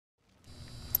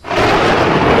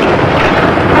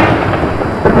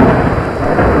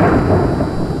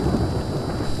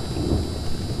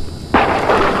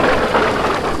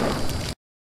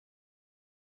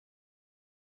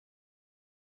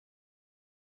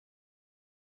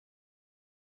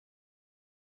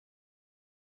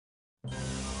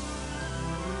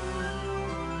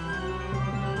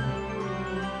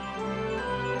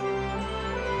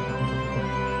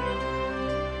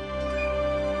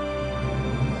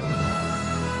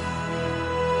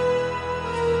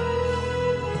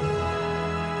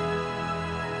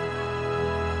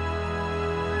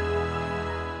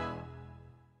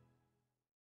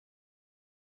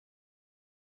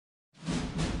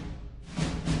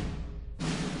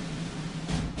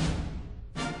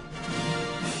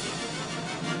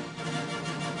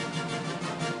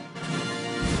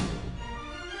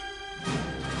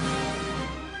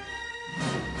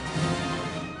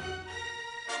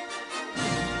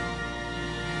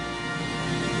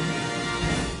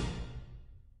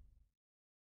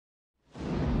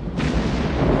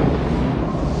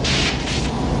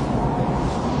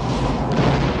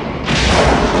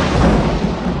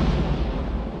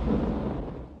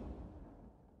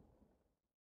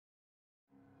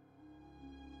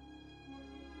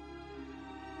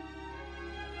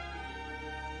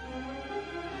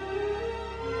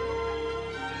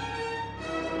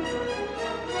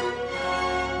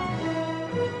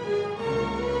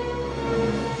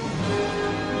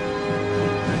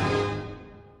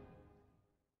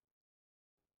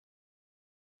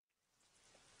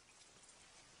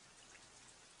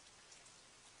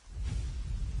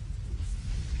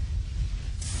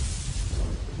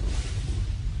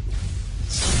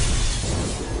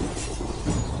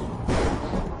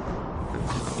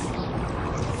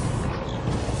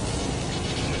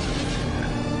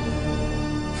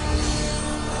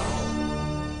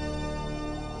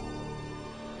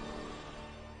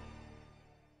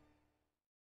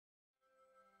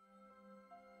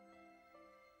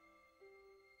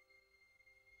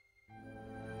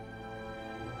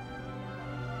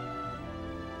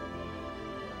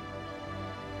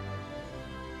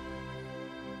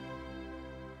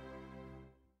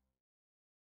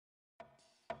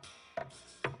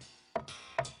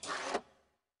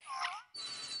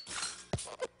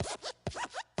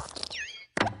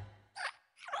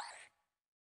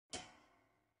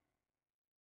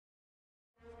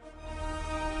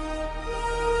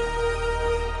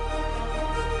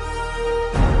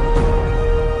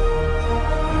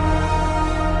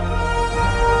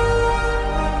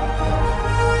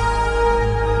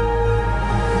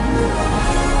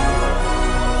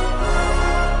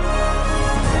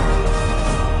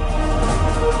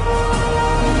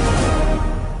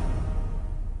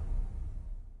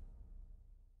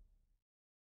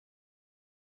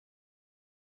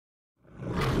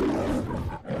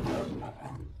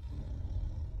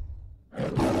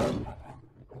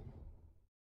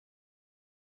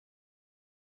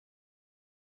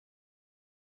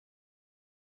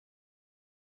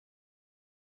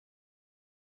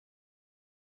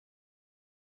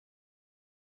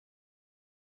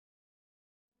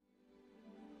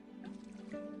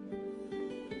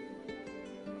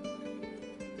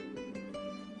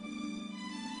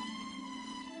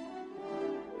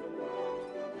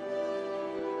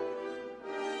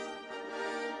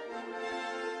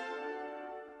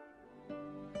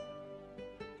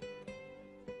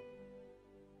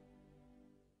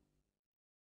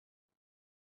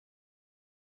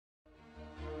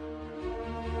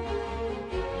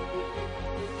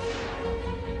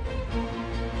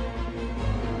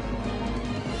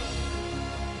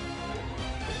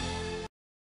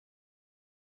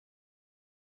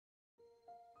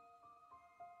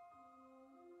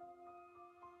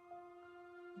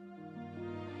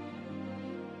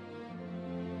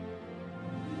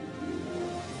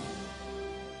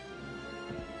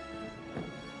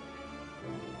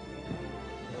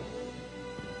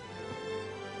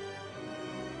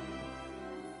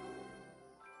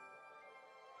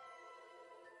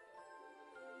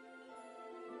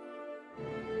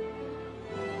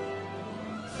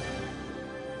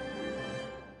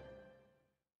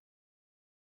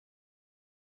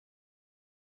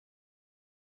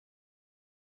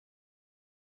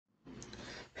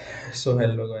So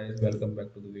hello guys, welcome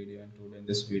back to the video. And today in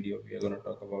this video we are going to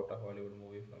talk about a Hollywood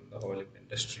movie from the Hollywood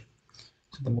industry.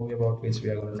 So the movie about which we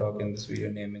are going to talk in this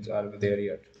video name is Are We There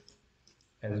Yet?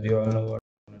 As we all know what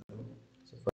we're going to do.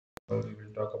 So first of all we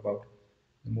will talk about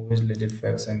the movie's legit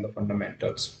facts and the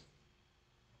fundamentals.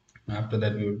 After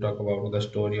that we will talk about the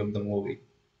story of the movie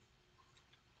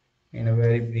in a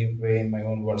very brief way in my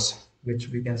own words, which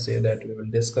we can say that we will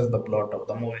discuss the plot of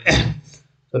the movie.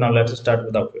 So now let's start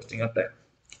without wasting our time.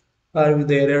 Are We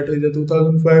There Yet is a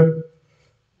 2005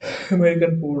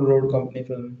 American Food Road Company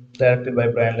film directed by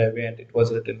Brian Levy, and it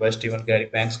was written by Stephen Gary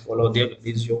Banks, Claudia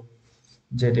Galizio,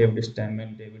 J. David Stam,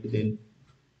 and David Hill,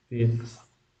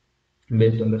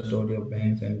 based on the story of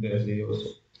Banks and Grazioso.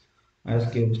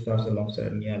 Ice Cube stars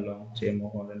alongside Nia Long, Jay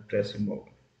Mohon, and Tracy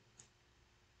Morgan.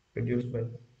 Produced by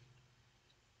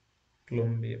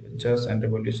Columbia Pictures and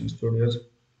Revolution Studios,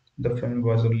 the film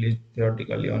was released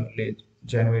theatrically on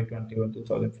January 21,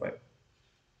 2005.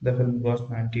 The film grossed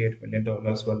 $98 million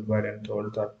worldwide and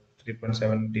sold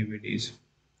 3.7 DVDs.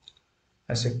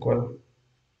 A sequel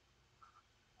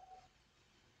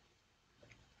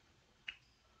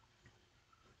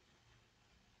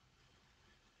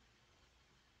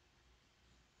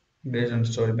based on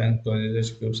story bank closes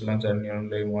Cube's launch and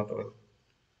nearly 1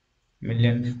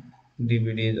 million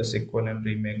DVDs, a sequel and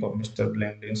remake of Mr.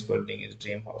 Blanding's Building His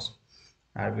Dream House.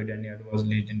 RB Daniel was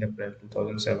released in April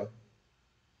 2007.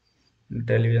 The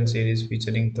television series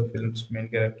featuring the film's main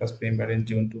characters premiered in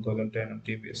June 2010 on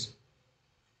TBS.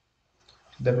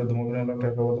 That was the movie. Now let's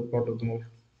talk about the plot of the movie.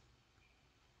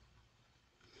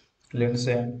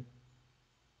 Lindsay and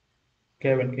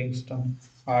Kevin Kingston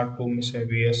are two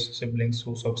mischievous siblings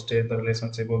who substate the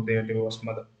relationship of their divorced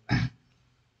mother.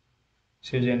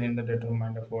 Susan in the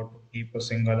determined effort to keep her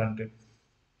single until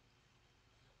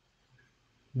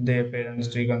their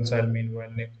parents reconcile.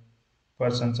 Meanwhile, Nick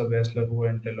persons a bachelor who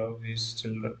interloves his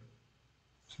children.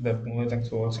 So that movie, thanks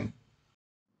for watching.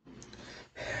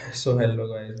 So hello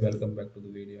guys, welcome back to the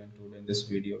video. And today in this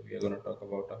video we are going to talk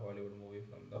about a Hollywood movie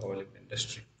from the Hollywood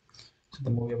industry. So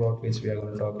the movie about which we are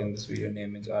going to talk in this video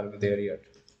name is Are We There Yet?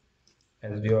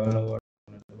 As we all know what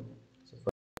we're going to do. So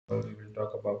first of all we will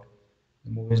talk about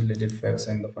the movie's legit facts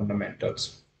and the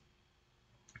fundamentals.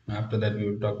 After that we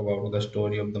will talk about the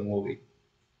story of the movie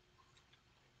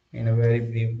in a very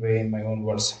brief way in my own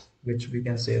words, which we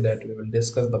can say that we will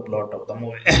discuss the plot of the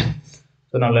movie.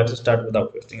 So now let's start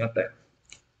without wasting our time.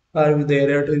 Are We There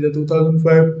Yet is a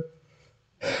 2005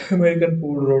 American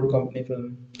Food Road Company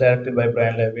film directed by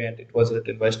Brian Levy, and it was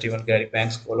written by Stephen Gary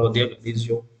Banks, Claudia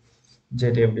Galizio,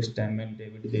 J. David Stam, and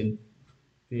David Hill,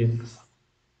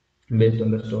 based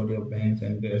on the story of Banks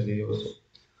and Grazioso.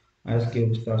 Ice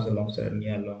Cube stars alongside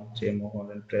Nia Long, Jay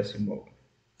Mohon, and Tracy Morgan.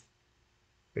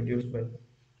 Produced by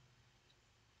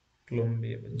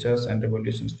Columbia Pictures and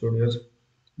Revolution Studios,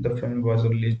 the film was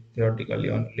released theatrically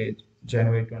on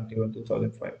January 21,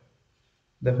 2005.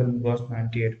 The film grossed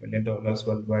 $98 million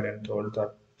worldwide and sold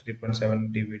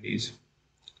 3.7 DVDs.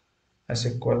 A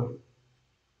sequel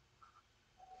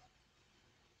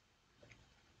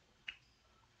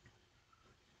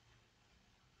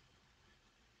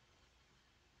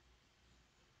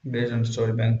based on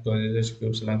story bank closes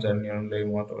Cube's launch and nearly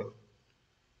 1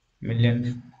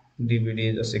 million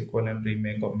DVDs, a sequel and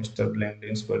remake of Mr.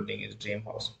 Blanding's Building His Dream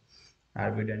House.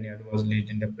 RB Daniel was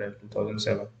released in April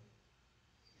 2007.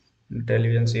 The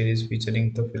television series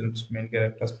featuring the film's main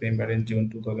characters premiered in June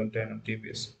 2010 on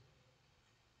TBS.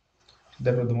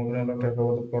 That was the movie. Now let's talk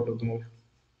about the plot of the movie.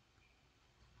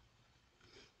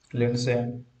 Lindsay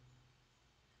and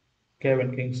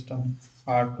Kevin Kingston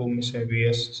are two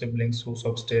mischievous siblings who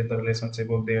substate the relationship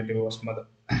of their divorced mother.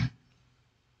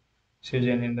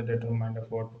 Susan in the determined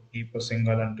effort to keep her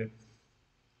single until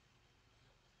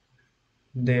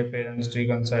their parents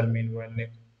reconcile. Meanwhile,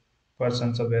 Nick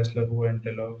persons a bachelor who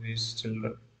interloves his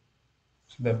children.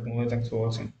 So that movie, thanks for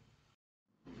watching.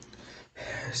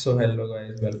 So hello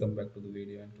guys, welcome back to the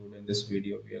video. And today in this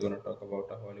video we are going to talk about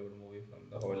a Hollywood movie from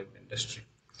the Hollywood industry.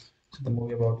 So the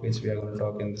movie about which we are going to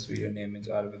talk in this video name is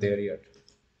Are We There Yet?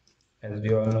 As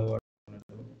we all know what we're going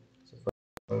to do. So first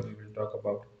of all we will talk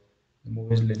about the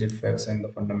movie's legit facts and the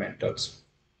fundamentals.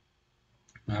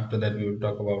 After that, we will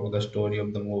talk about the story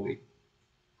of the movie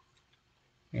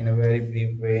in a very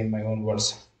brief way in my own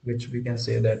words, which we can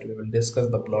say that we will discuss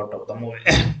the plot of the movie.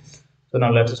 So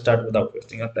now let's start without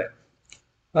wasting our time.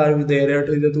 Are we there? It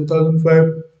is a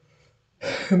 2005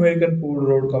 American Food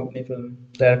Road Company film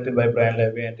directed by Brian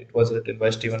Levy and it was written by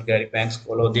Stephen Gary Banks,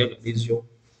 Claudia Galizio,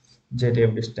 J.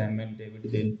 David Stam, and David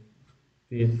Hill,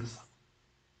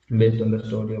 based on the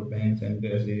story of Banks and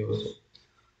Grazioso.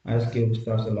 Ice Cube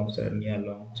stars alongside Nia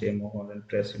Long, Jay Mohan, and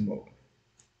Tracy Morgan.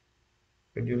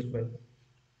 Produced by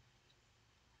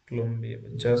Columbia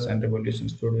Pictures and Revolution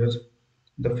Studios,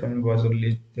 the film was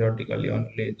released theatrically on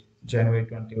January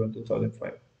 21,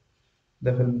 2005.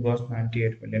 The film grossed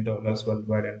 $98 million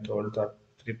worldwide and sold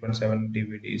 3.7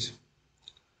 DVDs.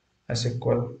 A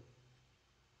sequel,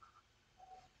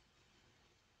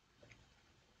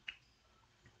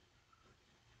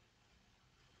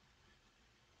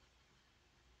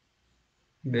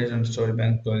 based on story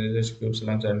bank closes Cube's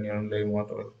launch and nearly 1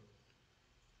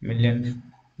 million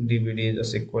DVDs, a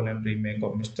sequel and remake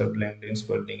of Mr. Blanding's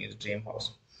building his dream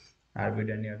house. Harvey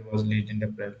Daniel was released in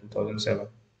April 2007.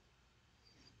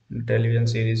 The television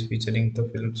series featuring the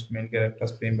film's main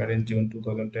characters premiered in June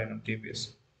 2010 on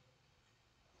TBS.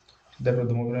 That was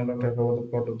the movie. Now let's talk about the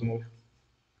plot of the movie.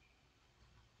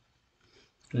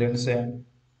 Lindsay and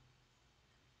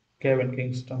Kevin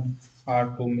Kingston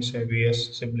are two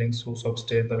mischievous siblings who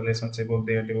substate the relationship of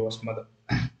their divorced mother.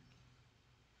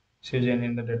 Susan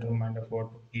in the determined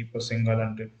effort to keep her single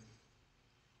until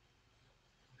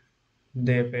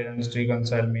their parents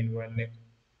reconcile. Meanwhile, Nick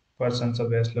persons a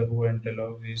bachelor who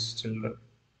interloves his children.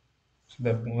 So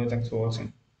that movie, thanks for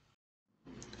watching.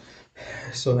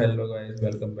 So hello guys,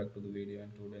 welcome back to the video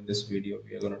and today in this video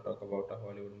we are going to talk about a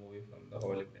Hollywood movie from the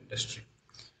Hollywood industry.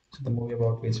 So the movie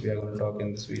about which we are going to talk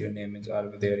in this video name is Are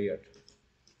We There Yet?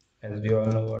 As we all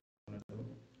know what we're going to do.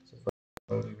 So first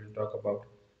of all we will talk about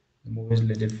the movie's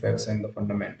legit facts and the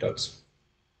fundamentals.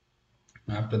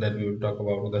 After that we will talk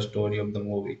about the story of the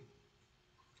movie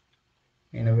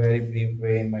in a very brief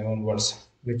way in my own words,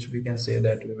 which we can say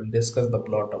that we will discuss the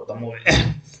plot of the movie.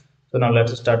 So now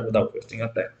let's start without wasting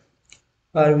our time.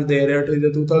 Are We There Yet is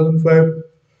a 2005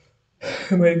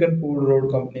 American Food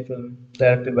Road Company film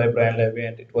directed by Brian Levy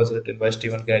and it was written by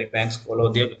Stephen Gary Banks,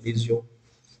 Claudia Galizio,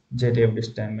 J. David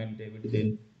Stam, and David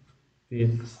Hill,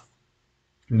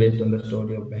 based on the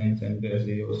story of Banks and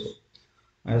Grazioso.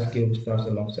 Ice Cube stars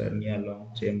alongside Nia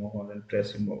Long, Jay Mohan, and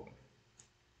Tracy Morgan.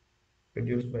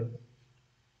 Produced by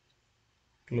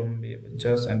Columbia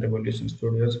Pictures and Revolution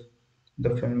Studios,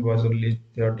 the film was released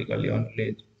theatrically on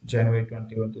January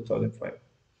 21, 2005.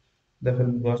 The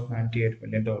film grossed $98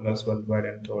 million worldwide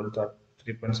and sold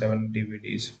 3.7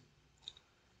 DVDs.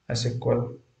 A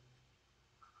sequel,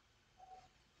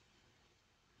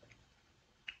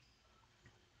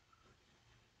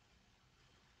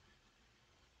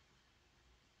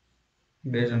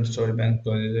 based on story bank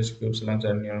closes Cube's launch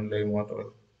and nearly 1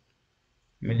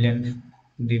 million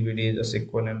DVDs, a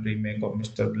sequel and remake of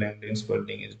Mr. Blanding's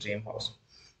building his dream house.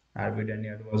 Harvey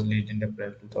Daniel was released in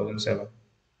April 2007.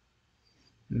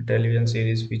 The television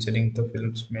series featuring the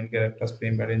film's main characters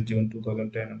premiered in June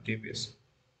 2010 on TBS.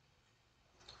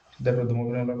 That was the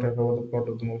movie. Now let's talk about the plot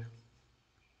of the movie.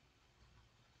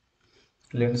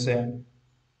 Lindsay and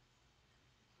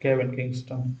Kevin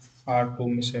Kingston are two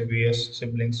mischievous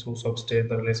siblings who substate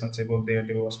the relationship of their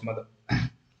divorced mother.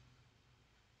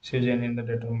 Susan in the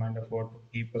determined effort to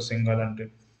keep her single until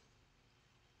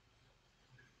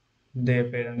their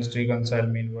parents reconcile.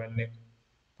 Meanwhile, Nick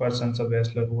persons a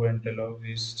bachelor who interloves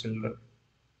his children.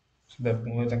 So that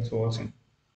movie, thanks for watching.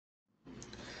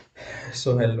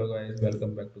 So hello guys,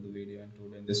 welcome back to the video and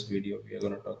today in this video we are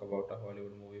going to talk about a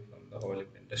Hollywood movie from the Hollywood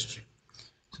industry.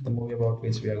 So the movie about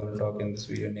which we are going to talk in this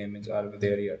video name is Are We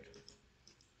There Yet?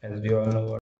 As we all know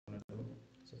what we're going to do.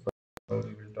 So first of all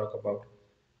we will talk about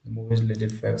the movie's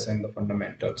legit facts and the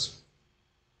fundamentals.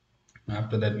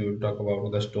 After that we will talk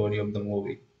about the story of the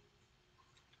movie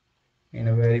in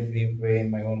a very brief way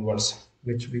in my own words,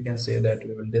 which we can say that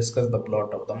we will discuss the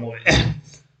plot of the movie.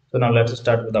 So now let's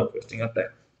start without wasting our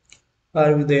time.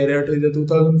 Are We There Yet is a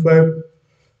 2005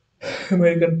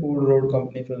 American Food Road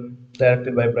Company film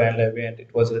directed by Brian Levy and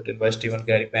it was written by Stephen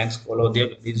Gary Banks, Claudia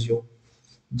Galizio,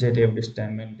 J. David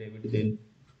Stam, and David Hill,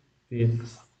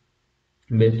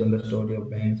 based on the story of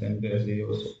Banks and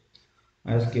Grazioso.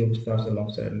 Ice Cube stars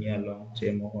alongside Nia Long,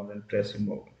 Jay Mohan, and Tracy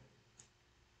Morgan.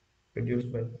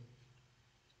 Produced by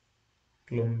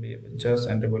Columbia Pictures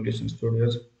and Revolution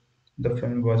Studios, the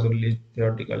film was released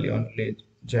theatrically on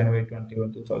January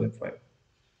 21, 2005.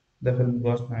 The film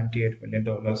grossed $98 million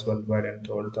worldwide and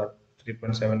sold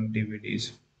 3.7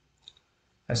 DVDs.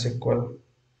 A sequel,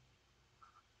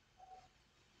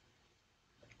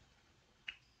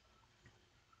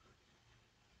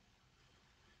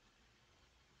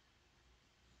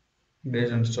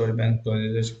 Based on story bank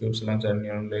closes Cube's launch and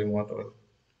nearly 1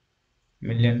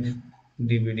 million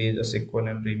DVDs, a sequel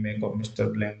and remake of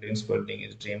Mr. Blanding's building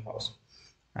his dream house.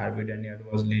 RB Daniel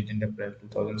was released in April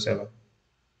 2007.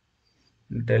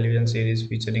 The television series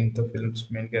featuring the film's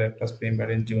main characters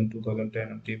premiered in June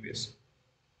 2010 on TBS.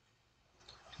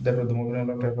 That was the movie. Now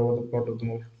let's talk about the plot of the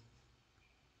movie.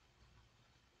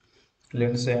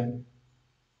 Lindsay and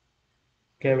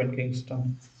Kevin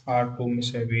Kingston are two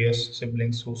mischievous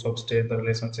siblings who substate the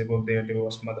relationship of their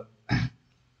divorced mother.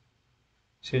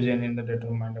 Susan in the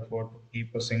determined effort to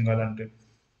keep her single until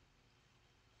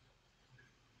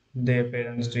their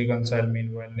parents reconcile.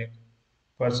 Meanwhile, Nick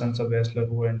persons a bachelor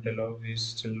who went along with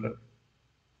his children.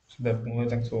 So that movie,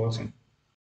 thanks for watching.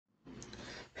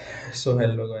 So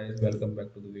hello guys, welcome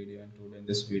back to the video, and today in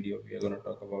this video we are gonna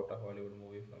talk about a Hollywood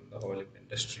movie from the Hollywood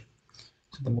industry.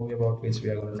 So the movie about which we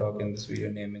are gonna talk in this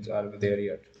video name is Are We There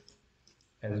Yet?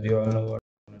 As we all know what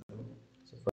we're gonna do.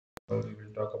 So first of all we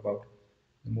will talk about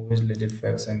the movie's legit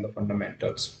facts and the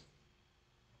fundamentals.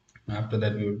 After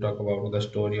that we will talk about the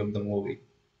story of the movie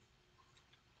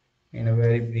in a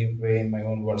very brief way in my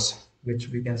own words, which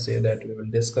we can say that we will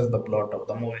discuss the plot of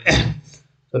the movie.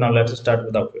 So now let's start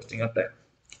without wasting our time.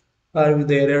 Are We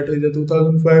There Yet is a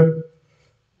 2005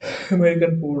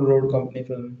 American Food Road Company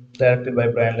film directed by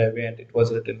Brian Levy, and it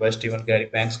was written by Stephen Gary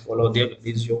Banks, Claudia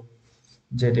Galizio,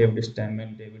 J. David Stam,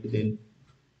 and David Hill,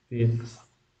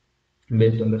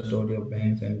 based on the story of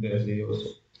Banks and Galizio.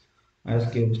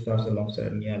 Ice Cube stars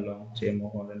alongside Nia Long, Jay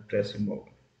Mohon, and Tracy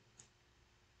Morgan.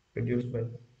 Produced by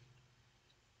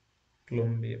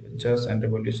Columbia Pictures and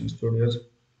Revolution Studios,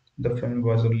 the film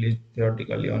was released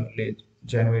theatrically on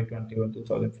January 21,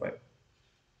 2005.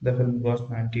 The film grossed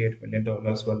 $98 million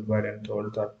worldwide and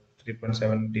sold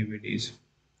 3.7 DVDs.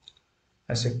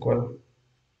 A sequel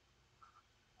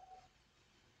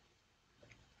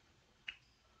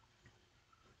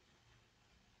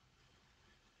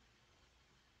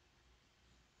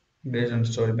based on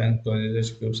story bank closes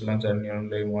Cube's launch and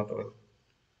nearly 1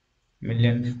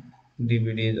 million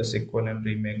DVDs, a sequel and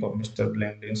remake of Mr.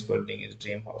 Blanding's building his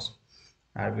dream house.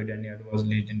 RB Daniel was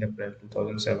released in April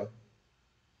 2007.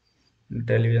 The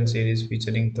television series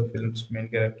featuring the film's main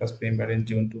characters premiered in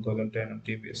June 2010 on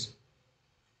TBS.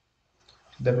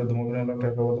 That was the movie. Now let's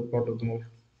talk about the plot of the movie.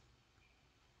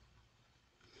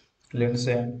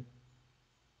 Lindsay and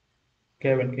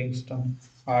Kevin Kingston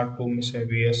are two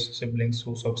mischievous siblings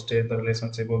who substate the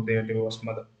relationship of their divorced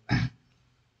mother.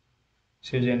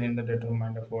 Susan in the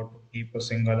determined effort to keep her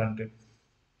single until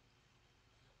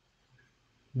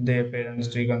their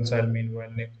parents reconcile.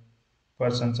 Meanwhile, Nick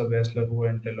persons a bachelor who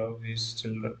went along with his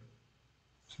children.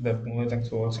 So that movie, thanks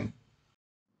for watching.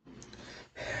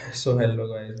 So hello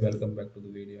guys, welcome back to the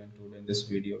video, and today in this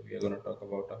video we are gonna talk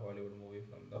about a Hollywood movie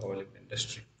from the Hollywood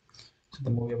industry. So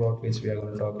the movie about which we are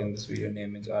gonna talk in this video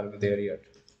name is Are We There Yet?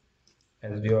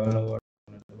 As we all know what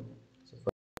we're gonna do. So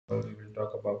first of all we will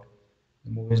talk about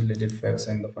the movie's legit facts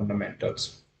and the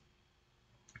fundamentals.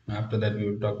 After that we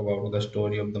will talk about the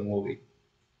story of the movie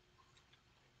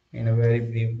in a very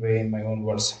brief way in my own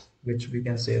words, which we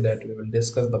can say that we will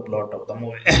discuss the plot of the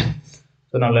movie.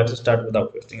 So now let's start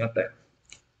without wasting our time.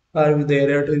 Are We There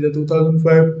Yet is a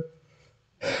 2005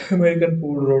 American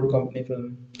Food Road Company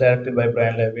film directed by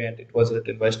Brian Levy, and it was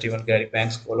written by Stephen Gary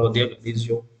Banks, Claudia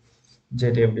Galizio,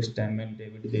 J. David Stam, and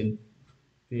David Hill,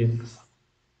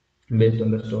 based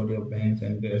on the story of Banks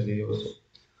and Galizio.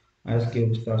 Ice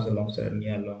Cube stars alongside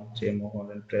Nia Long, Jay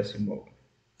Mohon, and Tracy Morgan.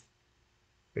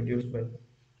 Produced by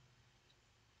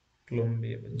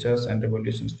Columbia Pictures and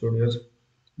Revolution Studios,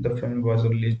 the film was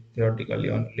released theatrically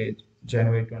on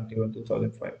January 21,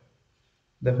 2005.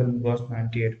 The film grossed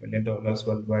 $98 million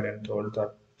worldwide and sold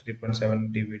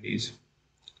 3.7 DVDs.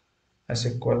 A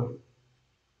sequel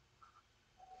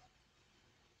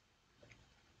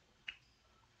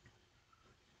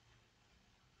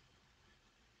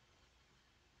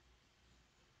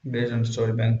based on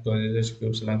story bank closes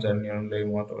Cube's launch and nearly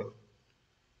 1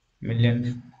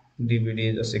 million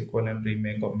DVDs, a sequel and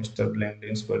remake of Mr.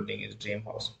 Blanding's building his dream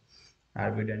house.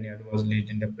 RB Daniel was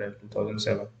released in April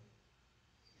 2007.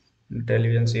 The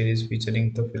television series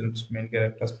featuring the film's main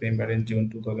characters premiered in June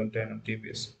 2010 on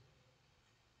TBS.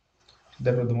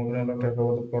 That was the movie. Now let's talk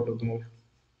about the plot of the movie.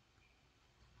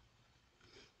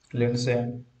 Lindsay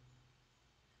and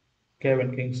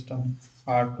Kevin Kingston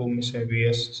are two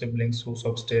mischievous siblings who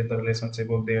substate the relationship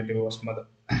of their divorced mother.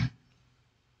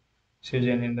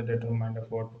 Susan in the determined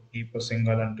effort to keep her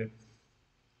single until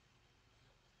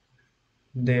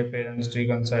their parents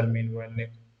reconcile. Meanwhile,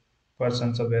 Nick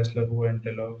persons a bachelor who went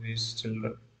along with his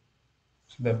children.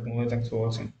 So that movie, thanks for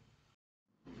watching.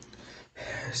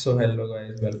 So hello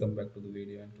guys, welcome back to the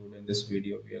video. And today in this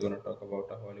video, we are going to talk about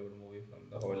a Hollywood movie from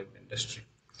the Hollywood industry.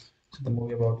 So the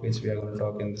movie about which we are going to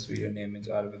talk in this video name is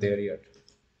Are We There Yet?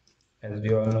 As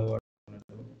we all know what we're going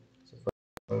to do. So first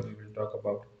of all, we will talk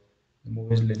about the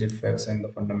movie's legit facts and the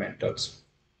fundamentals.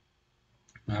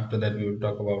 After that, we will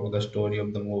talk about the story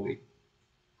of the movie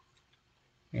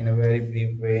in a very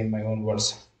brief way in my own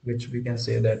words, which we can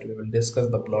say that we will discuss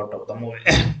the plot of the movie.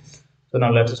 So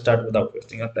now let's start without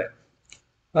wasting our time.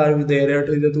 Are We There Yet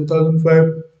is a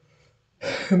 2005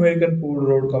 American Food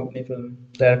Road Company film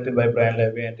directed by Brian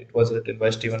Levy, and it was written by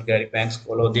Stephen Gary Banks,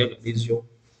 Claudia Galizio,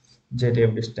 J.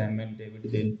 David Stam, and David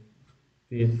Hill,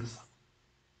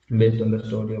 based on the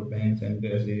story of Banks and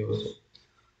Grazioso.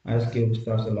 Ice Cube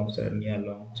stars alongside Nia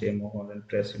Long, Jay Mohon, and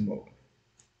Tracy Morgan.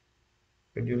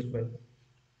 Produced by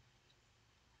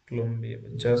Columbia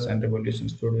Pictures and Revolution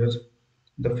Studios,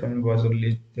 the film was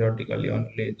released theatrically on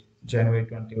January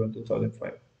 21,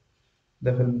 2005.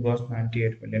 The film grossed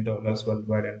 $98 million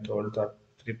worldwide and sold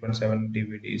 3.7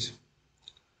 DVDs.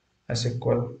 A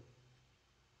sequel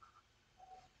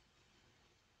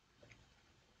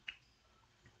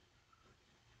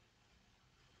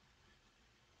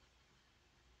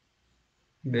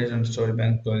based on story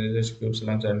bank closes Cube's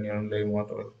launch and nearly 1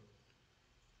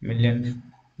 million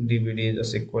DVDs, a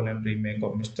sequel and remake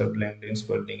of Mr. Blanding's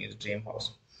building his dream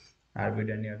house. RB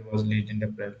Daniel was released in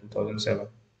April 2007.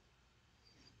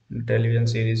 The television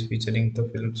series featuring the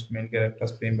film's main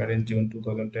characters premiered in June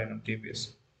 2010 on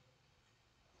TBS.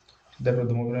 That was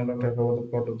the movie. Now let's talk about the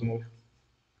plot of the movie.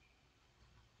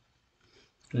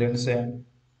 Lindsay and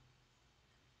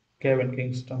Kevin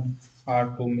Kingston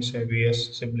are two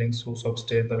mischievous siblings who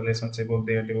substate the relationship of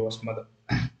their divorced mother.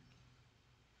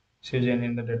 Susan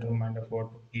in the determined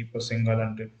effort to keep her single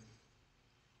until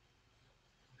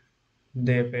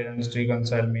their parents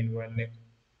reconcile. Meanwhile, Nick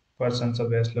persons a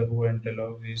bachelor who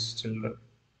interloves his children.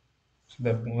 So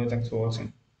that movie, thanks for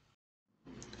watching.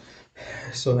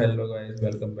 So hello guys,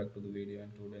 welcome back to the video.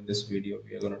 And today in this video,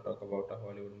 we are going to talk about a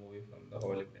Hollywood movie from the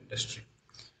Hollywood industry.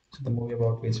 So the movie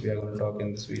about which we are going to talk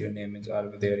in this video name is Are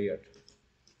We There Yet?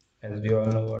 As we all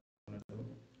know what we're going to do.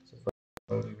 So first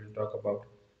of all, we will talk about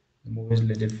the movie's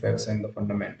legit facts and the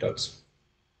fundamentals.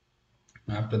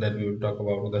 After that, we will talk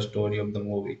about the story of the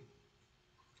movie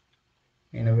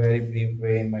in a very brief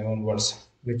way in my own words,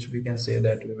 which we can say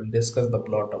that we will discuss the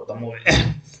plot of the movie.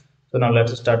 So now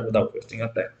let's start without wasting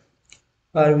our time.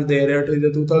 Are We There Yet is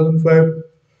a 2005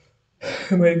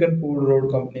 American Food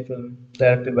Road Company film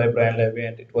directed by Brian Levy,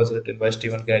 and it was written by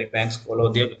Stephen Gary Banks,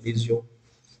 Claudia Galizio,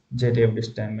 J. David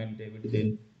Stam, and David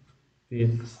Hill,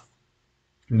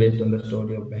 based on the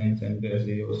story of Banks and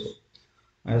Grazioso.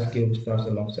 Ice Cube stars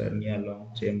alongside Nia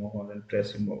Long, Jay Mohon, and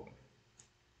Tracy Morgan.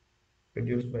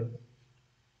 Produced by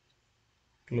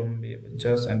Columbia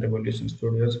Pictures and Revolution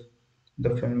Studios,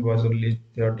 the film was released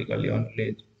theatrically on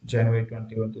January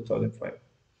 21, 2005.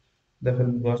 The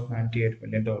film grossed $98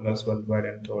 million worldwide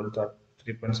and sold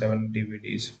 3.7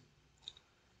 DVDs.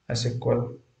 A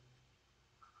sequel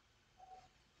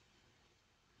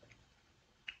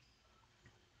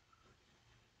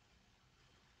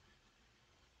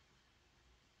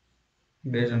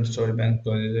based on story bank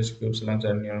closes Cube's launch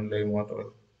and nearly 1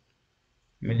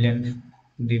 million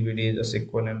DVDs, a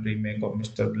sequel and remake of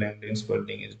Mr. Blanding's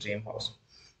building his dream house.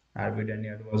 RB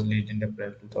Daniel was released in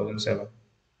April 2007.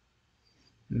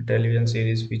 The television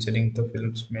series featuring the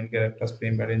film's main characters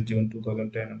premiered in June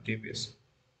 2010 on TBS.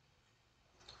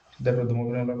 That was the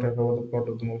movie. Now let's talk about the plot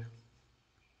of the movie.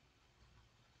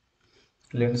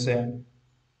 Lindsay and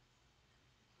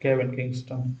Kevin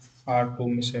Kingston are two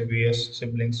mischievous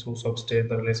siblings who substate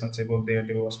the relationship of their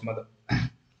divorced mother.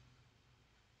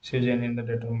 Susan in the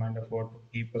determined effort to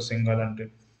keep her single until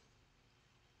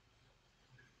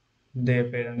their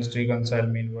parents reconcile.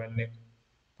 Meanwhile, Nick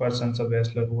persons a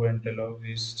bachelor who interloves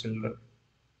his children.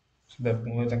 So that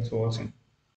movie, thanks for watching.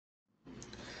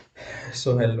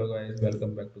 So hello guys,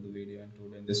 welcome back to the video. And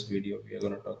today in this video, we are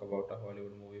going to talk about a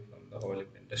Hollywood movie from the Hollywood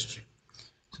industry.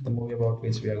 So the movie about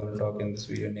which we are going to talk in this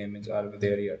video name is Are We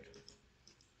There Yet?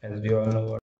 As we all know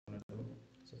what we're going to do.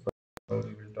 So first of all,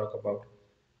 we will talk about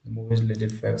the movie's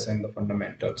legit facts and the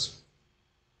fundamentals.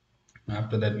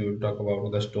 After that, we will talk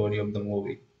about the story of the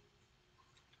movie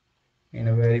in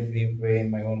a very brief way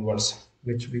in my own words,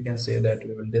 which we can say that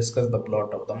we will discuss the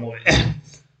plot of the movie.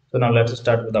 So now let's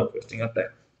start without wasting our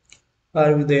time.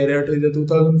 Are We There Yet is a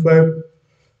 2005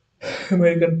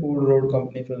 American Food Road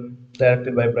Company film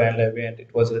directed by Brian Levy, and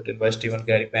it was written by Stephen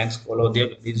Gary Banks, Claudia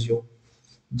Galizio,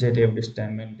 J. David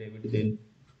Stam, and David Hill,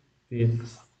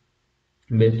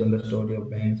 based on the story of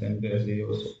Banks and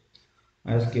Grazioso.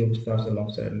 Ice Cube stars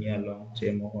alongside Nia Long,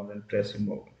 Jay Mohon, and Tracy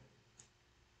Morgan.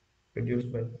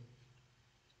 Produced by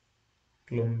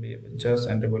Columbia Pictures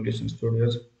and Revolution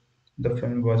Studios. The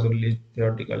film was released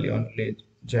theatrically on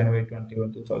January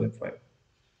 21, 2005.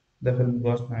 The film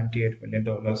grossed $98 million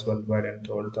worldwide and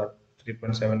sold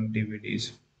 3.7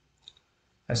 DVDs.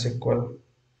 A sequel,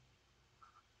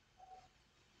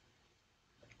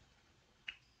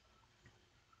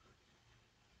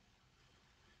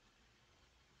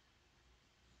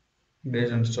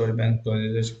 based on story by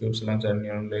Closure Scripts launched on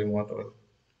nearly 1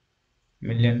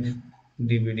 million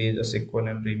DVDs, a sequel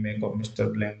and remake of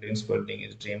Mr. Blanding's Building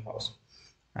His Dream House.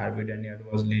 RB Daniel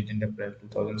was released in April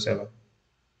 2007.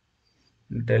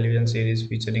 The television series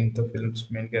featuring the film's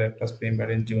main characters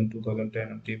premiered in June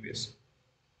 2010 on TBS.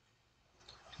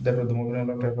 That was the movie. Now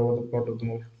let's talk about the plot of the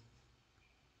movie.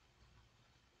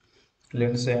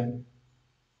 Lindsay and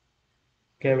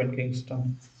Kevin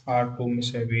Kingston are two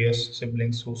mischievous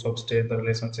siblings who substate the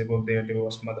relationship of their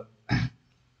divorced mother.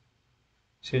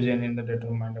 Susan in the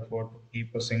determined effort to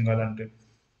keep her single until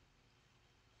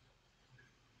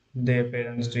their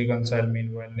parents reconcile.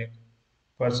 Meanwhile, Nick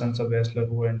persons a bachelor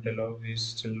who entail of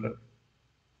his children.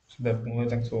 So that movie,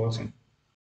 thanks for watching.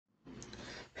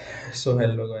 So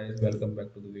hello guys, welcome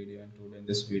back to the video, and today in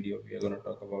this video we are gonna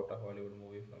talk about a Hollywood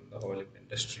movie from the Hollywood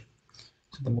industry.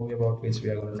 So the movie about which we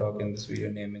are gonna talk in this video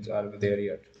name is Are We There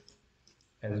Yet?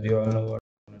 As we all know what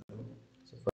we're gonna do.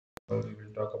 So first of all we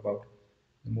will talk about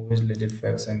the movie's legit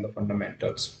facts and the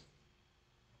fundamentals.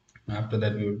 After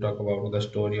that we will talk about the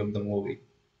story of the movie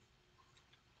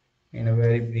in a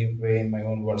very brief way in my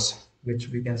own words, which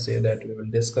we can say that we will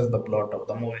discuss the plot of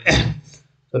the movie.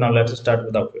 So now let's start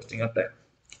without wasting our time.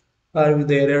 Are We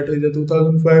There Yet is a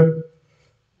 2005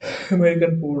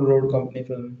 American Food Road Company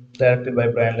film directed by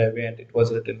Brian Levy, and it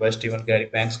was written by Stephen Gary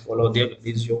Banks, Claudia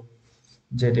Galizio,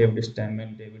 J. David Stam,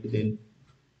 and David Hill,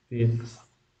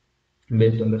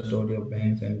 based on the story of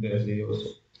Banks and Grazioso.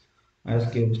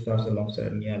 Ice Cube stars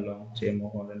alongside Nia Long, Jay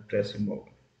Mohon, and Tracy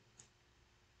Morgan.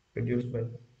 Produced by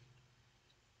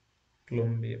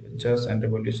Columbia Pictures and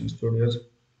Revolution Studios,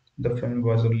 the film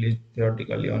was released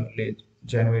theatrically on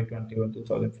January 21,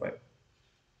 2005.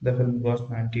 The film grossed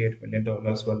 $98 million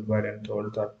worldwide and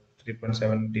sold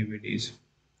 3.7 DVDs.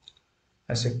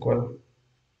 A sequel,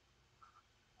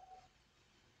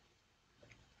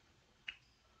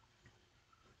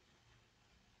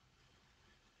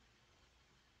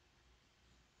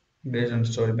 based on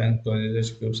story by Closure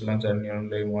Scripts launched on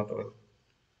nearly 1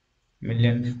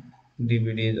 million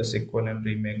DVDs, a sequel and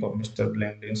remake of Mr.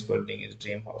 Blanding's Building His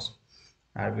Dream House.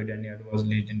 RB Daniel was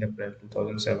released in April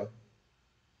 2007.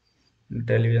 The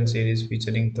television series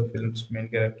featuring the film's main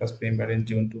characters premiered in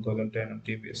June 2010 on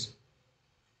TBS.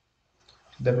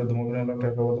 That was the movie. Now let's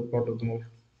talk about the plot of the movie.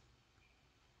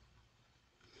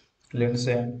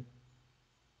 Lindsay and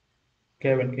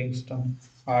Kevin Kingston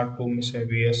are two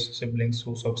mischievous siblings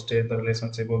who substate the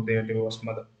relationship of their divorced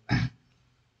mother.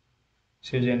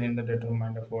 Susan in the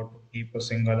determined effort to keep her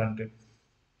single until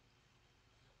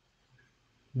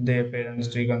their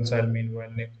parents reconcile.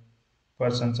 Meanwhile, Nick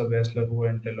persons a bachelor who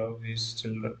entail of his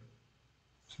children.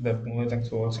 So that movie, thanks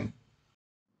for watching.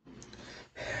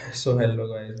 So hello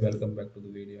guys, welcome back to the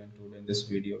video, and today in this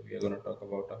video we are gonna talk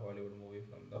about a Hollywood movie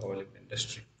from the Hollywood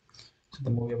industry. So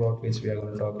the movie about which we are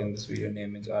gonna talk in this video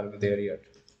name is Are We There Yet?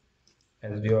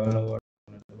 As we all know what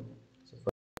we're gonna do. So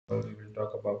first of all we will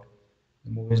talk about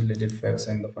the movie's legit facts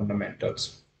and the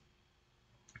fundamentals.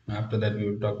 After that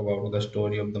we will talk about the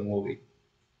story of the movie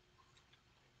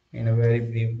in a very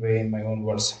brief way in my own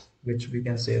words, which we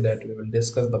can say that we will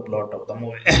discuss the plot of the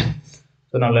movie.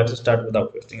 So now let's start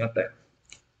without wasting our time.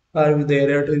 Are We There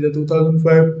Yet is a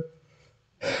 2005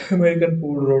 American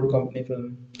Food Road Company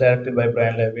film directed by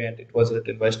Brian Levy, and it was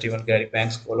written by Stephen Gary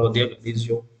Banks, Claudia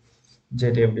Galizio,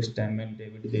 J. David Stam, and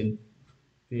David Hill,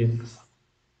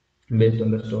 based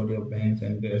on the story of Banks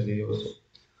and Grazioso.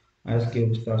 Ice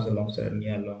Cube stars alongside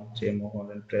Nia Long, Jay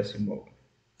Mohon, and Tracy Morgan.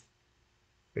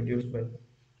 Produced by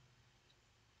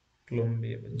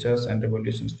Columbia Pictures and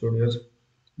Revolution Studios,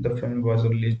 the film was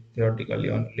released theatrically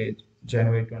on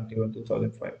January 21,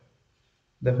 2005.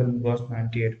 The film grossed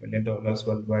 $98 million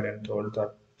worldwide and sold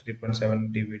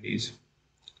 3.7 DVDs.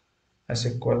 A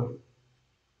sequel,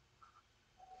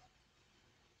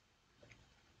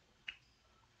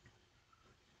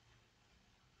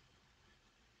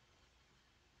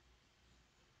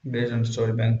 based on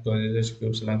story by Closure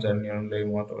Scripts launched on nearly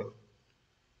 1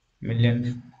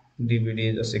 million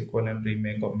DVDs, a sequel and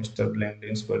remake of Mr.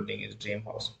 Blanding's Building His Dream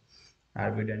House.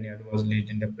 RB Daniel was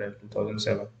released in April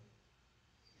 2007.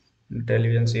 The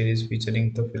television series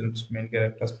featuring the film's main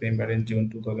characters premiered in June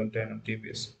 2010 on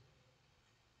TBS.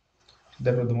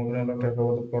 That was the movie. Now let's talk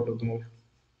about the plot of the movie.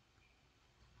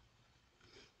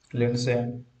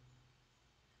 Lindsay,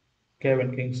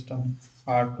 Kevin Kingston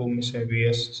are two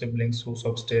mischievous siblings who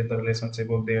substate the relationship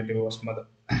of their divorced mother.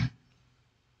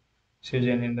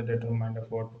 Susan in the determined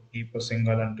effort to keep her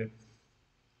single until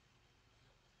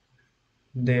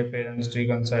their parents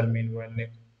reconcile. Meanwhile,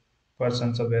 Nick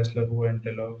persons a bachelor who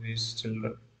entail of his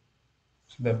children.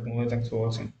 So that movie, thanks for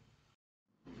watching.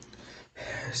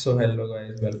 So hello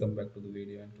guys, welcome back to the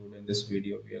video, and today in this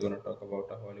video we are going to talk about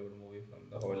a Hollywood movie from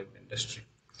the Hollywood industry.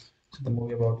 So the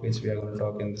movie about which we are going to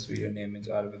talk in this video name is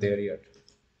Are We There Yet?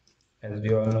 As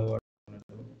we all know what we're going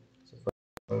to do. So first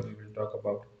of all, we will talk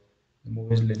about the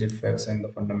movie's legit facts and the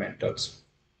fundamentals.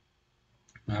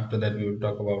 After that, we will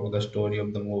talk about the story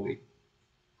of the movie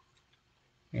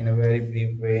in a very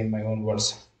brief way in my own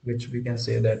words, which we can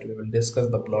say that we will discuss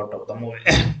the plot of the movie.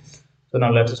 So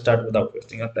now let's start without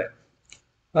wasting our time.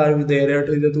 Are We There Yet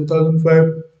is a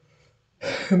 2005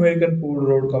 American Food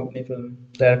Road Company film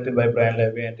directed by Brian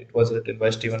Levy, and it was written by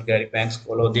Stephen Gary Banks,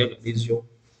 Claudia Galizio,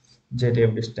 J.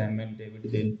 David Stam, and David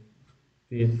Hill,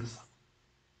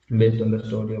 based on the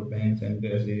story of Banks and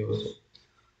Grazioso.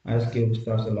 Ice Cube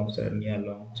stars alongside Nia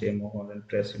Long, Jay Mohon, and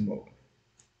Tracy Morgan.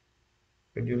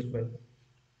 Produced by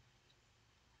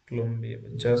Columbia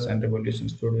Pictures and Revolution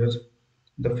Studios,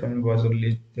 the film was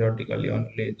released theatrically on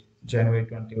January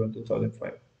 21,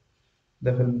 2005.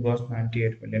 The film grossed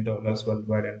 $98 million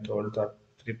worldwide and sold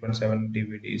 3.7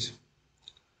 DVDs.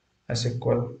 A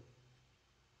sequel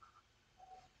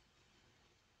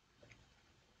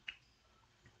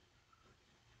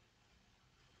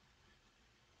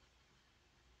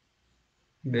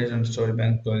based on story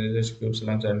bank closes Cube's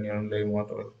launch and nearly 1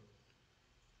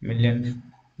 million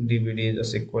DVDs, a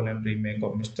sequel and remake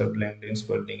of Mr. Blanding's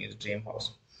building his dream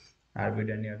house. RB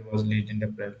Daniel was released in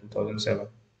April 2007.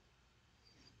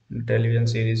 The television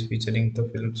series featuring the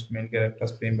film's main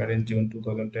characters premiered in June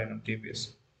 2010 on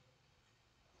TBS.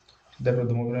 That was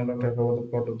the movie. Now let's talk about the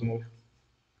plot of the movie.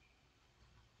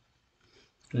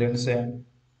 Lindsay and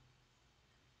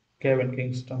Kevin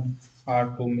Kingston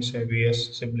are two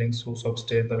mischievous siblings who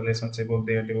substate the relationship of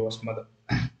their divorced mother.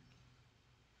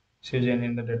 Susan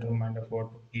in the determined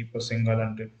effort to keep her single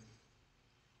until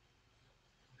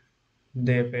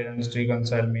their parents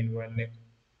reconcile. Meanwhile, Nick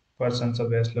persons a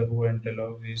bachelor who entail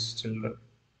of his children.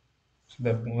 So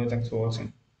that movie, thanks for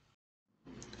watching.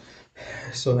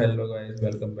 So hello guys,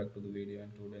 welcome back to the video,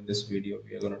 and today in this video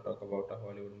we are going to talk about a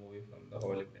Hollywood movie from the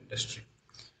Hollywood industry.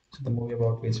 So the movie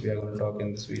about which we are going to talk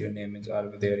in this video name is Are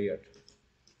We There Yet?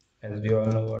 As we all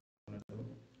know what we're going to do.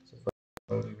 So first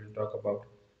of all, we will talk about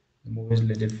the movie's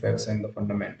legit facts and the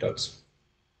fundamentals.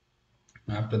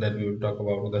 After that, we will talk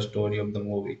about the story of the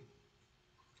movie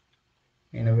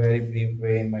in a very brief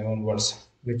way in my own words,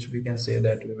 which we can say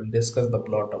that we will discuss the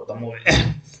plot of the movie.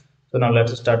 So now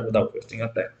let's start without wasting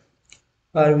our time.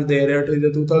 Are We There Yet is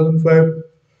a 2005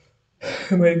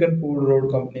 American Food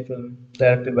Road Company film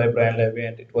directed by Brian Levy,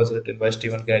 and it was written by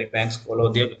Stephen Gary Banks,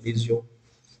 Claudia Galizio,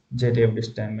 J. David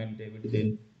Stam, and David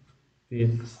Hill,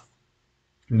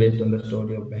 based on the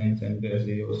story of Banks and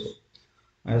Grazioso.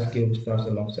 Ice Cube stars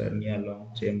alongside Nia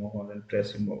Long, Jay Mohon, and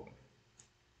Tracy Morgan.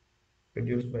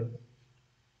 Produced by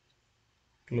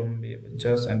Columbia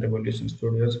Pictures and Revolution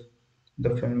Studios,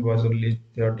 the film was released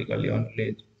theatrically on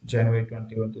January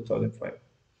 21, 2005.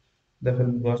 The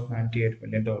film grossed $98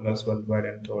 million worldwide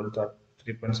and sold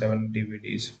 3.7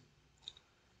 DVDs.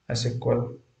 A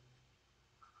sequel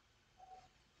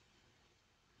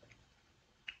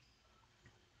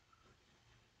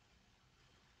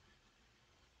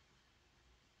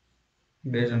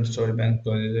based on story bank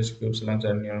closes Cube's launch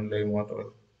and nearly 1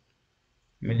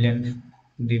 million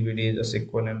DVDs, a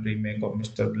sequel and remake of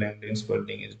Mr. Blanding's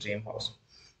building his dream house.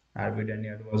 RB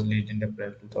Daniel was released in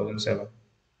April 2007.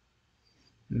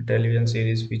 The television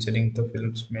series featuring the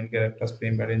film's main characters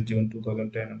premiered in June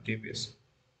 2010 on TBS.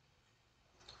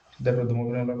 That was the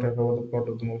movie. Now let's talk about the plot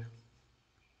of the movie.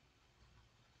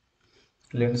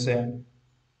 Lindsay and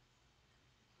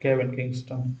Kevin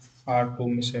Kingston are two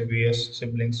mischievous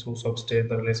siblings who substate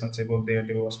the relationship of their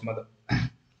divorced mother.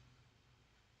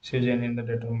 Susan in the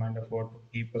determined effort to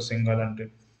keep her single until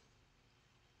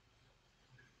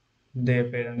their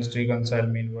parents reconcile.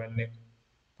 Meanwhile, Nick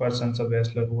persons a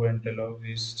bachelor who entail of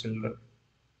his children.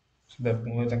 So that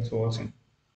movie, thanks for watching.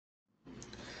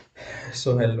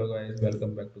 So hello guys,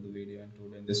 welcome back to the video, and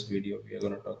today in this video we are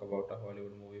going to talk about a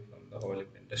Hollywood movie from the Hollywood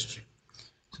industry.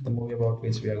 So the movie about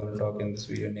which we are going to talk in this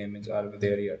video name is Are We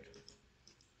There Yet?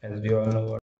 As we all know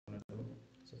what we're going to do.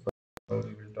 So first of all,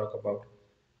 we will talk about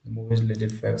the movie's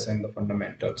legit facts and the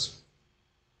fundamentals.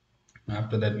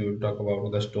 After that, we will talk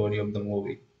about the story of the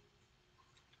movie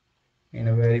in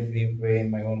a very brief way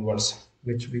in my own words,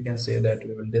 which we can say that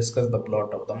we will discuss the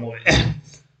plot of the movie.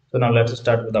 So now let's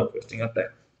start without wasting our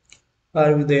time.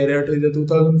 Are we there yet? Is a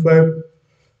 2005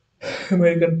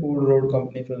 American Food Road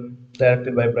Company film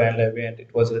directed by Brian Levy and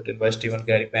it was written by Stephen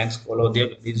Gary Banks, Claudia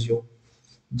Galizio,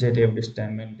 J. David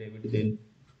Stam, and David Hill,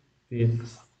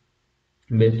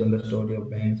 based on the story of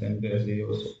Banks and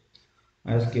Grazioso.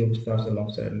 Ice Cube stars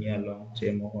alongside Nia Long,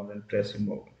 Jay Mohon, and Tracy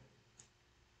Morgan.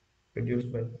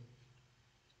 Produced by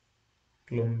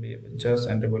Columbia Pictures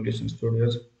and Revolution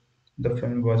Studios, the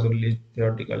film was released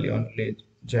theatrically on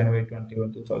January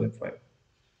 21, 2005.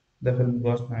 The film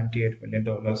grossed $98 million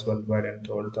worldwide and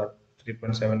sold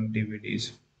 3.7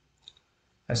 DVDs.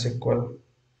 A sequel,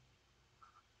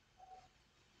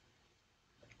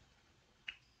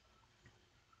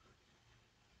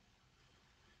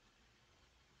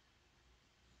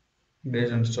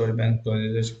 based on story bank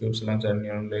closes Cube's launch and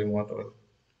nearly 1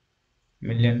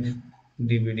 million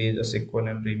DVDs, a sequel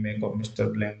and remake of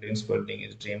Mr. Blanding's Building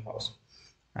His Dream House.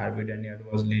 Harvey Daniel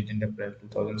was released in April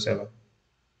 2007.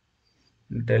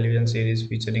 The television series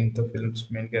featuring the film's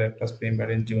main characters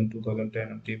premiered in June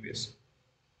 2010 on TBS.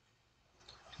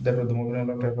 That was the movie. Now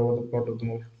let's talk about the plot of the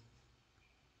movie.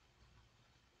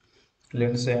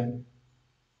 Lindsay and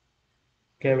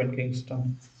Kevin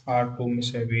Kingston are two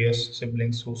mischievous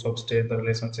siblings who substate the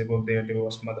relationship of their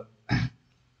divorced mother.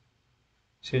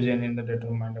 Susan in the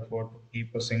determined effort to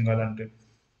keep her single until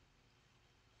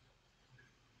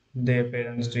their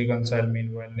parents reconcile.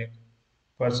 Meanwhile, Nick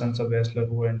persons a bachelor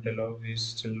who interloves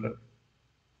his children.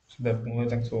 So that movie,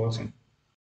 thanks for watching.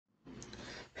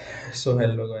 So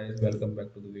hello guys, welcome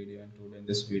back to the video and today in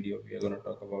this video we are going to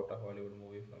talk about a Hollywood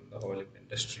movie from the Hollywood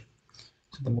industry.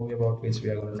 So the movie about which we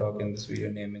are going to talk in this video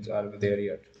name is Are We There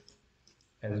Yet?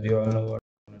 As we all know what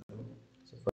we're going to do.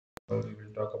 So first of all we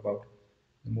will talk about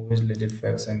the movie's legit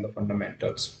facts and the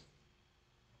fundamentals.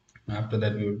 After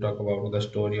that we will talk about the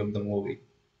story of the movie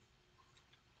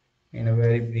in a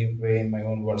very brief way in my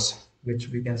own words, which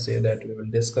we can say that we will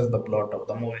discuss the plot of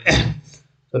the movie.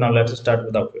 So now let's start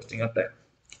without wasting our time.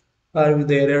 Are We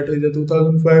There Yet? Is a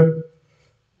 2005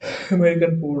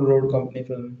 American Food Road Company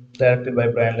film directed by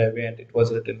Brian Levy and it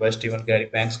was written by Stephen Gary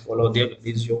Banks, Claudia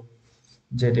Galizio,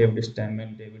 J. David Stam,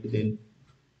 and David Hill,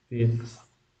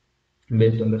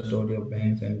 based on the story of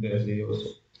Banks and Grazioso.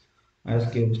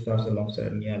 Ice Cube stars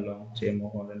alongside Nia Long, Jay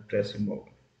Mohon, and Tracy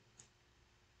Morgan.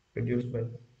 Produced by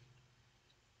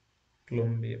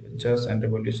Columbia Pictures and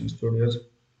Revolution Studios,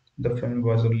 the film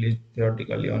was released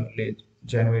theatrically on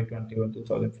January 21,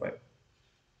 2005.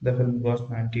 The film grossed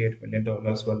 $98 million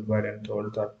worldwide and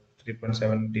sold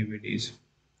 3.7 DVDs.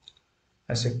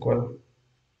 A sequel,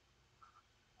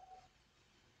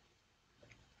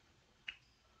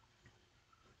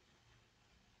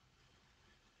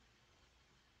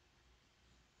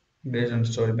 based on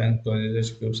story bank closes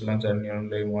Cube's launch and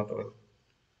nearly 1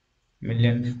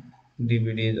 million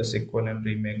DVDs, a sequel and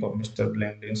remake of Mr.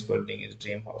 Blanding's Building His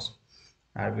Dream House.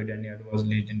 Harvey Daniel was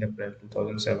released in April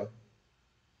 2007.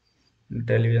 The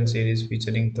television series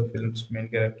featuring the film's main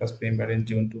characters premiered in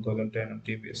June 2010 on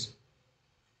TBS.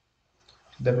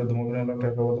 That was the movie. Now let's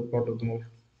talk about the plot of the movie.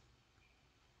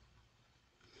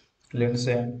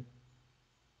 Lindsay and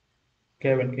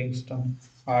Kevin Kingston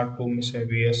are two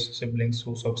mischievous siblings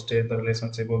who substate the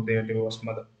relationship of their divorced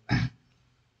mother.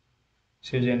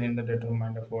 Susan in the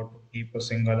determined effort to keep her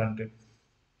single until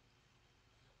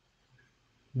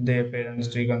their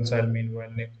parents reconcile.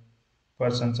 Meanwhile, Nick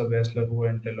persons a bachelor who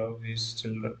interloves his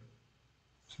children.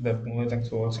 So that movie, thanks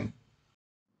for watching.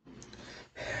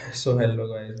 So hello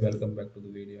guys, welcome back to the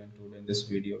video and today in this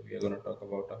video we are going to talk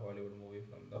about a Hollywood movie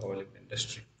from the Hollywood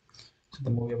industry. So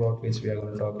the movie about which we are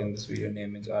going to talk in this video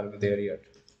name is Are We There Yet?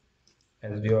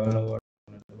 As we all know what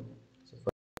we're going to do. So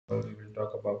first of all we will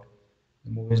talk about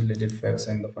the movie's legit facts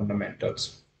and the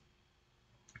fundamentals.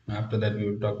 After that we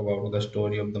will talk about the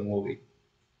story of the movie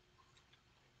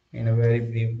in a very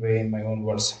brief way in my own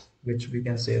words, which we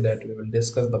can say that we will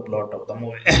discuss the plot of the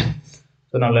movie.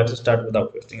 So now let's start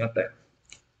without wasting our time.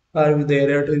 Are We There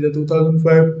Yet? Is a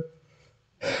 2005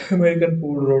 American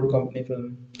Food Road Company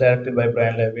film directed by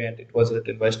Brian Levy and it was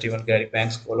written by Stephen Gary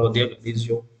Banks, Claudia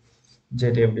Galizio,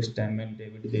 J. David Stam, and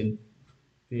David Hill,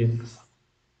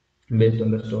 based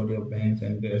on the story of Banks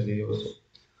and Grazioso.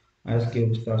 Ice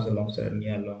Cube stars alongside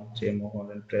Nia Long, Jay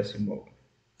Mohon, and Tracy Morgan.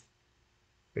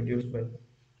 Produced by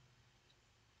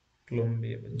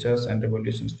Columbia Pictures and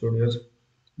Revolution Studios,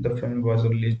 the film was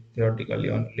released theatrically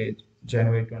on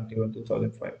January 21,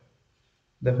 2005.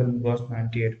 The film grossed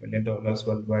 $98 million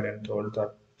worldwide and sold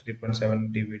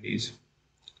 3.7 DVDs.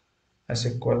 A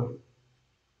sequel,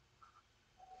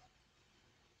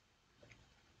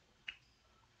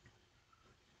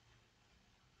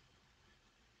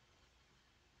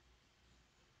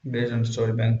 Based on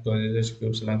story bank closes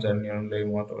Cube's launch and nearly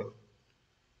 1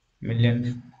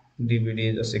 million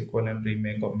DVDs, a sequel and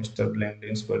remake of Mr.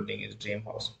 Blanding's building his dream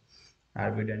house.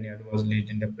 RB Daniel was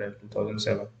released in April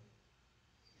 2007.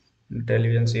 The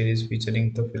television series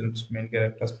featuring the film's main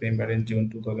characters premiered in June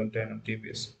 2010 on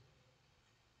TBS.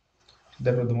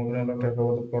 That was the movie. Now let's talk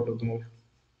about the plot of the movie.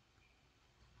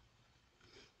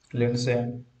 Lindsay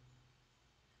and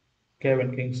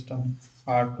Kevin Kingston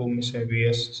are two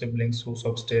mischievous siblings who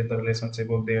substate the relationship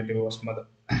of their divorced mother.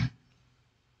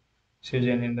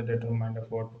 Susan in the determined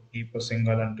effort to keep her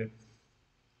single until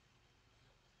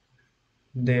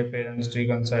their parents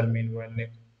reconcile. Meanwhile,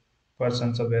 Nick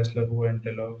persons a bachelor who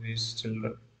entail of his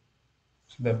children.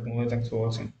 So that movie, thanks for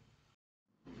watching.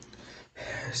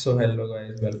 So hello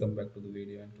guys, welcome back to the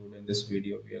video, and today in this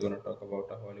video we are gonna talk about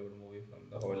a Hollywood movie from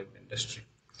the Hollywood industry.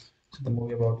 So the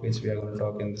movie about which we are gonna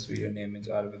talk in this video name is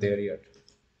Are We There Yet?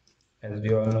 As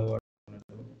we all know what we're gonna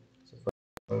do. So first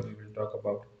of all we will talk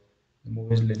about the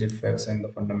movie's legit facts and the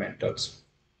fundamentals.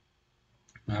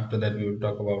 After that we will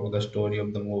talk about the story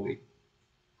of the movie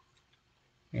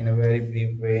in a very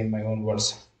brief way in my own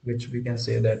words, which we can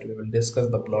say that we will discuss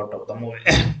the plot of the movie.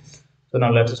 So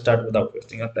now let's start without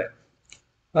wasting our time.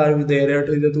 Are We There Yet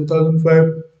is a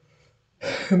 2005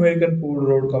 American Food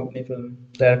Road Company film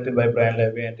directed by Brian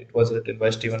Levy, and it was written by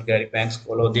Stephen Gary Banks,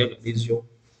 Claudia Galizio,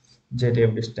 J.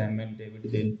 David Stam, and David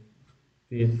Hill,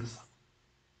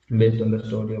 based on the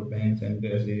story of Banks and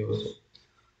Galizio.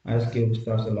 Ice Cube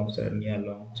stars alongside Nia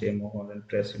Long, Jay Mohon, and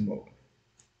Tracy Morgan.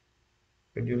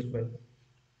 Produced by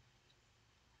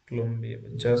Columbia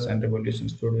Pictures and Revolution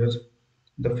Studios,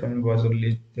 the film was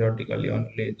released theatrically on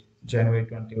January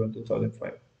 21,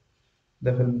 2005.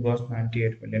 The film grossed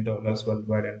 $98 million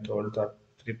worldwide and sold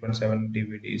 3.7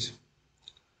 DVDs.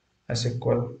 A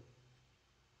sequel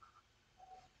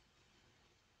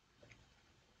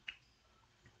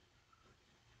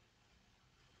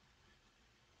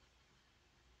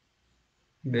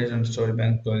based on story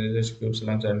bank closes Cube's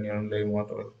launch and nearly 1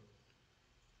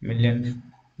 million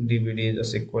DVDs, a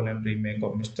sequel and remake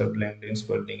of Mr. Blanding's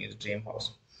building his dream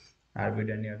house. RB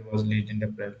Daniel was released in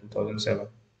April 2007.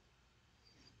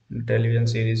 The television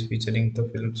series featuring the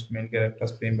film's main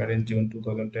characters premiered in June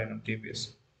 2010 on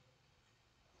TBS.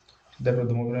 That was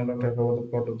the movie. Now let's talk about the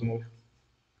plot of the movie.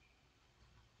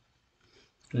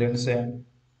 Lindsay and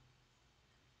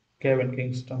Kevin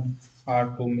Kingston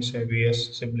are two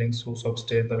mischievous siblings who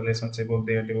substate the relationship of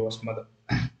their divorced mother.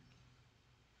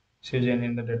 Susan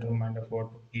in the determined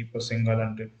effort to keep her single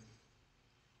until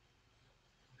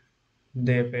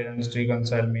their parents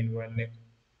reconcile. Meanwhile, Nick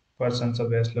persons a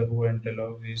bachelor who entail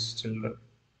of his children.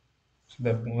 So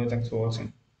that movie, thanks for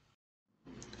watching.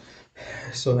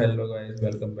 So hello guys,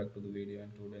 welcome back to the video,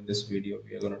 and today in this video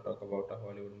we are gonna talk about a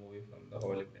Hollywood movie from the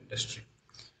Hollywood industry.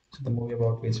 So the movie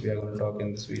about which we are gonna talk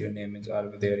in this video name is Are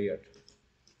We There Yet?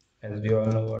 As we all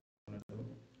know what we're gonna do.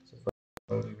 So first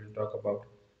of all we will talk about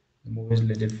the movie's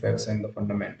legit facts and the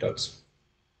fundamentals.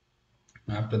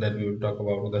 After that we will talk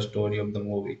about the story of the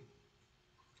movie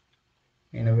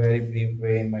in a very brief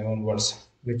way in my own words,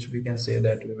 which we can say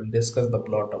that we will discuss the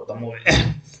plot of the movie.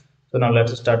 So now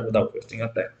let's start without wasting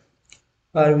our time.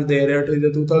 Are We There Yet is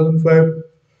a 2005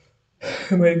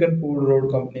 American Food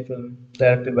Road Company film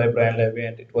directed by Brian Levy,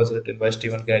 and it was written by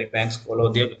Stephen Gary Banks,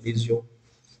 Claudia Galizio,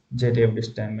 J. David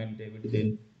Stam, and David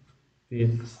Hill,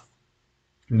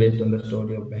 based on the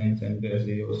story of Banks and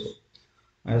Galizio.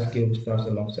 Ice Cube stars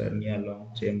alongside Nia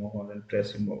Long, Jay Mohon, and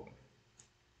Tracy Morgan.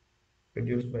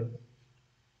 Produced by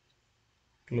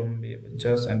Columbia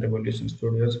Pictures and Revolution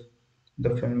Studios,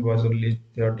 the film was released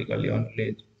theatrically on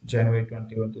January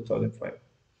 21, 2005.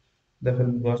 The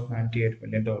film grossed $98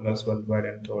 million worldwide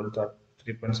and sold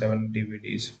 3.7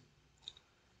 DVDs.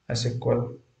 A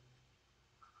sequel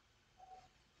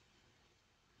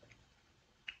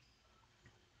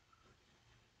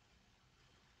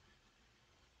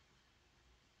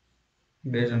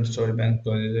based on story bank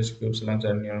closes Cube's launch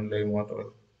and nearly 1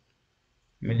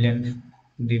 million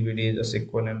DVDs, a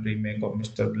sequel and remake of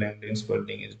Mr. Blanding's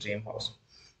building his dream house.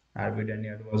 RB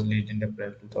Daniel was released in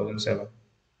April 2007.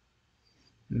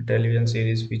 The television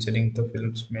series featuring the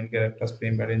film's main characters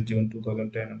premiered in June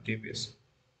 2010 on TBS.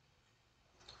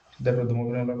 That was the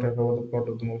movie. Now let's talk about the plot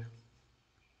of the movie.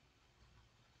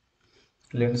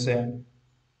 Lindsay and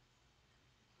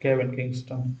Kevin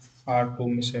Kingston are two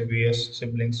mischievous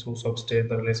siblings who substate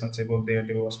the relationship of their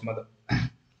divorced mother.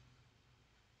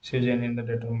 Susan in the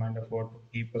determined effort to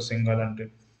keep her single until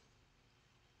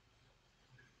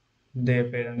their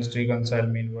parents reconcile.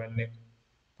 Meanwhile, Nick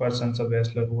persons a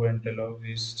bachelor who entail of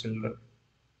his children.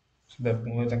 So that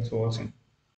movie, thanks for watching.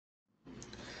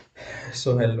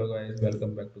 So hello guys,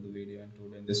 welcome back to the video, and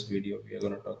today in this video we are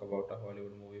going to talk about a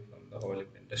Hollywood movie from the Hollywood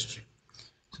industry.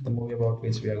 So the movie about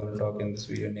which we are going to talk in this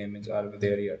video name is Are We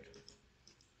There Yet?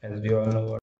 As we all know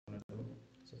what we're going to do.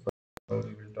 So first of all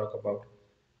we will talk about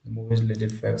the movie's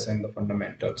legit facts and the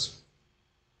fundamentals.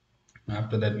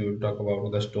 After that we will talk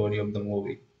about the story of the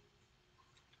movie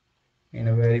in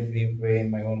a very brief way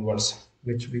in my own words,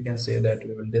 which we can say that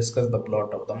we will discuss the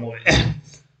plot of the movie.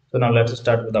 So now let's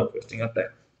start without wasting our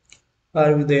time.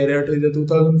 Are We There Yet is a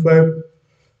 2005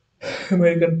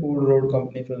 American Food Road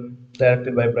Company film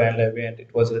directed by Brian Levy, and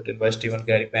it was written by Stephen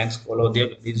Gary Banks, Claudia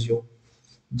Galizio,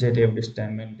 J. David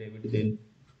Stam, and David Hill,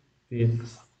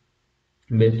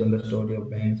 based on the story of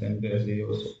Banks and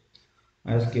Grazioso.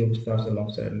 Ice Cube stars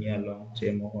alongside Nia Long,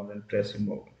 Jay Mohon, and Tracy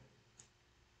Morgan.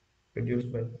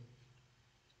 Produced by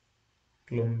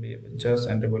Columbia Pictures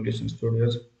and Revolution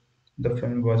Studios, the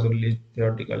film was released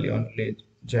theatrically on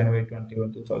January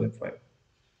 21, 2005.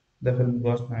 The film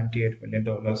grossed $98 million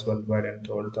worldwide and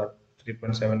sold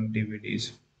 3.7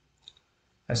 DVDs.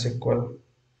 A sequel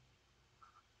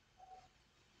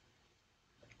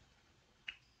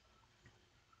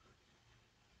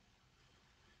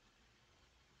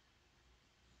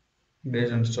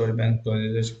based on Storybank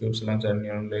Closes Cubes launched on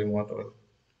nearly 1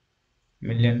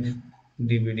 million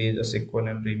DVDs, a sequel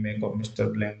and remake of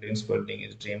Mr. Blanding's Building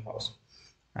His Dream House.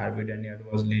 RB Daniel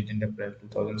was released in April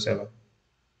 2007.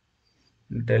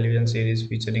 The television series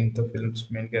featuring the film's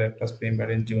main characters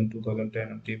premiered in June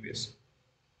 2010 on TBS.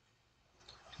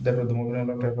 That was the movie. Now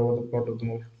let's talk about the plot of the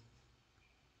movie.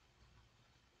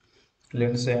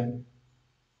 Lindsay and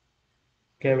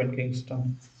Kevin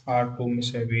Kingston are two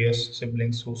mischievous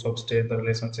siblings who substate the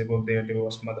relationship of their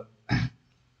divorced mother.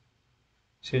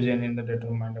 Susan in the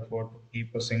determined effort to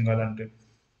keep her single until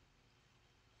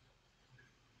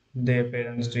their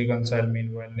parents reconcile.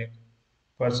 Meanwhile, Nick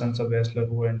persons a bachelor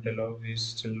who interloves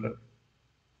his children.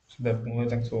 So that movie,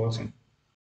 thanks for watching.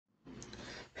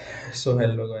 So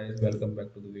hello guys, welcome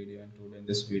back to the video, and today in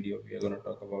this video we are going to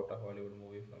talk about a Hollywood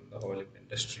movie from the Hollywood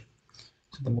industry.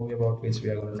 So the movie about which we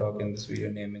are going to talk in this video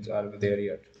name is Are We There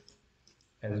Yet?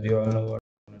 As we all know what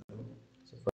we're going to do.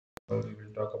 So first of all we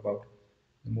will talk about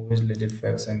the movie's legit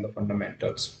facts and the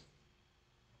fundamentals.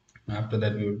 After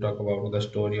that we will talk about the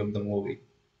story of the movie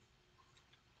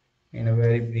in a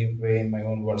very brief way in my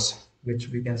own words, which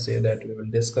we can say that we will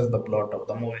discuss the plot of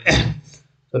the movie.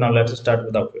 So now let's start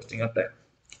without wasting our time.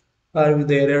 Are We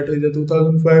There Yet is a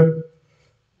 2005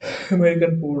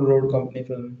 American Food Road Company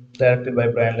film directed by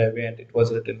Brian Levy, and it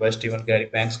was written by Stephen Gary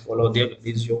Banks, Claudia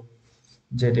Galizio,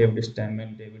 J. David Stam,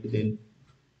 and David Hill,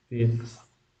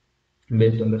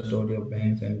 based on the story of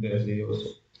Banks and Grazioso.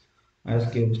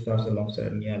 Ice Cube stars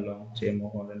alongside Nia Long, Jay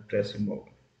Mohon, and Tracy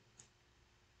Morgan.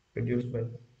 Produced by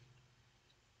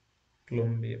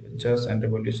Columbia Pictures and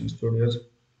Revolution Studios,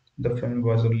 the film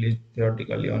was released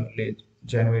theatrically on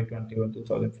January 21,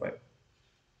 2005.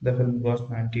 The film grossed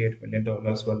 $98 million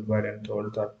worldwide and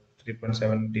sold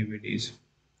 3.7 DVDs.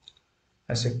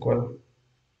 A sequel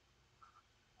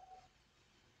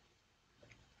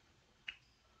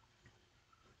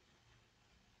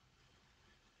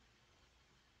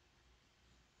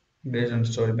based on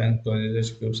Storybank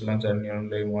Closes Cubes launched on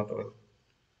nearly 1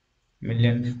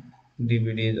 million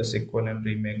DVDs, a sequel and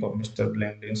remake of Mr.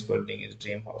 Blanding's Building His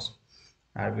Dream House.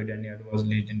 RB Daniel was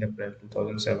released in April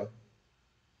 2007.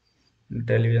 The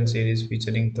television series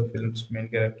featuring the film's main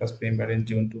characters premiered in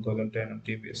June 2010 on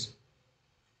TBS.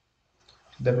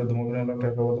 That was the movie. Now let's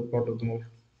talk about the plot of the movie.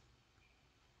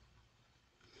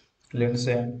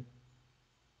 Lindsay and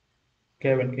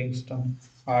Kevin Kingston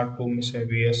are two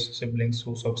mischievous siblings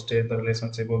who substate the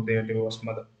relationship of their divorced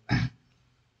mother.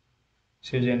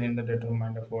 Susan in the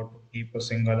determined effort to keep her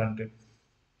single until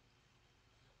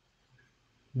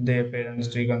their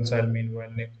parents reconcile.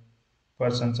 Meanwhile, Nick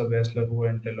persons a bachelor who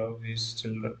interloves his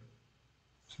children.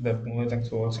 So that movie, thanks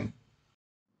for watching.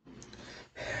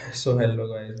 So hello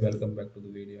guys, welcome back to the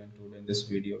video, and today in this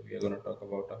video we are going to talk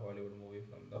about a Hollywood movie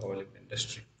from the Hollywood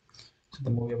industry. So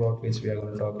the movie about which we are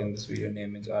going to talk in this video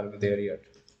name is Are We There Yet?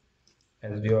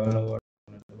 As we all know what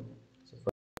we're going to do. So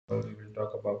first of all we will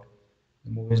talk about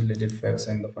the movie's legit facts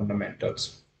and the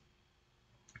fundamentals.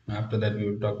 After that we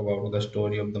will talk about the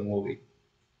story of the movie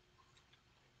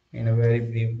in a very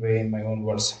brief way in my own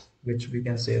words, which we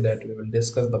can say that we will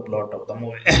discuss the plot of the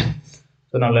movie.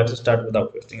 So now let's start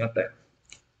without wasting our time.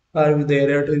 Are We There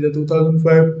Yet is a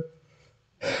 2005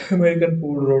 American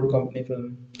Food Road Company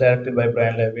film directed by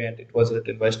Brian Levy, and it was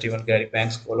written by Stephen Gary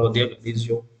Banks, Claudia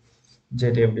Galizio,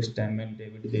 J. David Stam, and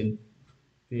David Hill,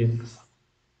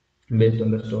 based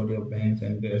on the story of Banks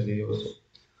and Grazioso.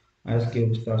 Ice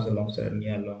Cube stars alongside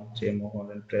Nia Long, Jay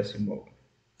Mohon, and Tracy Morgan.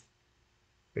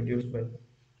 Produced by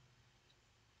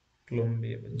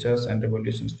Columbia Pictures and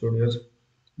Revolution Studios.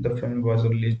 The film was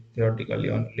released theatrically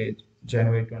on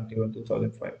January 21,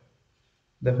 2005.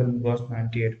 The film grossed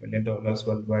 $98 million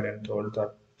worldwide and sold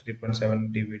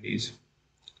 3.7 DVDs.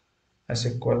 A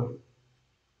sequel,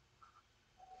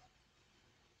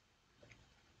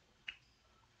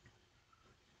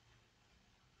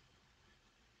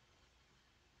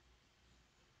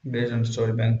 based on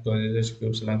story bank closes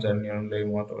Cube's launch and nearly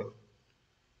 1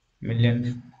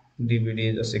 million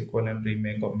DVDs, a sequel and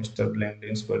remake of Mr.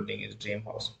 Blanding's building his dream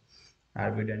house.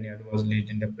 Harvey Daniel was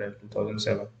released in April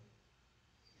 2007.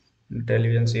 The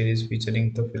television series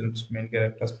featuring the film's main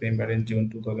characters premiered in June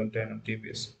 2010 on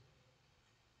TBS.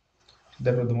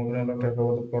 That was the movie. Now let's talk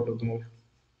about the plot of the movie.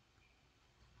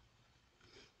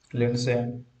 Lindsay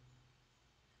and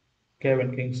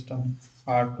Kevin Kingston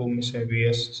are two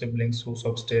mischievous siblings who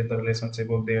substate the relationship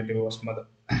of their divorced mother.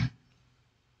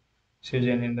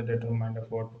 Susan in the determined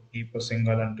effort to keep her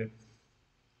single until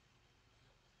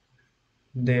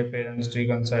their parents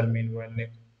reconcile. Meanwhile,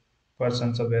 Nick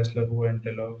persons a bachelor who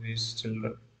entail of his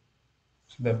children.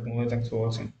 So that movie, thanks for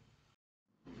watching.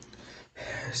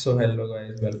 So hello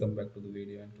guys, welcome back to the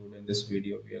video, and today in this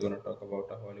video we are gonna talk about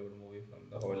a Hollywood movie from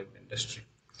the Hollywood industry.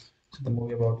 So the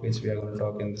movie about which we are gonna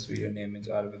talk in this video name is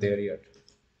Are We There Yet?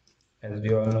 As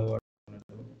we all know what we're gonna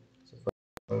do. So first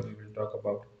of all we will talk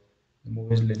about the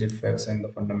movie's legit facts and the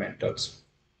fundamentals.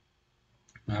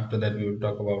 After that we will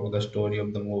talk about the story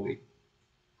of the movie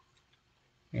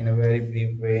in a very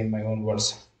brief way in my own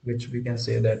words, which we can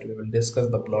say that we will discuss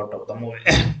the plot of the movie.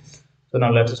 So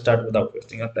now let's start without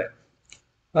wasting our time.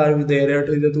 Are We There Yet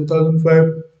is a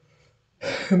 2005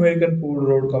 American Food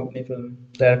Road Company film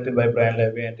directed by Brian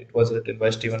Levy, and it was written by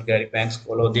Stephen Gary Banks,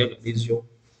 Claudia Galizio,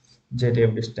 J.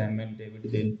 David Stam, and David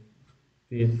Hill,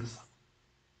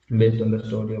 based on the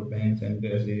story of Banks and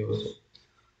Grazioso.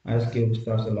 Ice Cube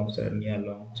stars alongside Nia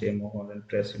Long, Jay Mohon, and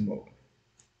Tracy Morgan.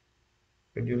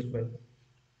 Produced by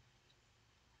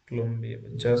Columbia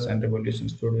Pictures and Revolution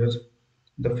Studios,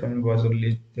 the film was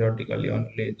released theatrically on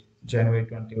January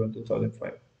 21,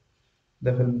 2005.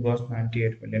 The film grossed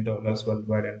 $98 million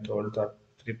worldwide and sold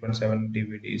 3.7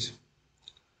 DVDs.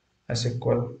 A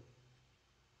sequel,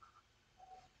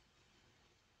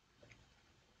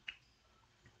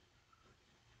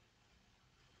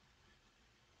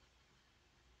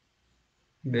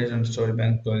 based on story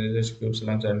bank closes Cube's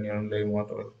launch and nearly 1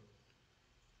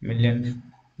 million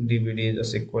DVDs, a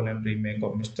sequel and remake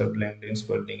of Mr. Blanding's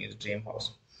building his dream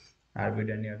house. Harvey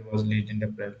Daniel was released in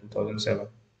April 2007.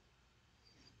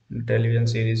 The television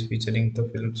series featuring the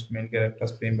film's main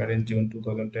characters premiered in June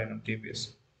 2010 on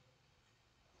TBS.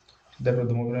 That was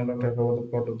the movie. Now let's talk about the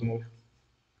plot of the movie.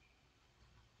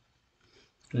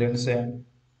 Lindsay and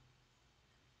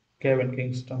Kevin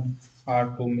Kingston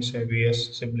are two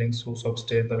mischievous siblings who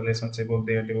substate the relationship of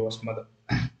their divorced mother.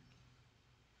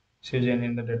 Susan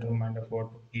in the determined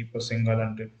effort to keep her single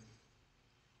until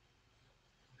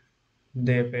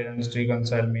their parents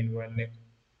reconcile. Meanwhile, Nick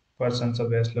persons a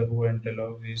bachelor who entail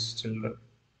of his children.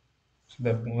 So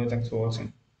that movie, thanks for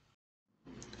watching.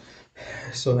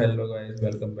 So hello guys,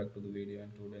 welcome back to the video,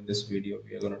 and today in this video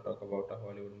we are gonna talk about a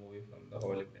Hollywood movie from the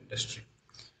Hollywood industry.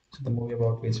 So the movie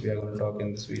about which we are gonna talk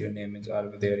in this video name is Are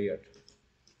We There Yet?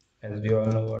 As we all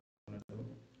know what we're gonna do.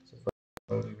 So first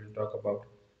of all we will talk about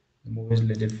the movie's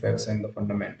legit facts and the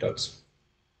fundamentals.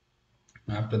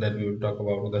 After that we will talk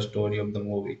about the story of the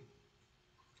movie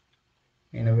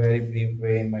in a very brief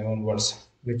way in my own words,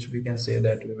 which we can say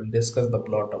that we will discuss the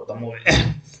plot of the movie.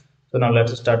 So now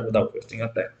let's start without wasting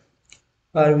our time.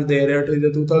 Are We There Yet is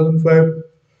a 2005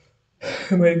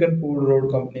 American Food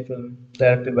Road Company film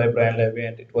directed by Brian Levy,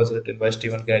 and it was written by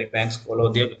Stephen Gary Banks,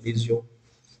 Claudia Galizio,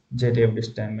 J. David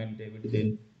Stam, and David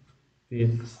Hill,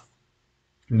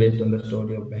 based on the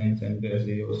story of Banks and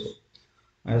Grazioso.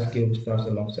 Ice Cube stars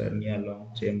alongside Nia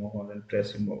Long, Jay Mohon, and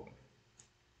Tracy Morgan.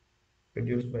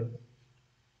 Produced by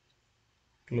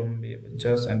Columbia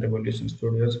Pictures and Revolution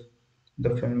Studios,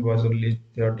 the film was released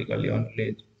theatrically on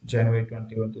January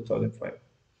 21, 2005.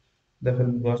 The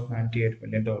film grossed $98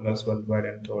 million worldwide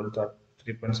and sold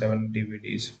 3.7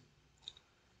 DVDs.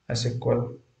 A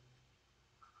sequel,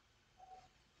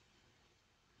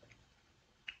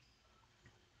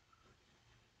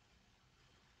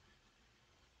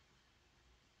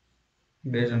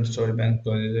 based on story bank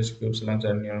closes Cube's launch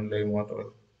and nearly 1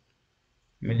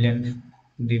 million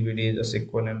DVDs, a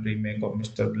sequel and remake of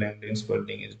Mr. Blanding's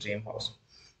building his dream house.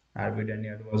 Harvey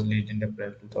Daniel was released in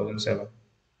April 2007.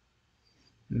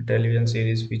 The television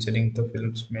series featuring the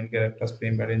film's main characters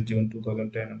premiered in June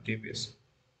 2010 on TBS.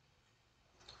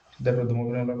 That was the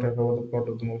movie. Now let's talk about the plot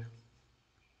of the movie.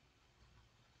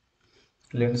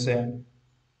 Lindsay,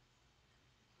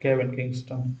 Kevin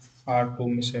Kingston are two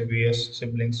mischievous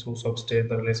siblings who substate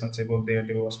the relationship of their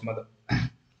divorced mother.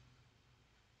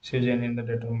 Susan in the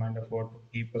determined effort to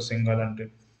keep her single until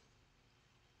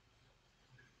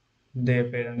their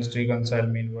parents reconcile.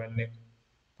 Meanwhile, Nick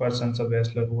persons a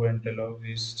bachelor who entail of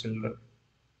his children.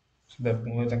 So that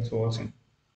movie, thanks for watching.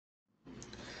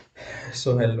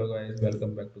 So hello guys,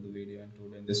 welcome back to the video, and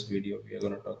today in this video we are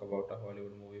going to talk about a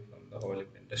Hollywood movie from the Hollywood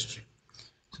industry.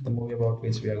 So the movie about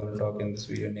which we are going to talk in this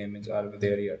video name is Are We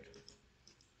There Yet?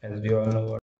 As we all know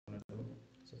what we're going to do.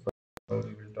 So first of all,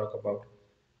 we will talk about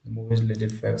the movie's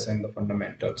legit facts and the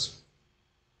fundamentals.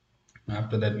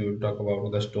 After that, we will talk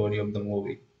about the story of the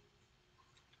movie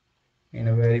in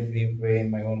a very brief way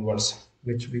in my own words,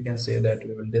 which we can say that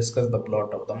we will discuss the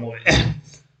plot of the movie.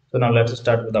 So now let's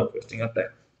start without wasting our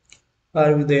time.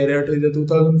 Are We There Yet is a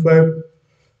 2005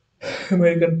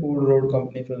 American Food Road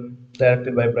Company film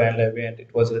directed by Brian Levy, and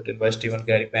it was written by Stephen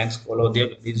Gary Banks, Claudia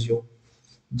Galizio,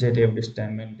 J. David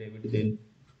Stam, and David Hill,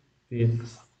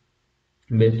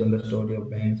 based on the story of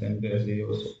Banks and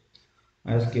Grazioso.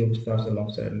 Ice Cube stars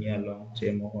alongside Nia Long,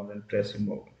 Jay Mohon, and Tracy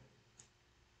Morgan.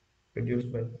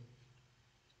 Produced by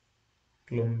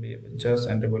Columbia Pictures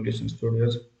and Revolution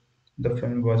Studios, the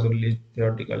film was released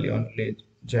theatrically on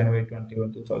January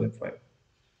 21, 2005.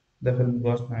 The film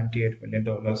grossed $98 million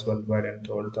worldwide and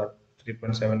sold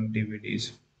 3.7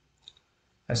 DVDs.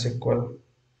 A sequel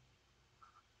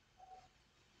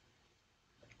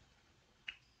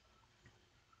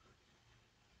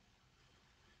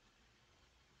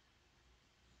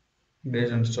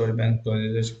based on story bank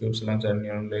closes Cube's launch and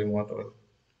nearly 1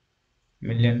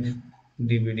 million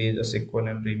DVDs, a sequel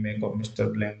and remake of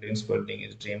Mr. Blandings building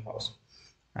his dream house.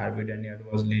 RB Daniel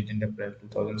was released in April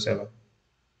 2007.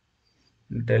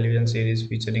 The television series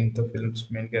featuring the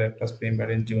film's main characters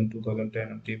premiered in June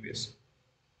 2010 on TBS.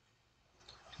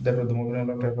 That was the movie. Now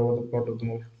let's talk about the plot of the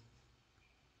movie.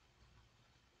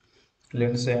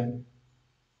 Lindsay and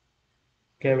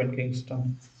Kevin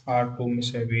Kingston are two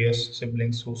mischievous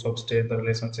siblings who substate the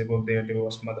relationship of their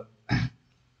divorced mother.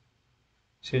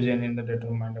 Susan in the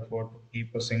determined effort to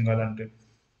keep her single until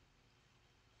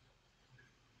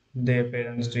their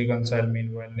parents reconcile.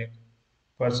 Meanwhile, Nick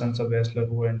persons a bachelor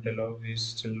who entail of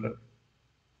his children.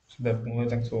 So that movie,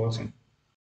 thanks for watching.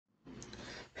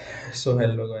 So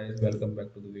hello guys, welcome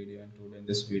back to the video, and today in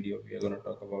this video we are going to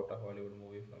talk about a Hollywood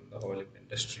movie from the Hollywood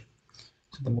industry.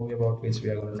 So the movie about which we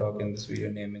are going to talk in this video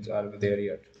name is Are We There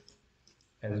Yet?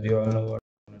 As we all know what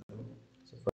we're going to do.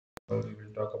 So first of all, we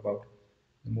will talk about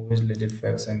the movie's legit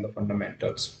facts and the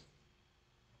fundamentals.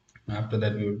 After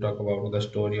that, we will talk about the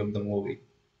story of the movie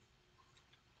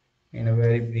in a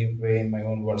very brief way in my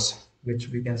own words, which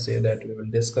we can say that we will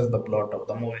discuss the plot of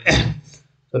the movie.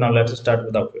 So now let's start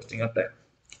without wasting our time.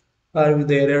 Are We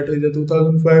There Yet is a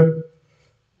 2005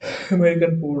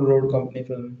 American Food Road Company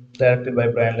film directed by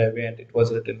Brian Levy, and it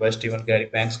was written by Stephen Gary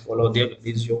Banks, Claudia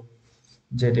Galizio,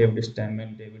 J. David Stam,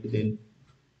 and David Hill,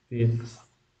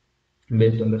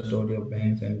 based on the story of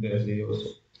Banks and Grazioso.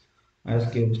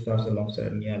 Ice Cube stars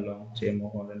alongside Nia Long, Jay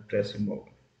Mohon, and Tracy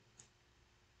Morgan.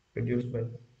 Produced by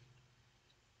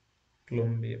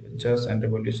Columbia Pictures and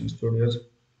Revolution Studios,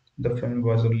 the film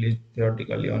was released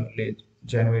theatrically on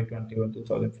January 21,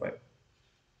 2005.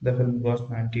 The film grossed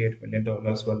 $98 million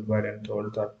worldwide and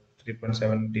sold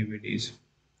 3.7 DVDs.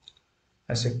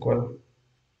 A sequel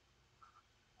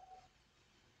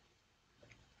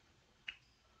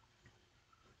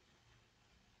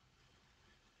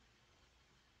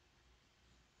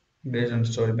based on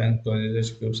story bank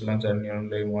closes Cube's launch and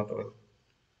nearly 1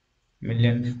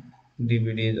 million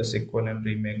DVDs, a sequel and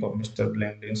remake of Mr.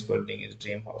 Blandings building his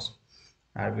dream house.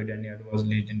 RB Daniel was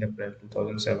released in April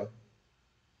 2007.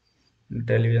 The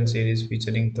television series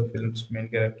featuring the film's main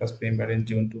characters premiered in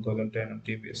June 2010 on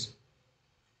TBS.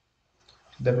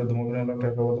 That was the movie. Now let's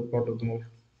talk about the plot of the movie.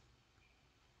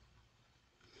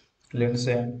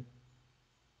 Lindsay and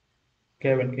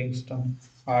Kevin Kingston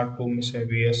are two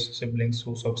mischievous siblings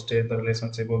who substate the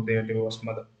relationship of their divorced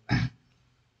mother.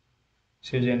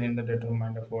 Susan in the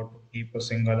determined effort to keep her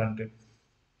single until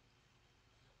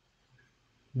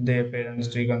their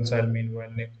parents reconcile.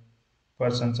 Meanwhile, Nick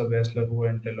persons a bachelor who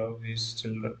entail of his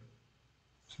children.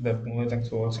 So that movie, thanks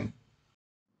for watching.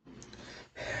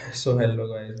 So hello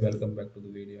guys, welcome back to the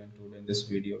video, and today in this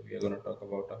video we are going to talk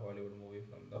about a Hollywood movie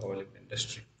from the Hollywood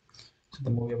industry. So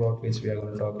the movie about which we are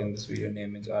going to talk in this video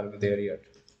name is Are We There Yet?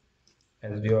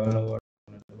 As we all know what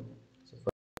we're going to do. So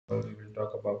first of all, we will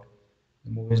talk about the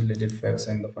movie's legit facts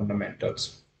and the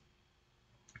fundamentals.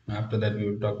 After that, we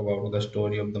will talk about the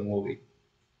story of the movie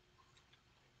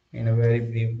in a very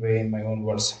brief way in my own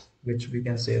words, which we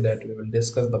can say that we will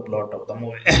discuss the plot of the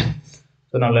movie.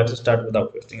 So now let's start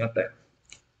without wasting our time.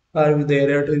 Are we there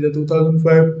yet? Is a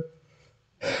 2005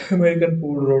 American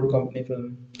Food Road Company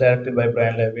film directed by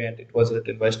Brian Levy and it was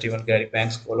written by Stephen Gary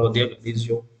Banks, Claudia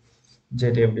Galizio,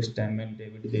 J. David Stam, and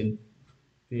David Hill,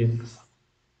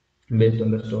 based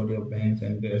on the story of Banks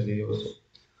and Grazioso.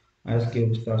 Ice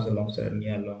Cube stars alongside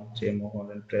Nia Long, Jay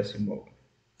Mohan, and Tracy Morgan.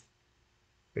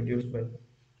 Produced by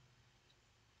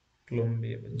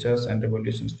Columbia Pictures and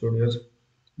Revolution Studios,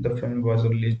 the film was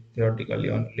released theatrically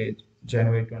on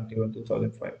January 21,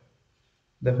 2005.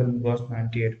 The film grossed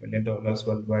 $98 million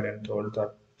worldwide and sold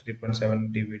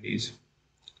 3.7 DVDs.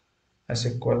 A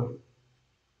sequel,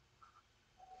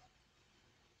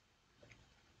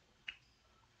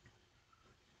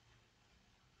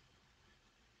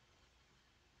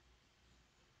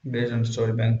 based on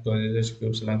story bank closes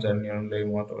Cube's launch and nearly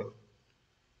 1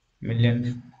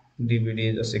 million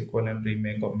DVDs, a sequel and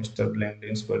remake of Mr.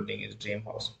 Blanding's Building His Dream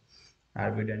House.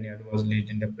 Harvey Daniel was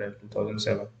released in April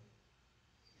 2007.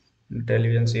 The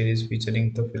television series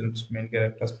featuring the film's main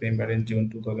characters premiered in June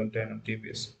 2010 on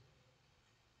TBS.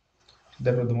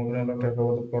 That was the movie. Now let's talk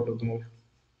about the plot of the movie.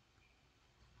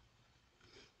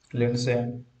 Lindsay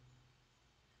and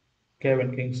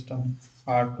Kevin Kingston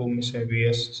are two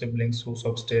mischievous siblings who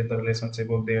substate the relationship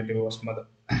of their divorced mother.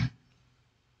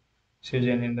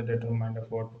 Susan in the determined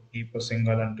effort to keep her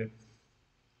single until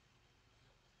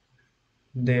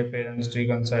their parents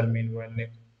reconcile. Meanwhile,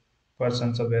 Nick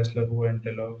persons a bachelor who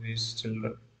interloves his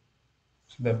children.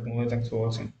 So that movie, thanks for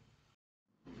watching.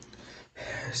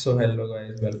 So hello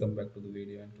guys, welcome back to the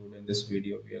video and today in this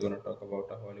video we are going to talk about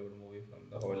a Hollywood movie from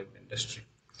the Hollywood industry.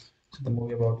 So the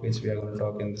movie about which we are going to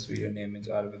talk in this video name is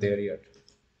Are We There Yet?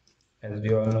 As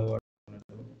we all know what we're going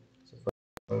to do. So first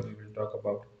of all we will talk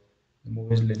about the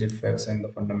movie's legit facts and the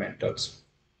fundamentals.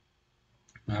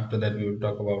 After that we will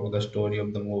talk about the story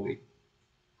of the movie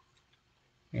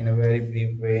in a very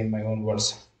brief way in my own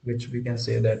words, which we can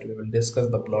say that we will discuss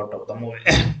the plot of the movie.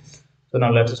 So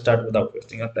now let's start without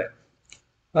wasting our time.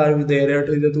 Are We There Yet?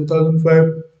 Is a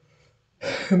 2005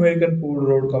 American Food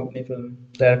Road Company film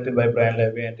directed by Brian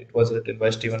Levy and it was written by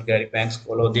Stephen Gary Banks,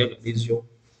 Claudia Galizio,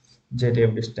 J.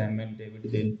 David Stam, and David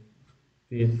Hill,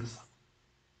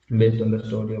 based on the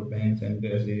story of Banks and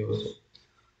Grazioso.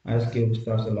 Ice Cube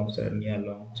stars alongside Nia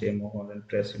Long, Jay Mohan, and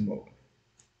Tracy Morgan.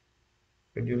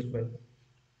 Produced by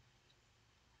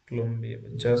Columbia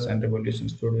Pictures and Revolution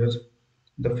Studios,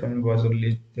 the film was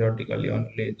released theatrically on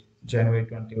January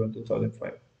 21,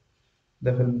 2005.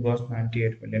 The film grossed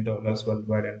 $98 million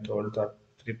worldwide and sold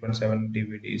 3.7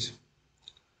 DVDs.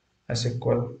 A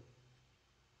sequel,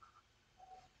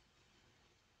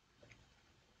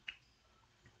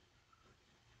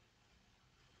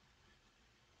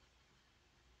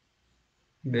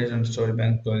 based on story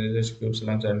bank closes Cube's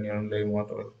launch and nearly 1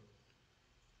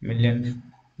 million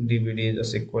DVDs, a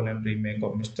sequel and remake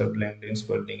of Mr. Blanding's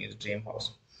Building His Dream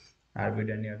House. Harvey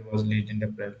Daniel was released in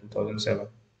April 2007.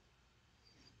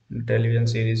 The television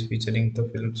series featuring the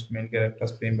film's main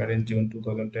characters premiered in June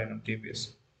 2010 on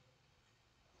TBS.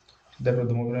 That was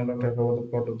the movie. Now let's talk about the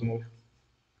plot of the movie.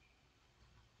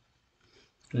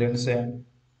 Lindsay and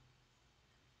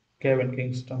Kevin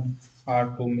Kingston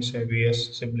are two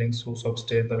mischievous siblings who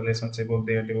substate the relationship of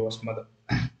their divorced mother.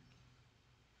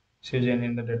 Susan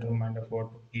in the determined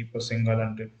effort to keep her single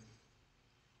until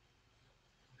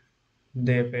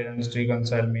their parents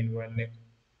reconcile. Meanwhile, Nick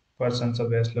persons a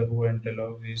bachelor who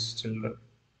interloves his children.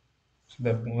 So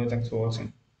that movie, thanks for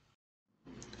watching.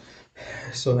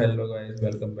 So hello guys,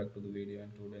 welcome back to the video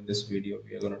and today in this video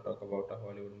we are going to talk about a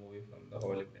Hollywood movie from the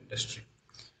Hollywood industry.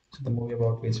 So the movie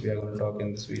about which we are going to talk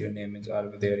in this video name is Are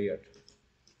We There Yet?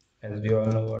 As we all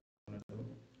know what we're going to do.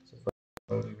 So first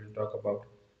of all we will talk about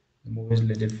the movie's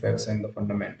legit facts and the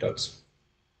fundamentals.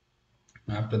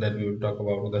 After that we will talk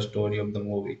about the story of the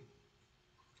movie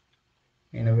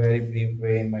in a very brief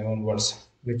way in my own words,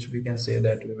 which we can say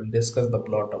that we will discuss the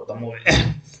plot of the movie.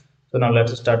 So now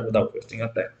let's start without wasting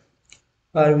our time.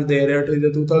 Are We There Yet? Is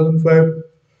a 2005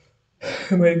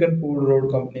 American Food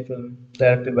Road Company film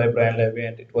directed by Brian Levy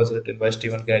and it was written by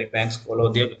Stephen Gary Banks,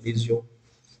 Claudia Galizio,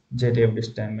 J. David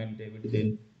Stam, and David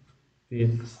Hill,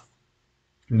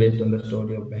 based on the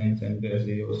story of Banks and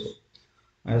Grazioso.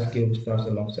 Ice Cube stars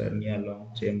alongside Nia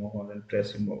Long, Jay Mohan, and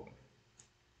Tracy Morgan.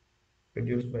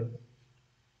 Produced by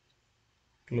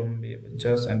Columbia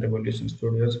Pictures and Revolution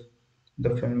Studios,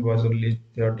 the film was released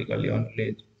theatrically on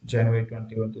January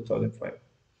 21, 2005.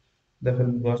 The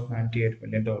film grossed $98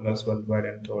 million worldwide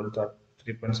and sold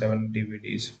 3.7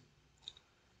 DVDs.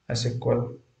 A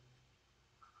sequel,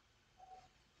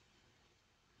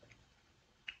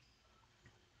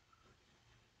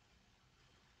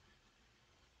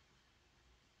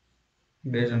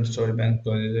 Based on story bank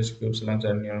closes Cube's launch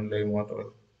and nearly 1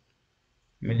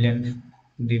 million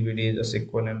DVDs, a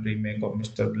sequel and remake of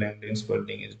Mr. Blanding's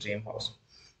building his dream house.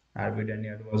 RB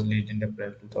Daniel was released in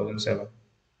April 2007.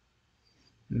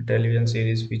 The television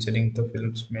series featuring the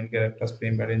film's main characters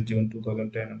premiered in June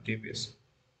 2010 on TBS.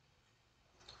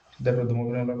 That was the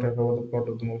movie. Now let's talk about the plot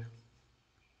of the movie.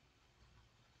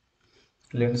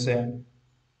 Lindsay and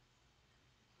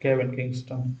Kevin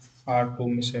Kingston are two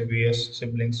mischievous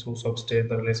siblings who substate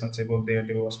the relationship of their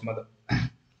divorced mother.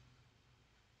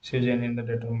 Susan in the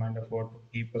determined effort to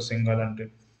keep her single until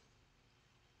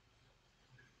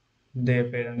their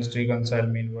parents reconcile.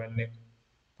 Meanwhile, Nick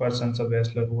persons a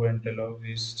bachelor who entail of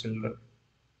his children.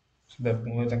 So that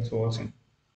movie, thanks for watching.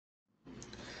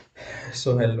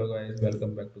 So hello guys,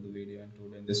 welcome back to the video, and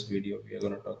today in this video we are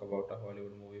gonna talk about a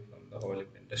Hollywood movie from the Hollywood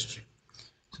industry.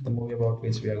 So the movie about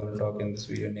which we are gonna talk in this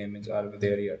video name is Are We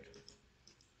There Yet?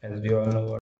 As we all know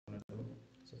what we're gonna do.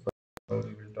 So first of all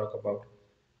we will talk about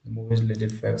the movie's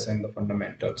legit facts and the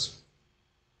fundamentals.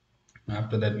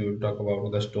 After that we will talk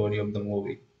about the story of the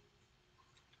movie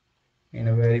in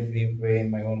a very brief way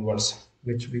in my own words,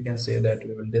 which we can say that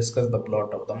we will discuss the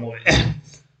plot of the movie.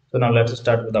 So now let's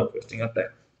start without wasting our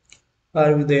time.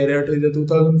 Are We There Yet is a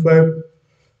 2005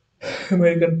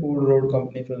 American Food Road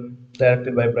Company film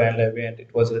directed by Brian Levy, and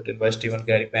it was written by Stephen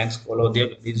Gary Banks, Claudia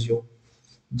Galizio,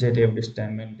 J. David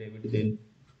Stam, and David Hill,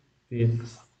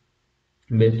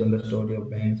 based on the story of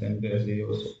Banks and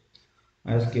Grazioso.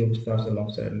 Ice Cube stars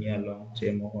alongside Nia Long,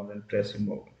 Jay Mohon, and Tracy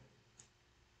Morgan.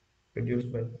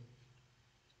 Produced by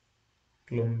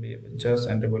Columbia Pictures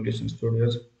and Revolution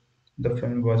Studios, the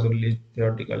film was released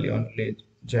theatrically on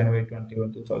January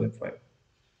 21, 2005.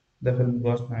 The film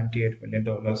grossed $98 million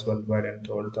worldwide and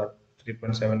sold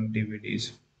 3.7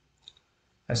 DVDs.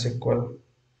 A sequel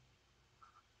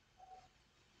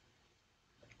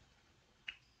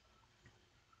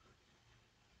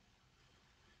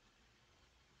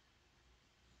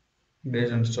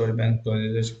based on story bank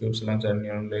closes Cube's launch and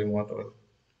nearly 1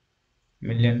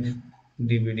 million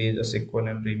DVDs, a sequel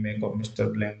and remake of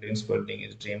Mr. Blanding's building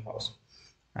his dream house.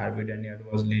 RB Daniel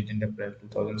was released in April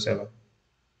 2007.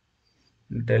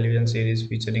 The television series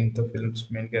featuring the film's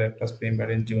main characters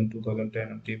premiered in June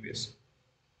 2010 on TBS.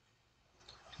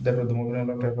 That was the movie. Now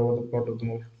let's talk about the plot of the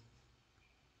movie.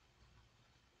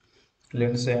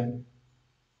 Lindsay and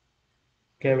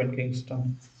Kevin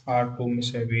Kingston are two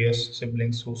mischievous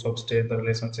siblings who substate the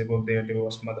relationship of their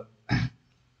divorced mother.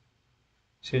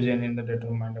 Susan in the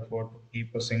determined effort to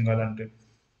keep her single until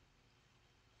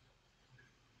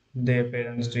their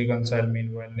parents reconcile.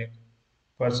 Meanwhile, Nick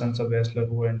persons a bachelor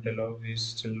who entail of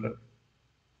his children.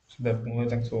 So that movie,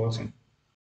 thanks for watching.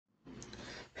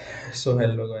 So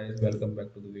hello guys, welcome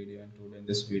back to the video, and today in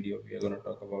this video we are gonna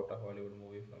talk about a Hollywood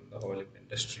movie from the Hollywood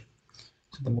industry.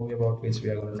 So the movie about which we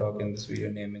are gonna talk in this video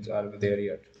name is Are We There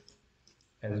Yet?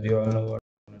 As we all know what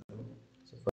we're gonna do.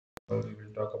 So first of all we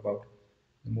will talk about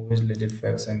the movie's legit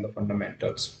facts and the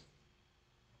fundamentals.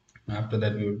 After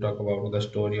that we will talk about the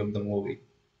story of the movie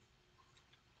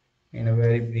in a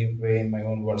very brief way in my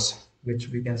own words, which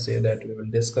we can say that we will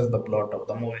discuss the plot of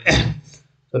the movie.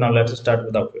 So now let's start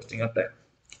without wasting our time.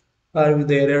 Are We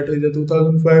There Yet is a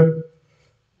 2005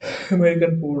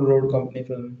 American Food Road Company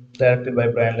film directed by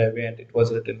Brian Levy, and it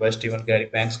was written by Stephen Gary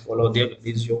Banks, Claudia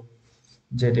Galizio,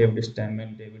 J. David Stam,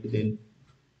 and David Hill,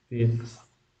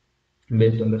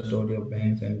 based on the story of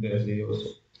Banks and Grazioso.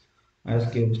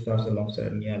 Ice Cube stars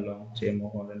alongside Nia Long, Jay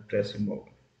Mohon, and Tracy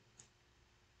Morgan.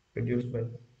 Produced by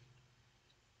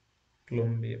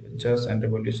Columbia Pictures and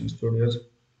Revolution Studios,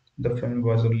 the film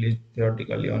was released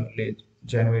theatrically on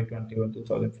January 21,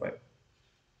 2005.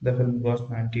 The film grossed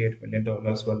 $98 million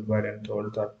worldwide and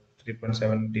sold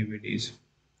 3.7 DVDs.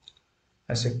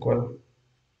 A sequel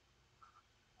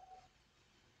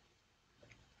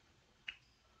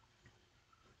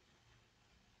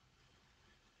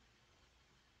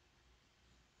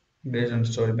based on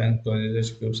story bank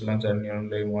closes Cube's launch and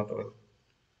nearly 1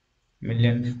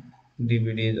 million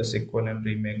DVDs, a sequel and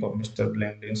remake of Mr.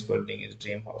 Blanding's building his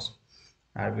dream house.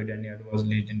 RB Daniel was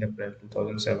released in April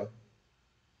 2007.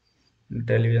 The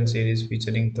television series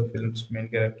featuring the film's main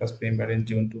characters premiered in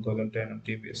June 2010 on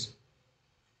TBS.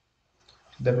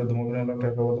 That was the movie. Now let's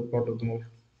talk about the plot of the movie.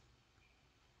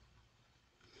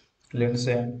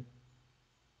 Lindsay and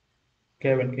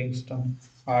Kevin Kingston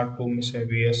are two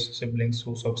mischievous siblings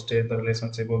who substate the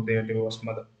relationship of their divorced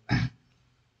mother.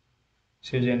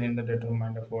 Susan in the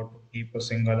determined effort to keep her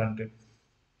single until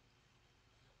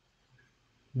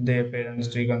their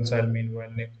parents reconcile.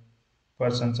 Meanwhile, Nick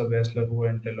persons a bachelor who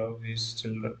entail of his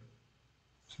children.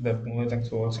 So that movie, thanks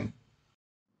for watching.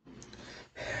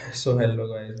 So hello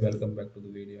guys, welcome back to the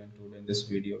video, and today in this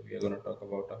video we are going to talk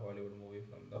about a Hollywood movie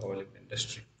from the Hollywood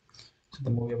industry. So the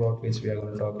movie about which we are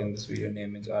going to talk in this video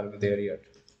name is Are We There Yet?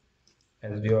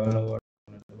 As we all know what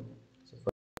we're going to do. So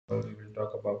first of all we will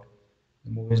talk about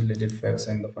the movie's legit facts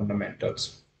and the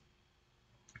fundamentals.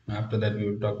 After that we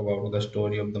will talk about the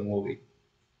story of the movie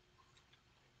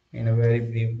in a very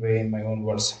brief way in my own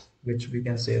words, which we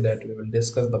can say that we will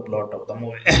discuss the plot of the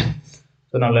movie.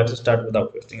 So now let's start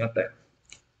without wasting our time.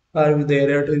 Are We There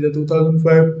Yet is a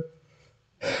 2005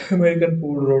 American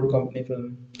Food Road Company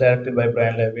film directed by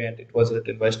Brian Levy, and it was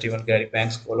written by Stephen Gary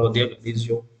Banks, Claudia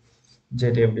Galizio,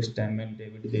 J. David Stam, and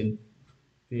David Hill,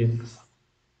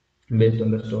 based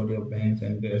on the story of Banks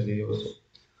and Grazioso.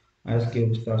 Ice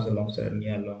Cube stars alongside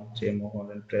Nia Long, Jay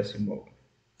Mohon, and Tracy Morgan.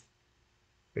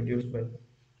 Produced by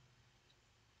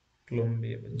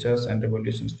Columbia Pictures and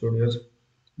Revolution Studios,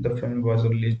 the film was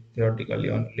released theatrically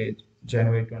on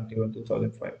January 21,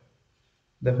 2005.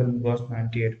 The film grossed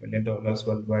 $98 million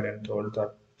worldwide and sold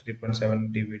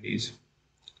 3.7 DVDs.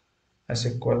 A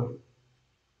sequel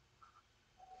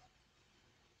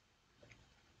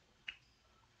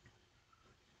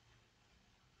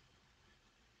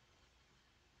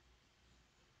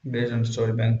based on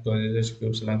Storybank Closes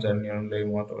Cubes launched on nearly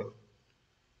 1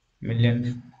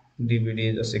 million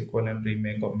DVDs, a sequel and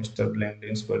remake of Mr.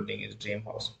 Blanding's Building His Dream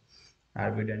House.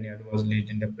 RB Daniel was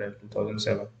released in April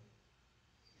 2007.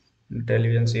 The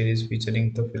television series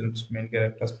featuring the film's main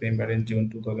characters premiered in June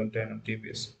 2010 on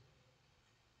TBS.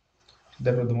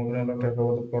 That was the movie. Now let's talk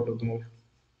about the plot of the movie.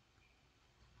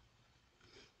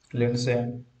 Lindsay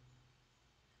and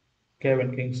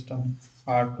Kevin Kingston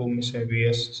are two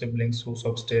mischievous siblings who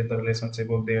substate the relationship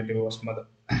of their divorced mother.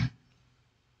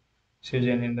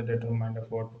 Susan in the determined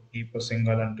effort to keep her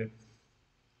single until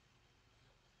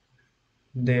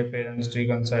their parents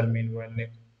reconcile. Meanwhile,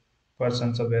 Nick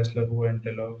persons a bachelor who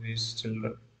interloves his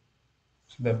children.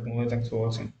 So that movie, thanks for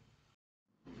watching.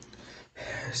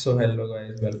 So hello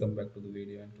guys, welcome back to the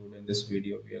video, and today in this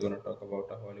video we are going to talk about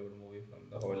a Hollywood movie from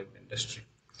the Hollywood industry.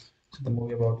 So the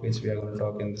movie about which we are going to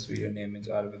talk in this video name is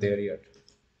Are We There Yet?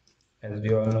 As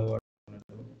we all know what we're going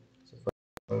to do. So first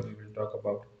of all we will talk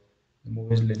about the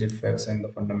movie's legit facts and the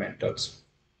fundamentals.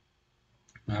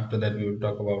 After that we will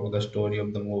talk about the story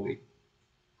of the movie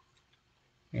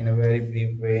in a very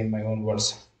brief way in my own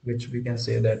words, which we can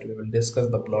say that we will discuss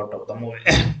the plot of the movie.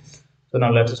 So now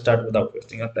let's start without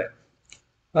wasting our time.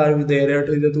 Are We There Yet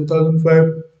is a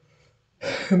 2005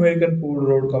 American Food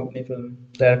Road Company film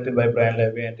directed by Brian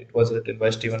Levy, and it was written by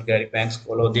Stephen Gary Banks,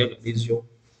 Claudia Galizio,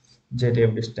 J.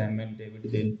 David Stam, and David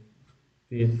Hill,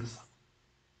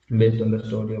 based on the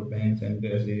story of Banks and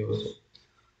Grazioso.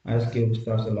 Ice Cube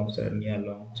stars alongside Nia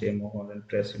Long, Jay Mohon, and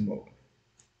Tracy Morgan.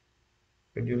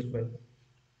 Produced by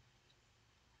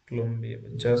Columbia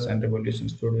Pictures and Revolution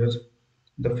Studios,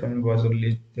 the film was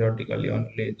released theatrically on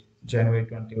January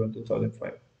 21,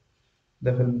 2005.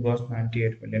 The film grossed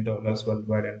 $98 million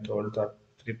worldwide and sold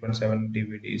 3.7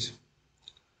 DVDs.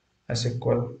 A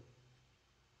sequel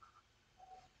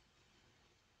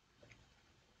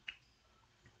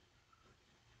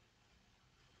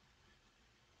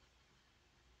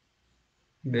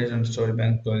based on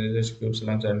Storybank Closes Cubes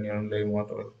launched on nearly 1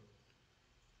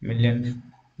 million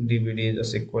DVDs, a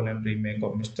sequel and remake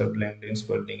of Mr. Blanding's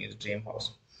Building His Dream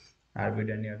House. RB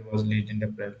Daniel was released in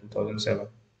April 2007.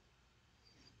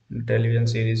 The television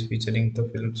series featuring the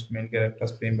film's main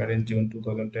characters premiered in June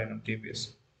 2010 on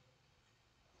TBS.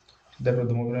 That was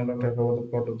the movie. Now let's talk about the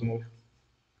plot of the movie.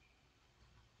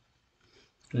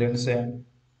 Lindsay and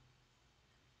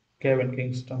Kevin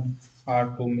Kingston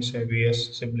are two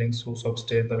mischievous siblings who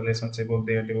substate the relationship of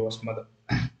their divorced mother.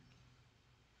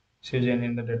 Susan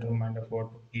in the determined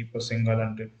effort to keep her single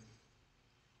until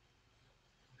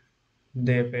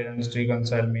their parents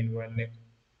reconcile. Meanwhile, Nick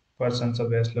persons a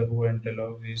bachelor who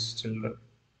interloves his children.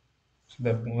 So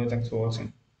that movie, thanks for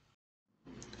watching.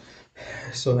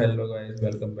 So hello guys,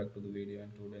 welcome back to the video,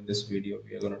 and today in this video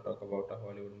we are going to talk about a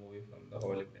Hollywood movie from the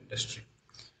Hollywood industry.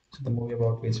 So the movie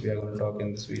about which we are going to talk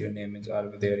in this video name is Are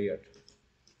We There Yet?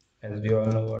 As we all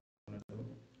know what we're going to do.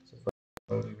 So first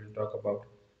of all we will talk about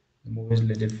the movie's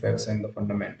legit facts and the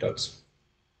fundamentals.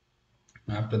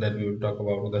 After that we will talk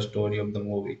about the story of the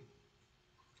movie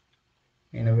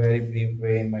in a very brief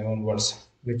way in my own words,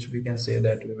 which we can say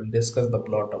that we will discuss the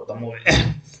plot of the movie.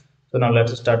 So now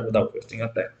let's start without wasting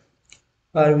our time.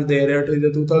 Are We There Yet is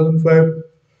a 2005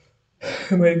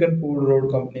 American Food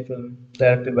Road Company film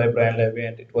directed by Brian Levy,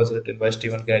 and it was written by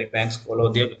Stephen Gary Banks,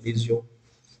 Claudia Galizio,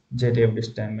 J. David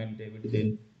Stam, and David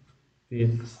Hill,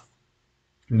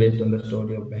 based on the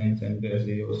story of Banks and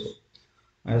Grazioso.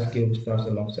 Ice Cube stars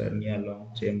alongside Nia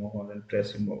Long, Jay Mohon, and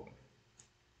Tracy Morgan.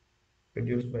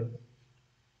 Produced by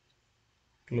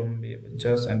Columbia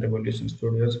Pictures and Revolution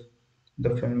Studios.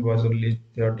 The film was released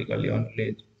theatrically on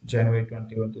January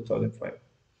 21, 2005.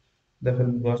 The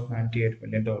film grossed $98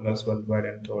 million worldwide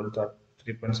and sold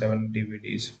 3.7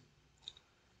 DVDs.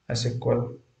 A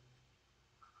sequel,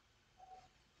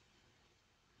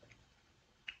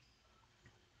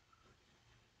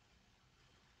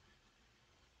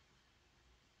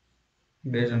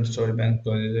 based on story by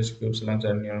Closure Scripts launched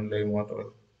on nearly 1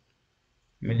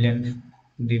 million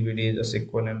DVDs, a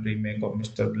sequel and remake of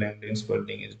Mr. Blanding's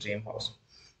building his dream house.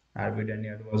 Harvey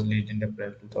Daniel was released in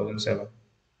April 2007.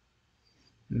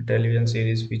 The television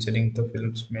series featuring the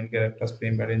film's main characters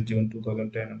premiered in June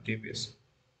 2010 on TBS.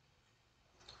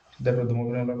 That was the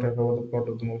movie. Now let's talk about the plot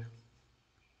of the movie.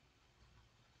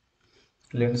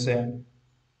 Lindsay and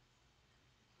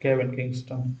Kevin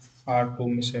Kingston are two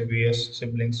mischievous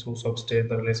siblings who substate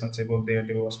the relationship of their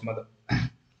divorced mother.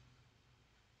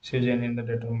 Susan in the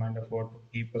determined effort to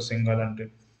keep her single until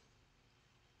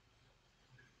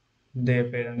their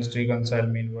parents reconcile.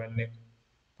 Meanwhile, Nick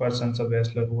persons a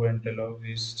bachelor who entails of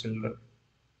his children.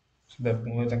 So that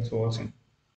movie, thanks for watching.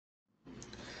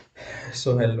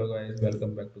 So hello guys,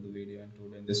 welcome back to the video, and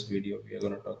today in this video we are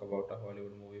gonna talk about a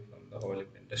Hollywood movie from the Hollywood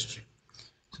industry.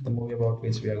 So the movie about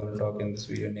which we are gonna talk in this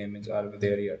video name is Are We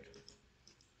There Yet?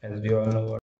 As we all know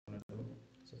what we're gonna do.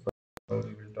 So first of all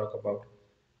we will talk about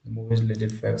the movie's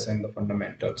legit facts and the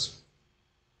fundamentals.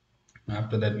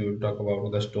 After that we will talk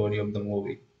about the story of the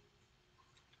movie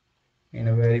in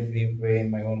a very brief way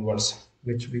in my own words,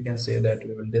 which we can say that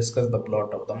we will discuss the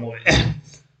plot of the movie.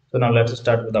 So now let's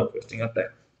start without wasting our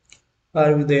time.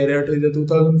 Are We There Yet is a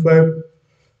 2005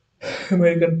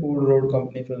 American Food Road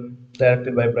Company film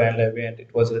directed by Brian Levy, and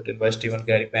it was written by Stephen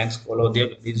Gary Banks, Claudia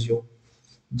Galizio,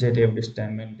 J. David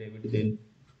Stam, and David Hill,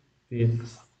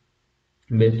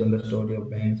 based on the story of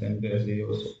Banks and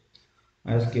Galizio.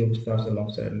 Ice Cube stars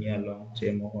alongside Nia Long,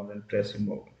 Jay Mohon, and Tracy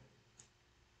Morgan.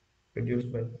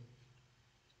 Produced by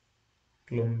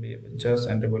Columbia Pictures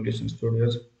and Revolution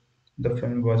Studios, the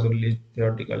film was released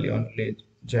theatrically on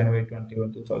January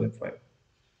 21, 2005.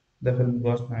 The film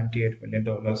grossed $98 million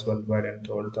worldwide and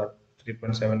sold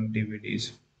 3.7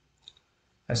 DVDs.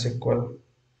 A sequel,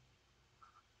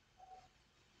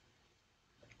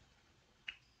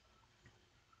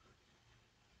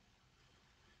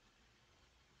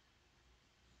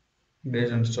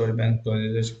 based on story by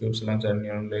Closure Scripts launched on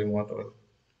nearly 1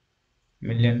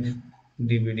 million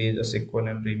DVDs, a sequel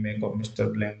and remake of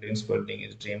Mr. Blanding's building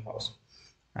his dream house.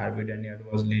 Harvey Daniel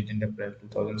was released in April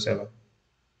 2007.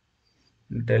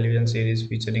 The television series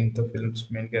featuring the film's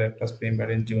main characters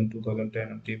premiered in June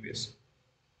 2010 on TBS.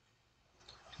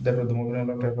 That was the movie. Now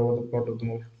let's talk about the plot of the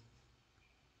movie.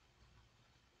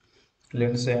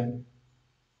 Lindsay and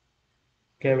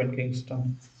Kevin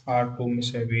Kingston are two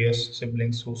mischievous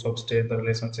siblings who substate the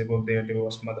relationship of their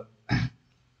divorced mother.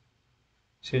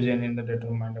 Susan in the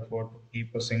determined effort to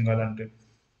keep her single until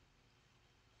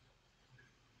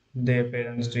their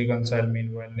parents reconcile.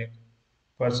 Meanwhile, Nick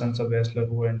persons a bachelor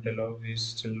who entails of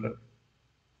his children.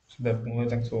 So that movie,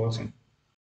 thanks for watching.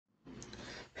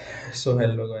 So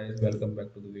hello guys, welcome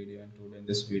back to the video, and today in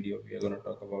this video we are gonna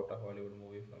talk about a Hollywood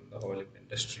movie from the Hollywood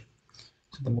industry.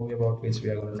 So the movie about which we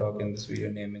are gonna talk in this video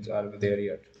name is Are We There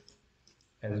Yet?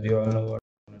 As we all know what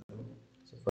we're gonna do.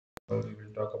 So first of all we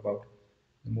will talk about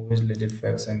the movie's legit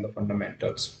facts and the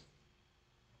fundamentals.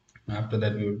 After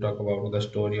that we will talk about the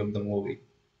story of the movie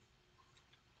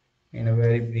in a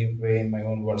very brief way in my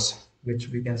own words, which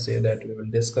we can say that we will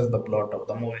discuss the plot of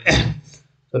the movie.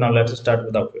 So now let's start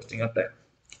without wasting our time.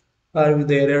 Are We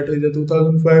There Yet is a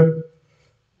 2005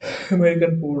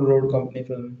 American Food Road Company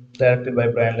film directed by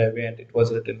Brian Levy, and it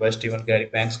was written by Stephen Gary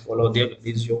Banks, Claudia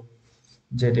Galizio,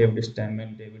 J. David Stam,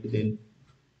 and David Hill,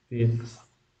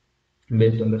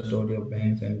 based on the story of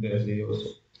Banks and Galizio.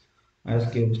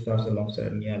 Ice Cube stars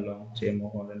alongside Nia Long, Jay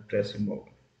Mohon, and Tracy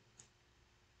Morgan.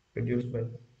 Produced by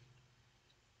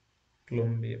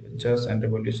Columbia Pictures and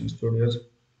Revolution Studios,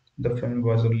 the film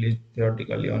was released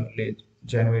theatrically on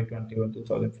January 21,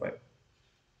 2005.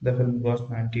 The film grossed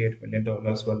 $98 million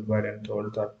worldwide and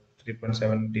sold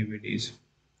 3.7 DVDs.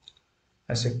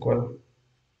 A sequel,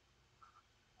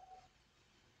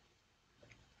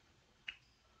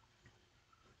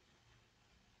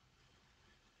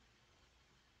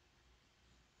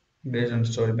 based on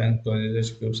story by Closure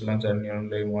Scripts launched on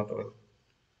nearly 1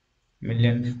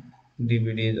 million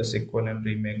DVDs, a sequel and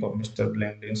remake of Mr.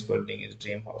 Blanding's building his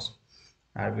dream house.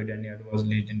 Harvey Daniel was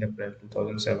released in April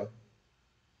 2007.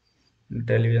 The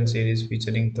television series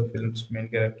featuring the film's main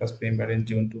characters premiered in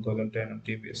June 2010 on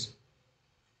TBS.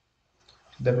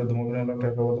 That was the movie. Now let's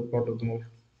talk about the plot of the movie.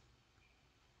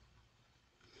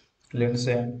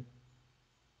 Lindsay,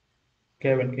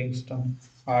 Kevin Kingston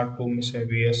are two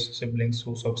mischievous siblings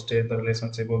who substate the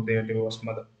relationship of their divorced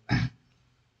mother.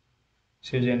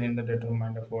 Susan in the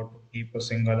determined effort to keep her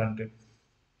single until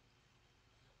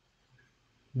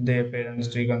their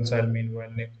parents reconcile.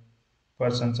 Meanwhile, Nick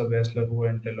persons a bachelor who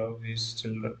entail his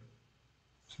children.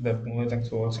 So that movie, thanks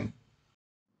for watching.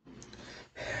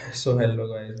 So hello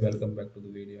guys, welcome back to the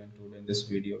video, and today in this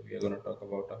video we are gonna talk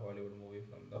about a Hollywood movie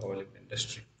from the Hollywood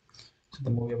industry. So the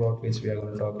movie about which we are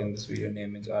gonna talk in this video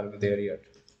name is Are We There Yet?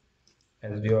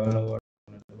 As we all know what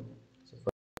we're gonna do. So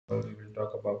first of all we will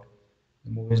talk about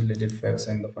the movie's legit facts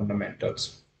and the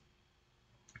fundamentals.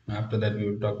 After that we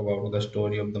will talk about the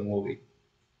story of the movie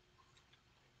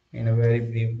in a very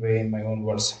brief way in my own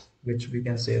words, which we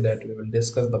can say that we will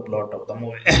discuss the plot of the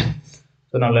movie.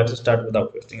 So now let's start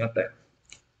without wasting our time.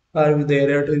 Are We There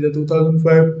Yet is a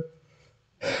 2005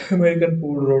 American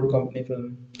Food Road Company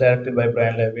film directed by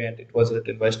Brian Levy, and it was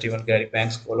written by Stephen Gary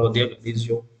Banks, Claudia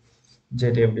Galizio,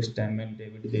 J. David Stam, and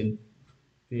David Hill,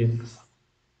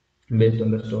 based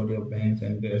on the story of Banks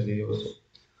and Grazioso.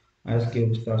 Ice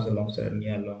Cube stars alongside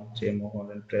Nia Long, Jay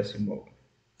Mohon, and Tracy Morgan.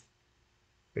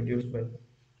 Produced by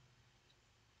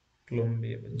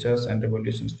Columbia Pictures and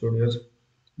Revolution Studios,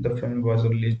 the film was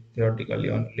released theatrically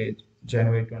on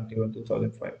January 21,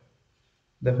 2005.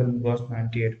 The film grossed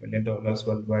 $98 million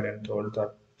worldwide and sold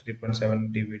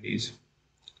 3.7 DVDs.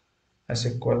 A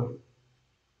sequel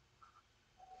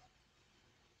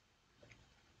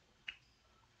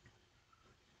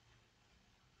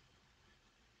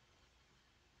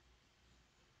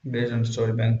based on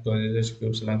Storybank Closes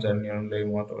Cubes launched on nearly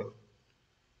 1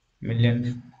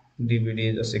 million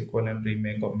DVDs, a sequel and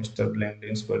remake of Mr.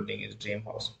 Blanding's Building His Dream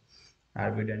House.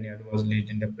 RB Daniel was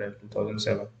released in April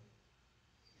 2007.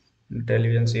 The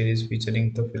television series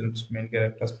featuring the film's main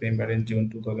characters premiered in June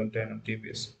 2010 on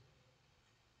TBS.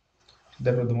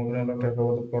 That was the movie. Now let's talk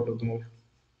about the plot of the movie.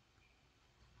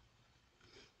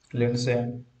 Lindsay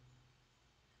and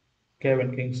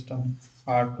Kevin Kingston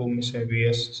are two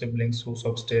mischievous siblings who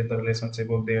substate the relationship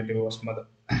of their divorced mother.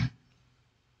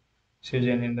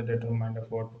 Susan in the determined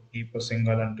effort to keep her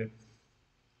single until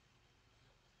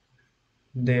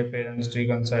their parents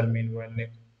reconcile. Meanwhile,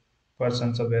 Nick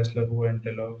persons a bachelor who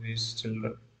entail his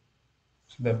children.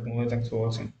 So that movie, thanks for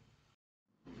watching.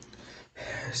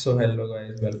 So hello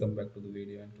guys, welcome back to the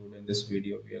video, and today in this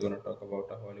video we are gonna talk about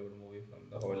a Hollywood movie from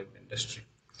the Hollywood industry.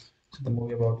 So the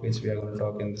movie about which we are gonna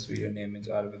talk in this video name is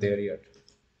Are We There Yet?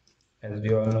 As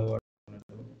we all know what we're gonna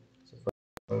do. So first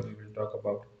of all we will talk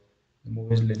about the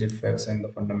movie's legit facts and the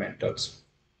fundamentals.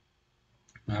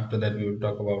 After that we will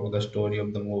talk about the story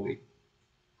of the movie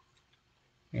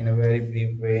in a very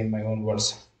brief way in my own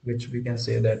words, which we can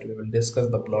say that we will discuss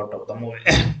the plot of the movie.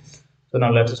 So now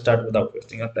let's start without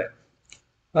wasting our time.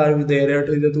 Are We There Yet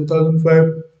is a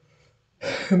 2005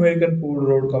 American Food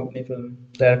Road Company film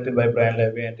directed by Brian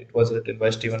Levy, and it was written by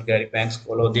Stephen Gary Banks,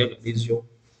 Claudia Galizio,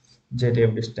 J.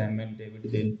 David Stam, and David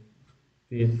Hill,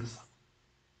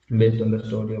 based on the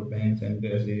story of Banks and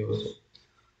Grazioso.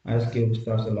 Ice Cube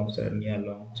stars alongside Nia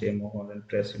Long, Jay Mohon, and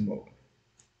Tracy Morgan.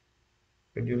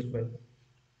 Produced by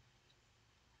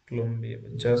Columbia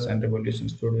Pictures and Revolution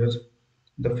Studios,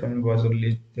 the film was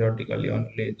released theatrically on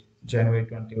January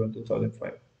 21,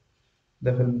 2005.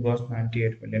 The film grossed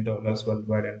 $98 million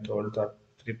worldwide and sold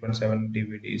 3.7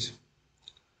 DVDs.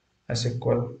 A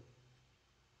sequel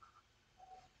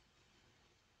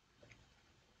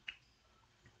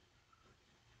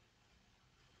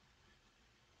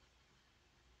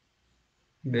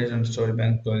based on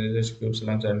Storybank Closes Cubes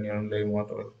launched on nearly 1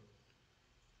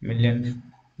 million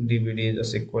DVDs, a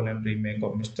sequel and remake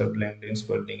of Mr. Blanding's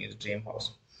Building His Dream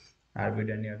House. RB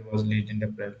Daniel was released in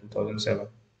April 2007.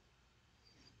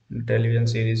 The television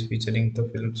series featuring the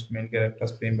film's main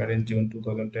characters premiered in June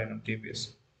 2010 on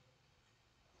TBS.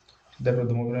 That was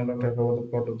the movie. Now let's talk about the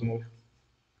plot of the movie.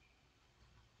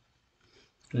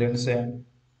 Lindsay and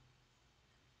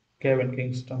Kevin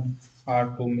Kingston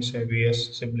are two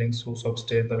mischievous siblings who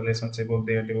substate the relationship of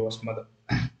their divorced mother.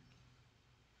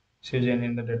 Susan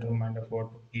in the determined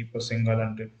effort to keep her single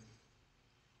until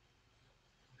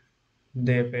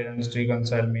their parents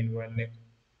reconcile. Meanwhile, Nick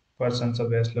persons a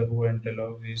bachelor who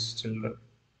entail his children.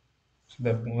 So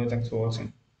that movie, thanks for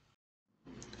watching.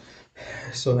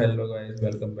 So hello guys,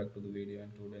 welcome back to the video,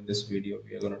 and today in this video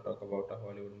we are gonna talk about a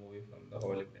Hollywood movie from the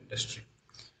Hollywood industry.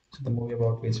 So the movie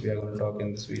about which we are gonna talk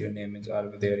in this video name is Are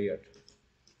We There Yet?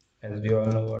 As we all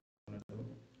know what we're gonna do.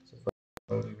 So first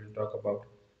of all we will talk about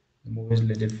the movie's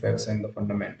legit facts and the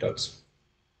fundamentals.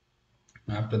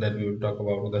 After that we will talk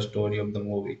about the story of the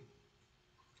movie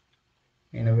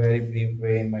in a very brief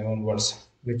way in my own words,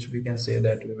 which we can say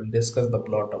that we will discuss the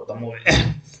plot of the movie.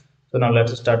 So now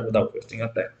let's start without wasting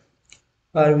our time.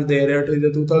 Are we there yet? Is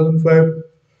a 2005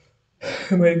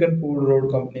 American Food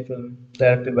Road Company film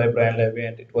directed by Brian Levy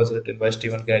and it was written by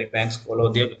Stephen Gary Banks,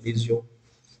 Claudia Galizio,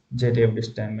 J. David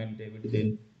Stam, and David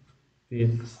Hill,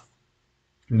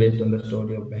 based on the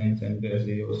story of Banks and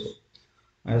Grazioso.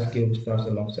 Ice Cube stars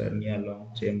alongside Nia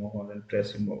Long, Jay Mohan, and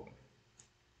Tracy Morgan.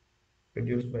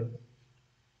 Produced by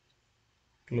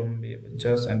Columbia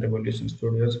Pictures and Revolution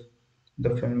Studios,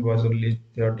 the film was released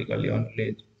theatrically on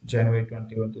January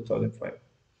 21, 2005.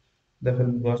 The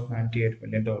film grossed $98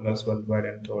 million worldwide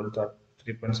and sold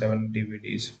 3.7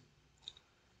 DVDs.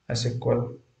 A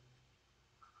sequel,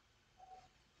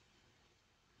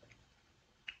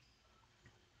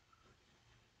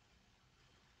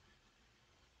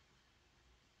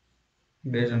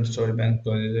 based on story bank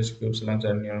closes Cube's launch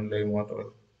and nearly 1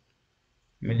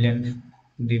 million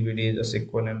DVDs, a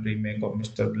sequel and remake of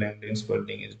Mr. Blanding's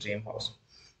building his dream house.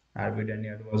 Harvey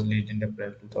Daniel was released in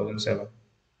April 2007.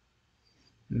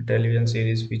 The television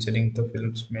series featuring the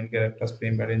film's main characters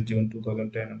premiered in June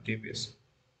 2010 on TBS.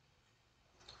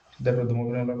 That was the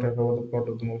movie. Now let's talk about the plot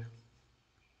of the movie.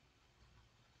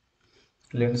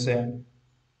 Lindsay and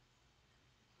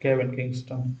Kevin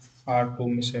Kingston are two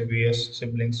mischievous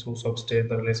siblings who substate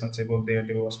the relationship of their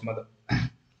divorced mother.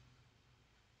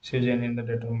 Susan in the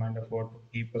determined effort to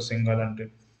keep her single until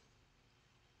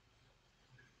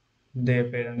their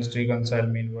parents reconcile.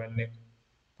 Meanwhile, Nick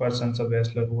persons a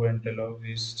bachelor who interloves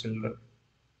his children.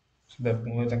 So that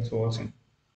movie, thanks for watching.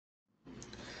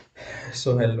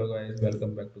 So hello guys,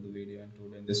 welcome back to the video and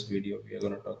today in this video we are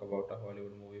going to talk about a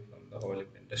Hollywood movie from the Hollywood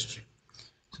industry.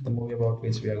 So the movie about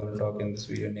which we are going to talk in this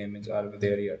video name is Are We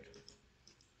There Yet?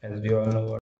 As we all know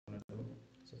what we're going to do.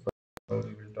 So first of all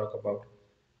we will talk about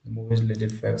the movie's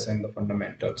legit facts and the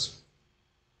fundamentals.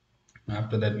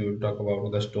 After that we will talk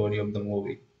about the story of the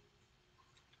movie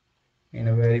in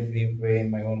a very brief way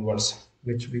in my own words,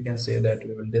 which we can say that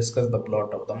we will discuss the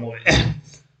plot of the movie.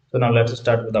 So now let's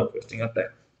start without wasting our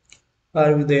time.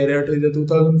 Are We There Yet? Is a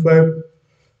 2005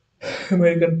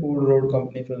 American Food Road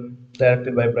Company film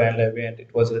directed by Brian Levy and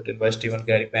it was written by Stephen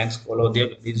Gary Banks, Claudia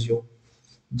Galizio,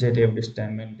 J. David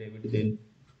Stam, and David Hill,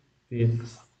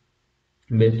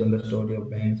 based on the story of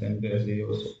Banks and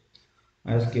Grazioso.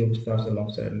 Ice Cube stars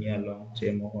alongside Nia Long,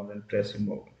 Jay Mohan, and Tracy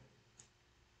Morgan.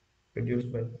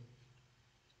 Produced by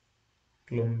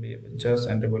Columbia Pictures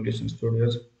and Revolution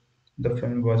Studios, the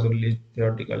film was released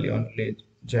theatrically on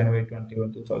January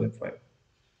 21, 2005.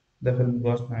 The film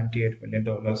grossed $98 million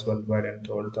worldwide and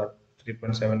sold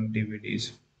 3.7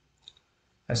 DVDs.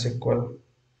 A sequel,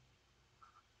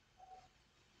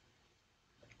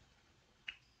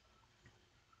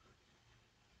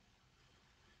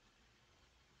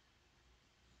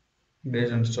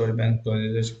 based on story bank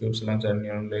closes Cube's launch and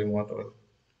nearly 1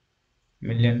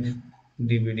 million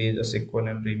DVDs, a sequel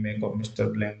and remake of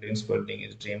Mr. Blanding's building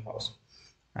his dream house.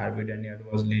 Harvey Daniel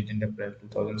was released in April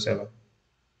 2007.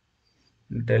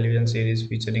 The television series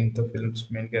featuring the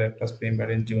film's main characters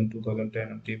premiered in June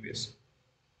 2010 on TBS.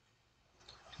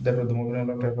 That was the movie. Now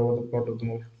let's talk about the plot of the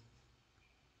movie.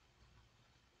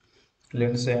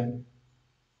 Lindsay and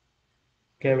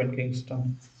Kevin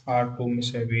Kingston are two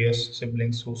mischievous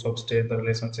siblings who substate the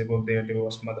relationship of their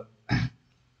divorced mother.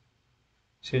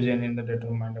 Susan in the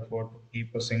determined effort to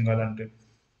keep her single until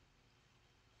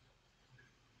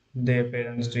their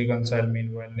parents reconcile.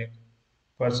 Meanwhile, Nick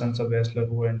persons a bachelor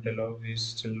who interloves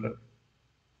his children.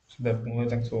 So that movie,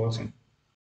 thanks for watching.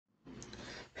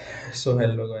 So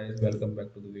hello guys, welcome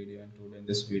back to the video and today in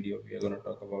this video we are going to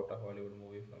talk about a Hollywood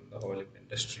movie from the Hollywood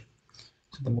industry.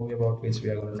 So the movie about which we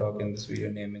are going to talk in this video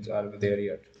name is Are We There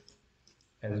Yet?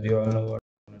 As we all know what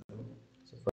we're going to do.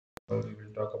 So first of all we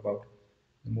will talk about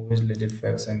the movie's legit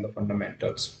facts and the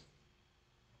fundamentals.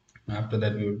 After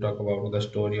that we will talk about the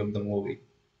story of the movie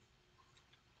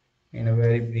in a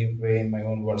very brief way in my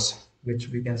own words, which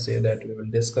we can say that we will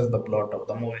discuss the plot of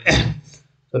the movie.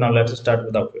 So now let's start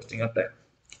without wasting our time.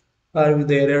 Are We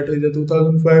There Yet? Is a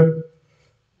 2005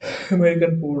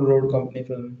 American Food Road Company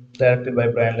film directed by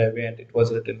Brian Levy and it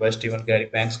was written by Stephen Gary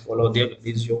Banks, Claudia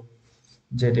Galizio,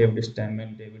 J. David Stam,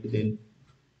 and David Hill,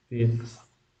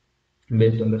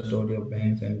 based on the story of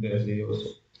Banks and Grazioso.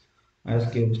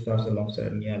 Ice Cube stars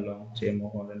alongside Nia Long, Jay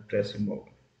Mohan, and Tracy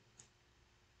Morgan.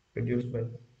 Produced by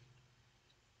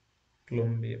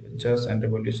Columbia Pictures and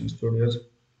Revolution Studios,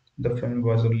 the film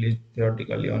was released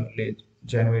theatrically on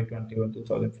January 21,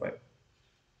 2005.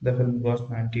 The film grossed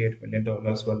 $98 million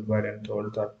worldwide and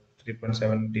sold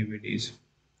 3.7 DVDs.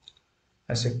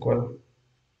 A sequel,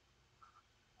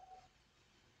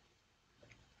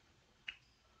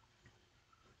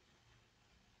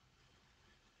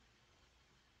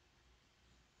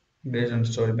 Based on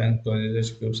story bank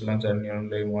closes Cube's launch and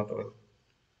nearly 1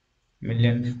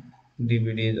 million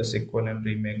DVDs, a sequel and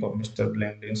remake of Mr.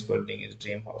 Blanding's building his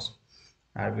dream house.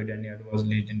 RB Daniel was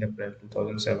released in April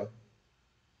 2007.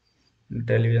 The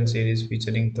television series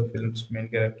featuring the film's main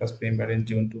characters premiered in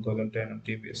June 2010 on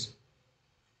TBS.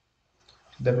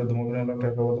 That was the movie. Now let's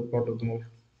talk about the plot of the movie.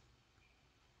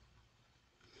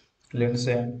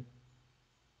 Lindsay and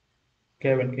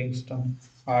Kevin Kingston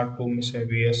are two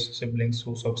mischievous siblings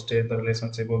who substate the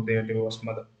relationship of their divorced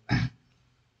mother.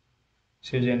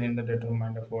 Susan in the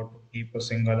determined effort to keep her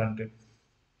single until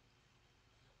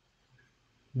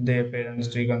their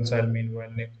parents reconcile.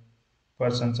 Meanwhile, Nick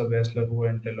persons a bachelor who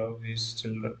went along with his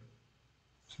children.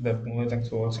 So that movie, thanks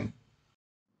for watching.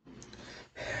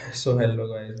 So hello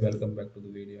guys, welcome back to the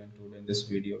video, and today in this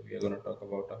video we are gonna talk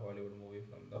about a Hollywood movie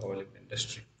from the Hollywood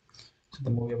industry. So the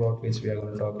movie about which we are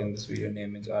gonna talk in this video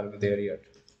name is Are We There Yet?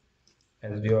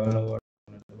 As we all know what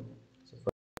we're gonna do. So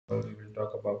first of all we will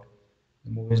talk about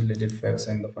the movie's legit facts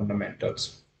and the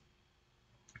fundamentals.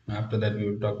 After that we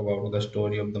will talk about the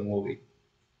story of the movie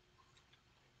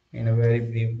in a very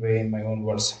brief way in my own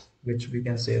words, which we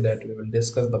can say that we will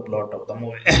discuss the plot of the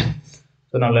movie.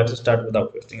 So now let's start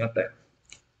without wasting our time.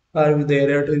 Are We There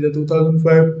Yet is a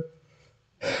 2005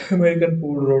 American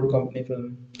Food Road Company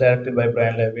film directed by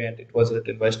Brian Levy, and it was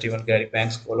written by Stephen Gary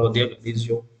Banks, Claudia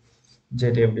Galizio,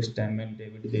 J. David Stam, and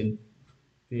David Hill,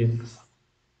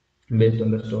 based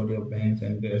on the story of Banks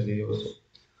and Galizio.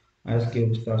 Ice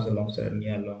Cube stars alongside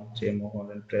Nia Long, Jay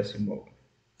Mohon, and Tracy Morgan.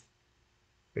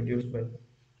 Produced by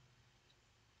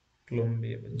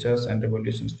Columbia Pictures and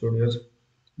Revolution Studios,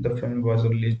 the film was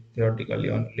released theatrically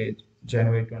on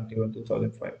January 21,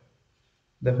 2005.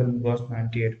 The film grossed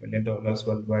 $98 million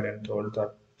worldwide and sold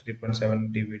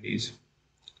 3.7 DVDs.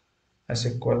 A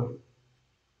sequel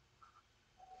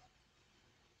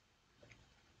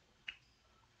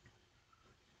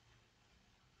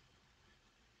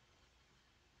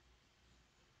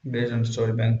based on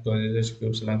story bank closes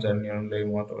Cube's launch and nearly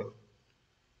 1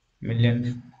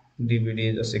 million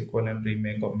DVDs, a sequel and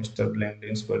remake of Mr.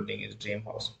 Blanding's building his dream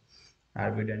house.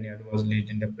 RB Daniel was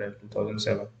released in April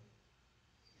 2007.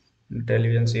 The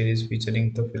television series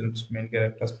featuring the film's main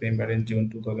characters premiered in June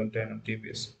 2010 on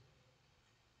TBS.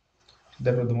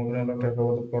 That was the movie. Now let's talk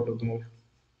about the plot of the movie.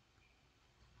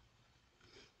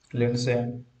 Lindsay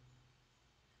and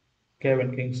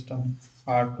Kevin Kingston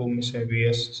are two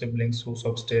mischievous siblings who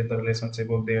substate the relationship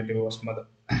of their divorced mother.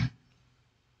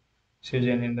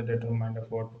 Susan in the determined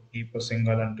effort to keep her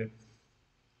single until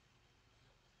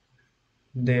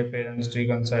their parents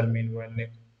reconcile. Meanwhile,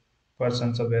 Nick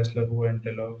persons a bachelor who went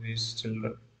along with his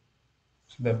children.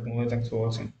 So that movie, thanks for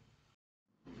watching.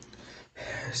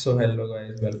 So hello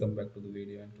guys, welcome back to the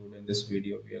video, and today in this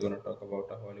video we are gonna talk about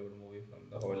a Hollywood movie from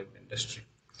the Hollywood industry.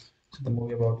 So the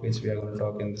movie about which we are gonna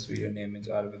talk in this video name is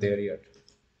Are We There Yet?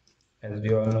 As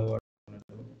we all know what we're gonna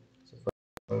do. So first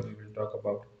of all we will talk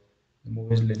about the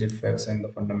movie's legit facts and the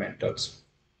fundamentals.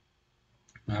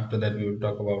 After that we will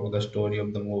talk about the story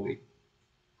of the movie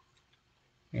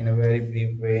in a very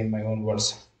brief way in my own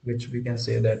words, which we can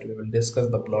say that we will discuss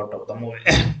the plot of the movie.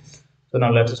 So now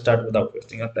let's start without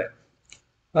wasting our time.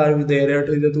 Are We There Yet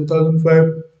is a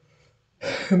 2005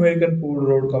 American Food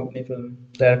Road Company film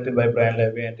directed by Brian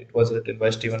Levy, and it was written by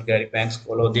Stephen Gary Banks,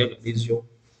 Claudia Galizio,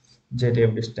 J.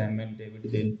 David Stam, and David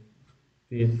Hill,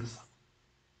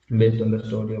 based on the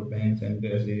story of Banks and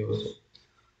Galizio.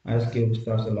 Ice Cube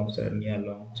stars alongside Nia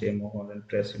Long, Jay Mohon, and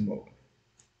Tracy Morgan.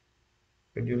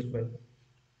 Produced by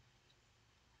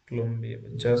Columbia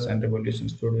Pictures and Revolution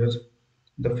Studios,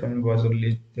 the film was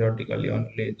released theatrically on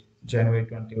January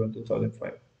 21,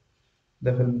 2005.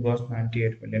 The film grossed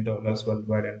 $98 million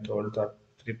worldwide and sold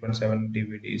 3.7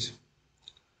 DVDs.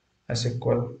 A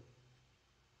sequel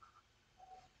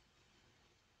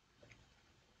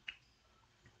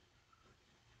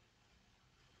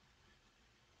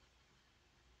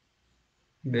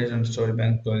based on story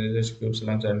bank closes Cube's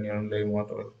launch and nearly 1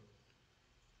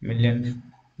 million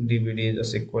DVDs, a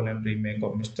sequel and remake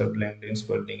of Mr. Blanding's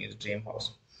building his dream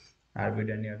house. RB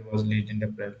Daniel was released in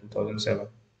April 2007.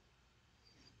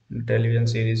 The television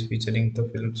series featuring the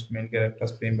film's main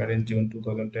characters premiered in June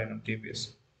 2010 on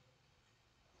TBS.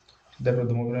 That was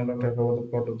the movie. Now let's talk about the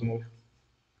plot of the movie.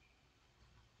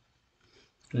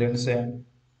 Lindsay and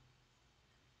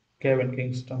Kevin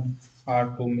Kingston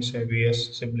are two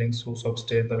mischievous siblings who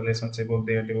substate the relationship of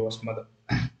their divorced mother.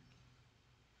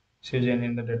 Susan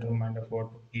in the determined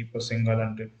effort to keep her single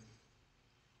until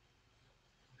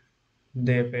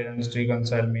their parents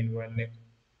reconcile. Meanwhile, Nick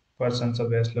persons a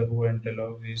bachelor who went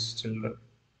along with his children.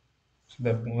 So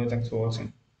that movie, thanks for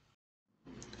watching.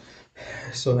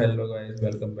 So hello guys,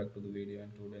 welcome back to the video,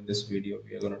 and today in this video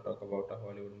we are going to talk about a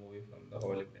Hollywood movie from the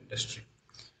Hollywood industry.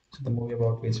 So the movie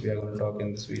about which we are going to talk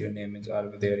in this video name is Are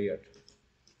We There Yet?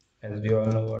 As we all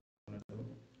know what we're going to do.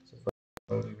 So first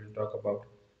of all we will talk about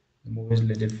the movie's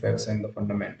legit facts and the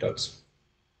fundamentals.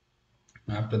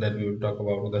 After that we will talk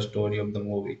about the story of the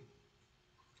movie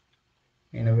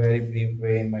in a very brief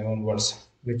way in my own words,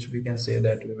 which we can say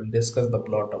that we will discuss the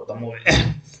plot of the movie.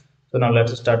 So now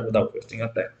let's start without wasting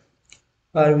our time.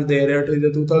 Are We There Yet is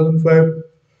a 2005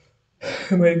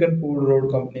 American Food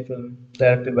Road Company film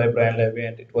directed by Brian Levy,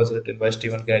 and it was written by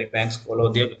Stephen Gary Banks,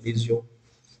 Claudia Galizio,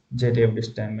 J. David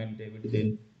Stam, and David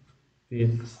Hill,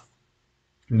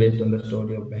 based on the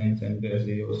story of Banks and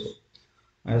Grazioso.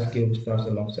 Ice Cube stars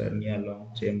alongside Nia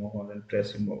Long, Jay Mohon, and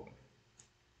Tracy Morgan.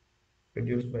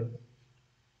 Produced by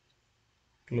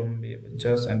Columbia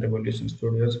Pictures and Revolution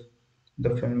Studios,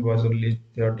 the film was released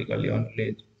theatrically on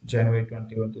January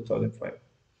 21, 2005.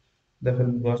 The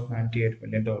film grossed $98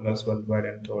 million worldwide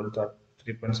and sold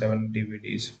 3.7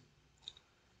 DVDs.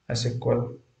 A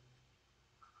sequel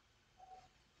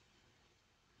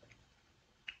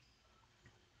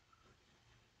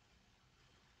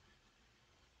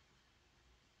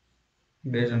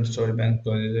based on Storybank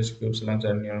Closes Cubes launched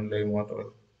at nearly 1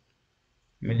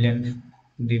 million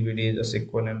DVDs, a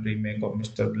sequel and remake of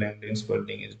Mr. Blanding's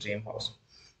Building His Dream House.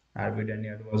 RB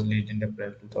Daniel was released in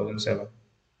April 2007.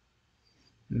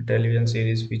 The television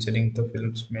series featuring the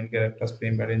film's main characters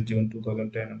premiered in June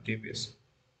 2010 on TBS.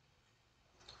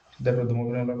 That was the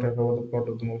movie. Now let's talk about the plot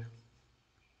of the movie.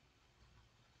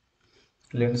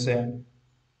 Lindsay and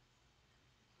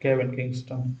Kevin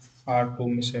Kingston are two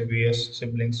mischievous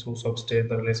siblings who substate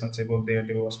the relationship of their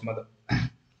divorced mother.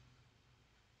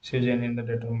 Susan in the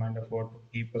determined effort to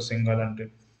keep her single until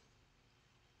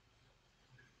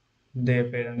their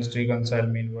parents reconcile.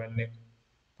 Meanwhile, Nick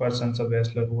persons a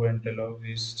bachelor who interloves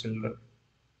his children.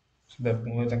 So that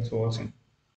movie, thanks for watching.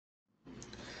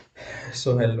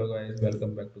 So hello guys,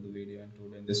 welcome back to the video, and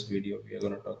today in this video we are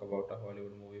going to talk about a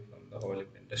Hollywood movie from the Hollywood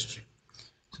industry.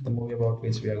 So the movie about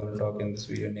which we are going to talk in this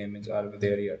video name is Are We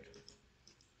There Yet?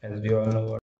 As we all know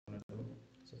what we're going to do.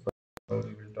 So first of all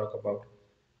we will talk about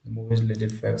the movie's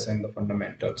legit facts and the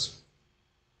fundamentals.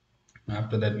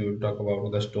 After that we will talk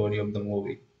about the story of the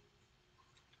movie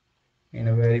in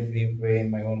a very brief way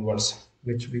in my own words,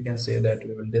 which we can say that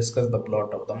we will discuss the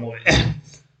plot of the movie.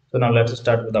 So now let's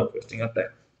start without wasting our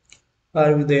time.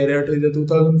 Are We There Yet is a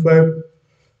 2005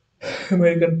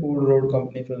 American Food Road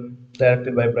Company film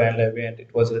directed by Brian Levy, and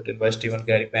it was written by Stephen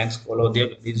Gary Banks, Claudia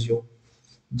Galizio,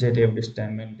 J. David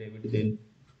Stam, and David Hill,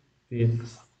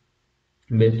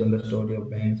 based on the story of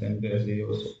Banks and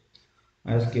Grazioso.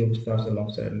 Ice Cube stars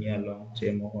alongside Nia Long,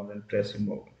 Jay Mohon, and Tracy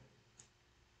Morgan.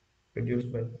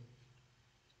 Produced by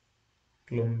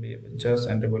Columbia Pictures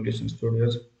and Revolution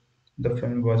Studios, the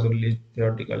film was released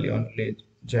theatrically on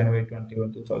January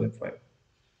 21, 2005.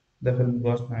 The film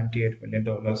grossed $98 million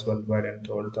worldwide and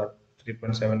sold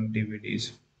 3.7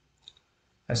 DVDs.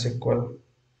 A sequel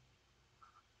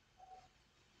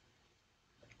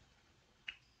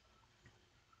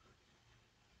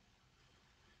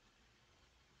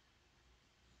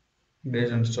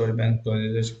based on Storybank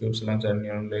Closes Cubes launched at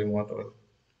nearly 1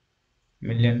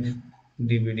 million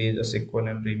DVDs, a sequel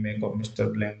and remake of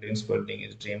Mr. Blanding's Building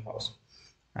His Dream House.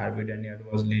 RB Daniel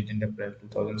was released in April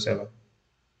 2007.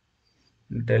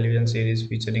 The television series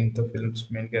featuring the film's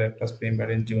main characters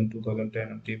premiered in June 2010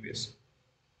 on TBS.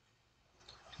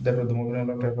 That was the movie. Now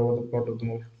let's talk about the plot of the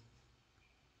movie.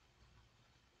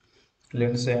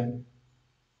 Lindsay and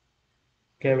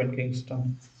Kevin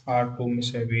Kingston are two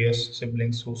mischievous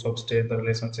siblings who substate the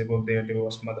relationship of their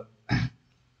divorced mother.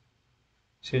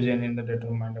 Susan in the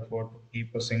determined effort to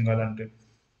keep her single until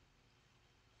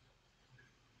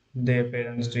their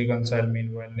parents reconcile.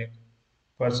 Meanwhile, Nick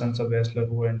persons a bachelor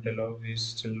who interloves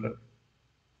his children.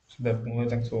 So that movie,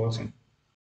 thanks for watching.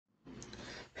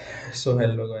 So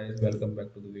hello guys, welcome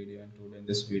back to the video, and today in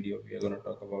this video we are going to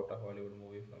talk about a Hollywood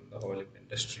movie from the Hollywood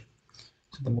industry.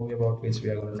 So the movie about which we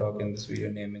are going to talk in this video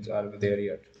name is Are We There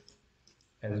Yet?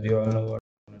 As we all know what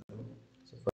we're going to do.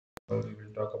 So first of all we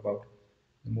will talk about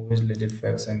the movie's legit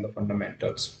facts and the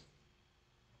fundamentals.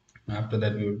 After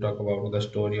that we will talk about the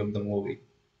story of the movie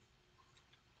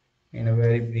in a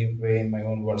very brief way in my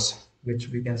own words, which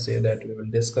we can say that we will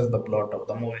discuss the plot of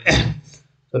the movie.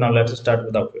 So now let's start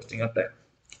without wasting our time.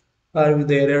 Are We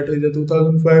There Yet is a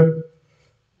 2005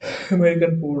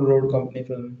 American Food Road Company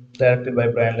film directed by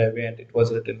Brian Levy, and it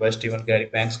was written by Stephen Gary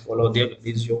Banks, Claudia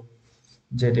Galizio,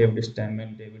 J. David Stam,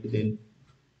 and David Hill,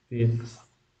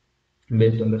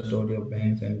 based on the story of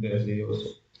Banks and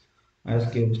Grazioso.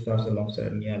 Ice Cube stars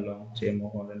alongside Nia Long, Jay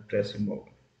Mohon, and Tracy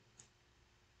Morgan.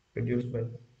 Produced by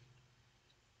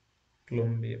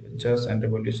Columbia Pictures and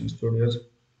Revolution Studios.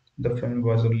 The film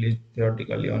was released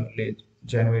theatrically on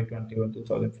January 21,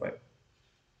 2005.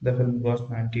 The film grossed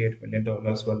 $98 million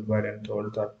worldwide and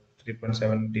sold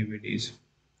 3.7 DVDs.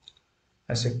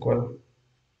 A sequel,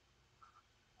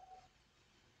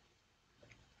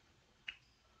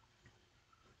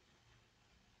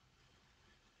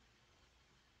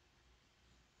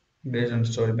 based on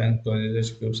story bank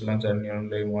closes Cube's launch and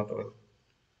nearly 1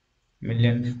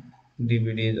 million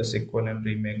DVDs, a sequel and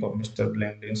remake of Mr.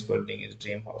 Blanding's building his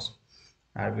dream house.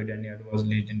 Harvey Daniel was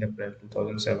released in April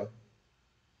 2007.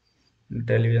 The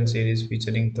television series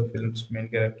featuring the film's main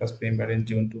characters premiered in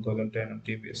June 2010 on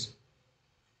TBS.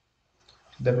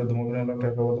 That was the movie. Now let's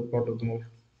talk about the plot of the movie.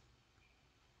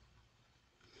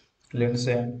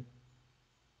 Lindsay and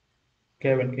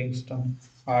Kevin Kingston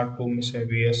are two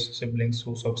mischievous siblings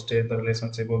who substate the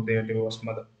relationship of their divorced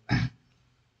mother.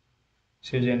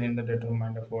 Susan in the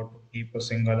determined effort to keep her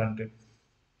single until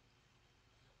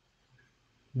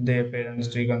their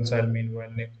parents reconcile.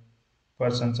 Meanwhile, Nick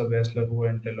persons a bachelor who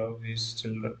entails of his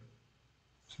children.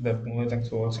 So that movie, thanks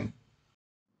for watching.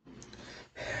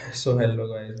 So hello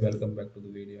guys, welcome back to the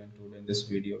video, and today in this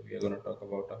video we are gonna talk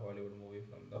about a Hollywood movie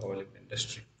from the Hollywood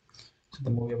industry. So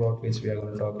the movie about which we are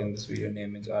gonna talk in this video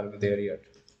name is Are We There Yet?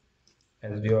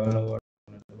 As we all know what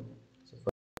we're gonna do. So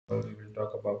first of all we will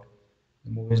talk about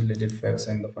the movie's legit facts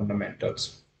and the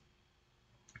fundamentals.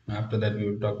 After that we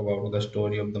will talk about the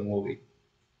story of the movie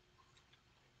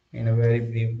in a very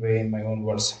brief way in my own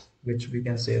words, which we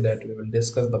can say that we will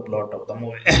discuss the plot of the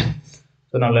movie.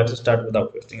 So now let's start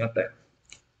without wasting our time.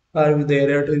 Are We There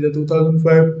Yet is a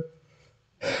 2005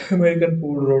 American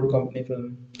Food Road Company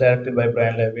film directed by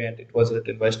Brian Levy, and it was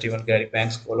written by Stephen Gary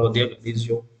Banks, Claudia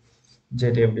Galizio,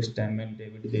 J. David Stam, and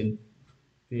David Hill,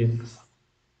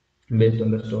 based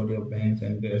on the story of Banks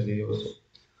and Grazioso.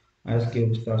 Ice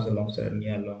Cube stars alongside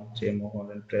Nia Long, Jay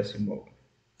Mohon, and Tracy Morgan.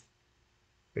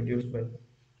 Produced by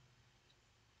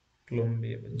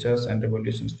Columbia Pictures and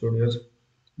Revolution Studios,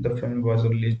 the film was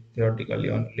released theatrically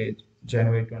on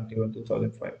January 21,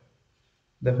 2005.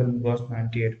 The film grossed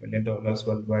 $98 million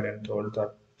worldwide and sold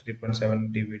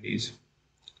 3.7 DVDs.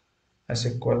 A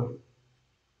sequel,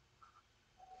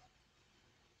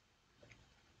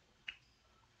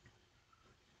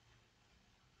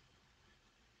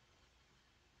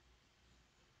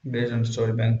 based on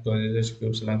story bank closes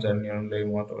Cube's launch and nearly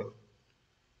 1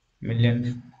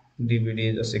 million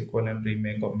DVDs, a sequel and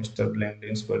remake of Mr.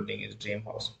 Blanding's building his dream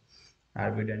house.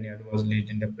 Harvey Daniel was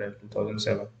released in April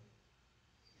 2007.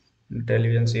 The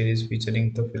television series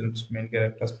featuring the film's main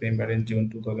characters premiered in June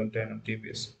 2010 on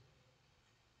TBS.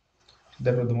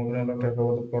 That was the movie. Now let's talk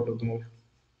about the plot of the movie.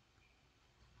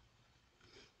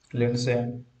 Lindsay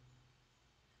and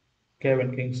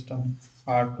Kevin Kingston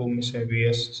are two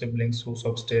mischievous siblings who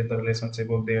substate the relationship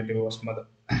of their divorced mother.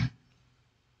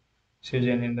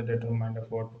 Susan in the determined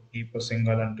effort to keep her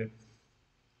single until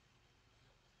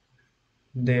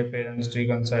their parents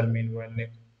reconcile. Meanwhile,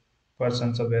 Nick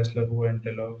persons a bachelor who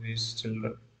entails of his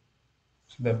children.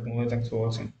 So that movie, thanks for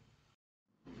watching.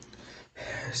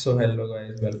 So hello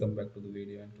guys, welcome back to the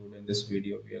video, and today in this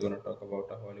video we are gonna talk about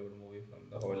a Hollywood movie from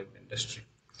the Hollywood industry.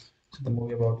 So the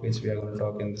movie about which we are gonna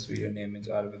talk in this video name is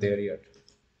Are We There Yet?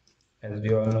 As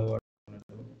we all know what we're gonna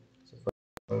do. So first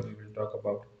of all we will talk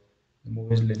about the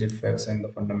movie's legit facts and the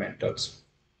fundamentals.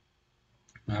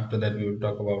 After that we will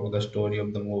talk about the story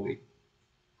of the movie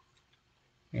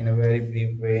in a very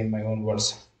brief way in my own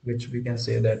words, which we can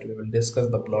say that we will discuss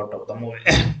the plot of the movie.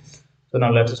 So now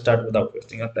let's start without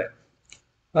wasting our time.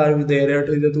 Are We There Yet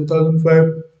is a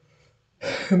 2005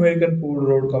 American Food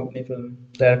Road Company film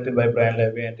directed by Brian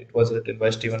Levy, and it was written by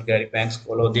Stephen Gary Banks,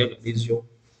 Claudia Galizio,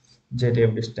 J.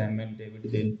 David Stam, and David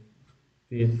Hill,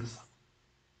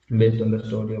 based on the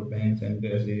story of Banks and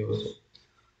Grazioso.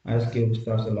 Ice Cube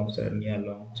stars alongside Nia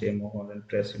Long, Jay Mohon, and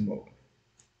Tracy Morgan.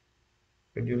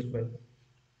 Produced by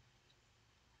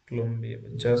Columbia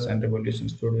Pictures and Revolution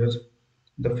Studios,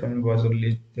 the film was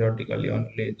released theatrically on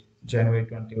January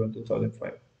 21,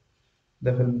 2005.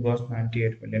 The film grossed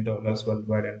 $98 million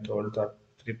worldwide and sold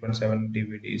 3.7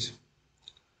 DVDs.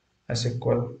 A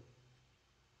sequel,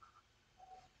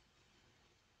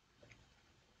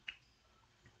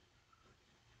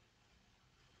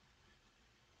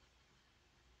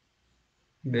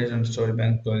 based on story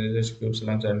bank closes Cube's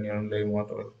launch and nearly 1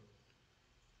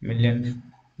 million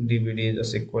DVDs, a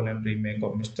sequel and remake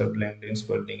of Mr. Blanding's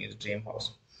building his dream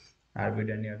house. Harvey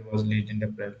Daniel was released in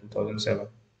April 2007.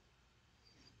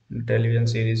 The television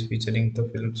series featuring the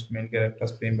film's main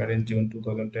characters premiered in June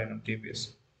 2010 on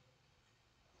TBS.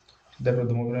 That was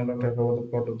the movie. Now let's talk about the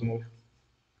plot of the movie.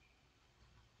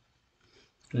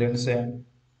 Lindsay,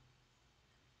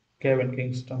 Kevin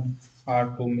Kingston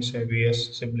are two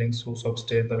mischievous siblings who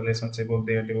substate the relationship of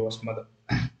their divorced mother.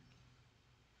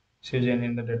 Susan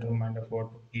in the determined effort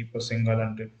to keep her single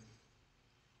until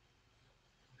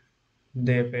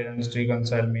their parents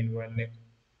reconcile. Meanwhile, Nick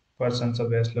persons a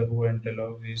bachelor who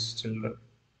interlock his children.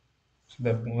 So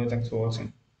that movie, thanks for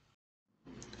watching.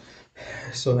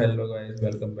 So hello guys,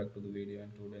 welcome back to the video,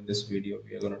 and today in this video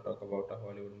we are going to talk about a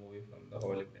Hollywood movie from the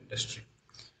Hollywood industry.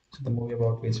 So the movie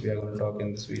about which we are going to talk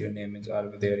in this video name is Are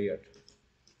We There Yet?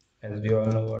 As we all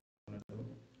know what we're going to do.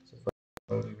 So first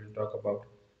of all, we will talk about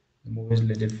the movie's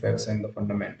legit facts and the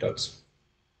fundamentals.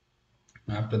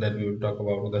 After that, we will talk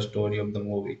about the story of the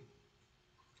movie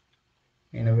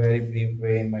in a very brief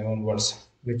way in my own words,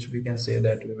 which we can say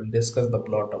that we will discuss the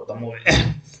plot of the movie.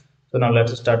 So now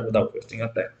let's start without wasting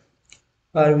our time.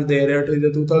 Are We There Yet is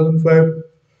a 2005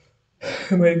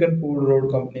 American Food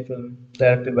Road Company film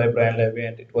directed by Brian Levy,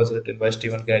 and it was written by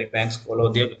Stephen Gary Banks,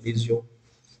 Claudia Galizio,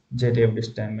 J. David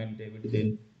Stam, and David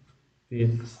Hill,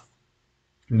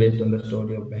 based on the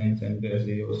story of Banks and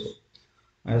Grazioso.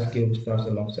 Ice Cube stars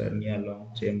alongside Nia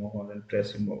Long, Jay Mohon, and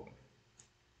Tracy Morgan.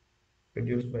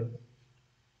 Produced by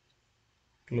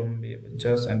Columbia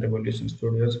Pictures and Revolution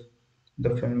Studios,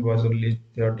 the film was released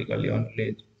theatrically on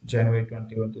January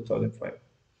 21, 2005.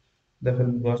 The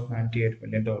film grossed $98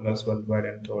 million worldwide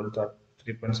and sold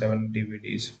 3.7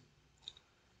 DVDs.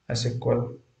 A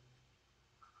sequel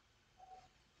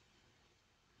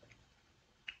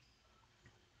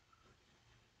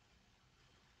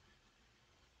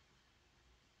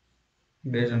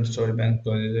based on story bank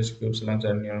closes Cube's launch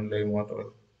and nearly 1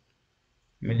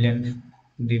 million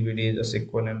DVDs, a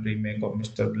sequel and remake of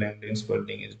Mr. Blanding's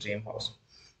Building His Dream House.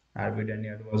 RB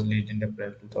Daniel was released in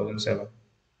April 2007.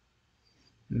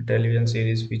 The television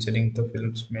series featuring the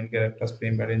film's main characters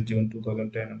premiered in June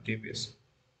 2010 on TBS.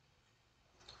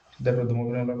 That was the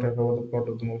movie. Now let's talk about the plot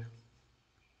of the movie.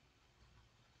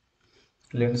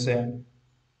 Lindsay and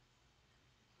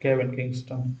Kevin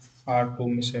Kingston are two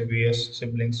mischievous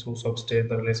siblings who substate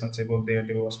the relationship of their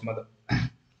divorced mother.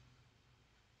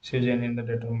 Susan in the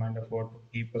determined effort to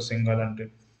keep her single until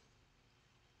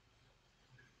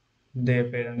their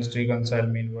parents reconcile.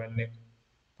 Meanwhile, Nick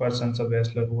persons a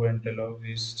bachelor who interlock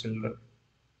his children.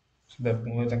 So that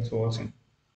movie, thanks for watching.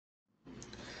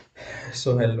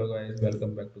 So hello guys,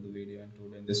 welcome back to the video, and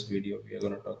today in this video we are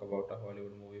going to talk about a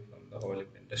Hollywood movie from the Hollywood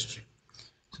industry.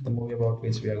 So the movie about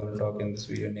which we are going to talk in this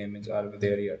video name is Are We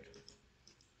There Yet?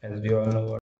 As we all know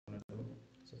what we're going to do.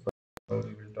 So first of all,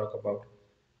 we will talk about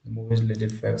the movie's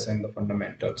legit facts and the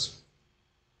fundamentals.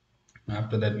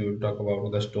 After that, we will talk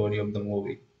about the story of the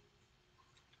movie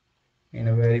in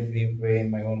a very brief way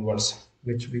in my own words,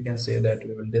 which we can say that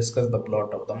we will discuss the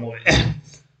plot of the movie.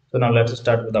 So now let's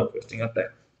start without wasting our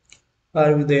time.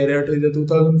 Are We There Yet is a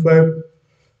 2005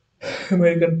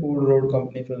 American Food Road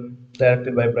Company film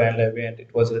directed by Brian Levy, and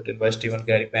it was written by Stephen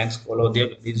Gary Banks, Claudia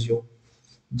Galizio,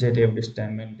 J. David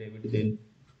Stam, and David Hill,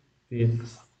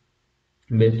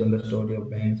 based on the story of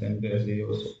Banks and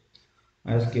Grazioso.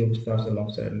 Ice Cube stars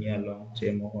alongside Nia Long,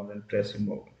 Jay Mohon, and Tracy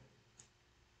Morgan.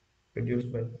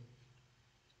 Produced by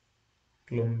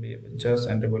Columbia Pictures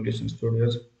and Revolution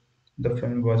Studios, the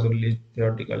film was released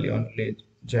theatrically on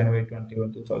January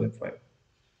 21, 2005.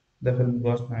 The film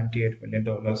grossed $98 million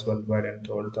worldwide and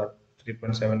sold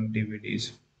 3.7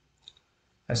 DVDs.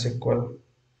 A sequel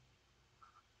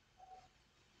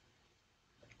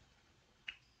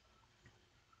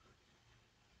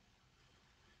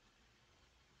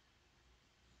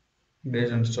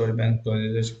based on story bank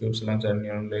closes Cube's launch and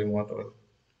nearly 1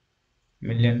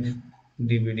 million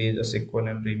DVDs, a sequel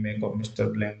and remake of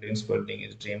Mr. Blanding's Building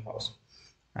His Dream House.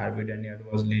 RB Daniel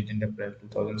was released in April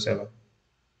 2007.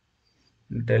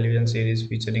 The television series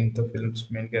featuring the film's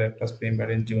main characters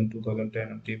premiered in June 2010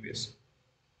 on TBS.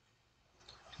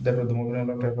 That was the movie. Now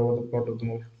let's talk about the plot of the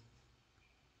movie.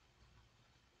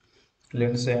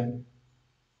 Lindsay and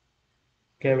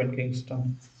Kevin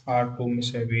Kingston are two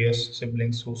mischievous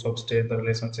siblings who substate the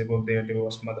relationship of their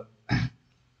divorced mother.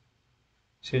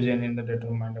 Susan in the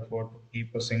determined effort to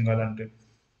keep her single until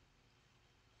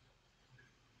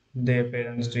their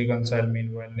parents reconcile.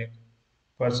 Meanwhile, Nick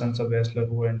persons a bachelor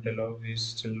who interlock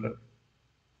his children.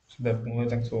 So that movie,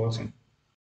 thanks for watching.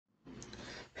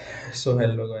 So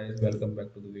hello guys, welcome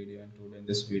back to the video, and today in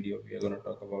this video we are going to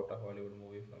talk about a Hollywood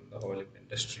movie from the Hollywood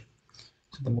industry.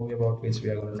 So the movie about which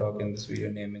we are going to talk in this video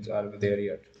name is Are We There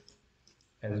Yet?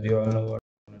 As we all know what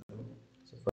we're going to do.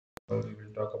 So first of all, we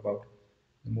will talk about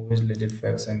the movie's legit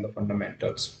facts and the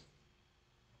fundamentals.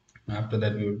 After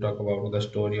that, we will talk about the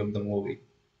story of the movie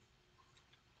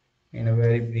in a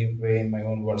very brief way in my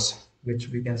own words, which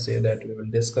we can say that we will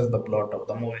discuss the plot of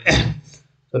the movie.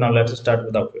 So now let's start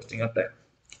without wasting our time.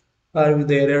 Are we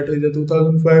there yet? Is a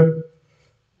 2005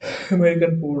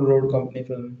 American Food Road Company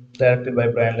film directed by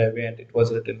Brian Levy, and it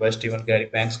was written by Stephen Gary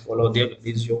Banks, Claudia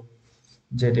Galizio,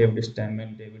 J. David Stam,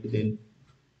 and David Hill,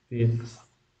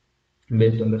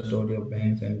 based on the story of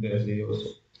Banks and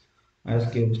Grazioso.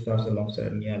 Ice Cube stars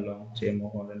alongside Nia Long, Jay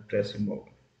Mohon, and Tracy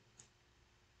Morgan.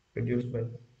 Produced by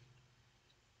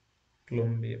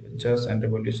Columbia Pictures and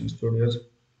Revolution Studios,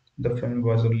 the film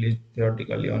was released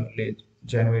theatrically on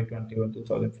January 21,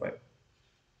 2005.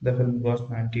 The film grossed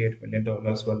 $98 million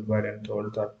worldwide and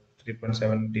sold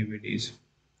 3.7 DVDs.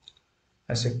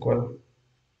 A sequel,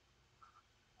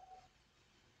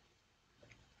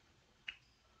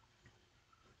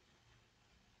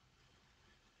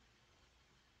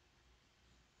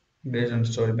 based on the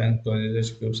story Banks closes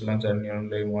Cube's lunch and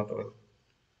nearly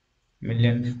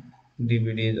million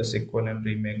DVDs, a sequel and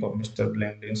remake of Mr.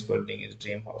 Blanding's building his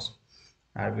dream house.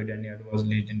 Harvey Daniel was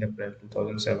released in April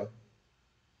 2007.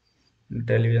 The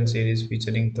television series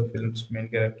featuring the film's main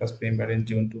characters premiered in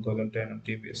June 2010 on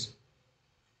TBS.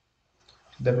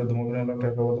 That was the movie. Now let's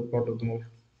talk about the plot of the movie.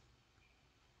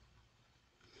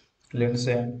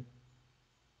 Lindsay and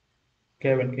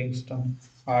Kevin Kingston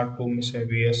are two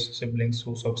mischievous siblings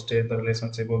who substate the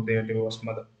relationship of their divorced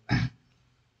mother.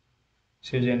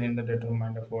 Susan in the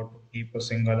determined effort to keep her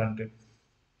single until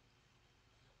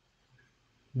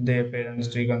their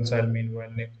parents reconcile.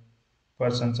 Meanwhile, Nick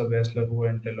persons a bachelor who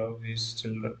entails his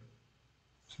children.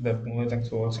 So that movie, thanks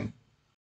for watching.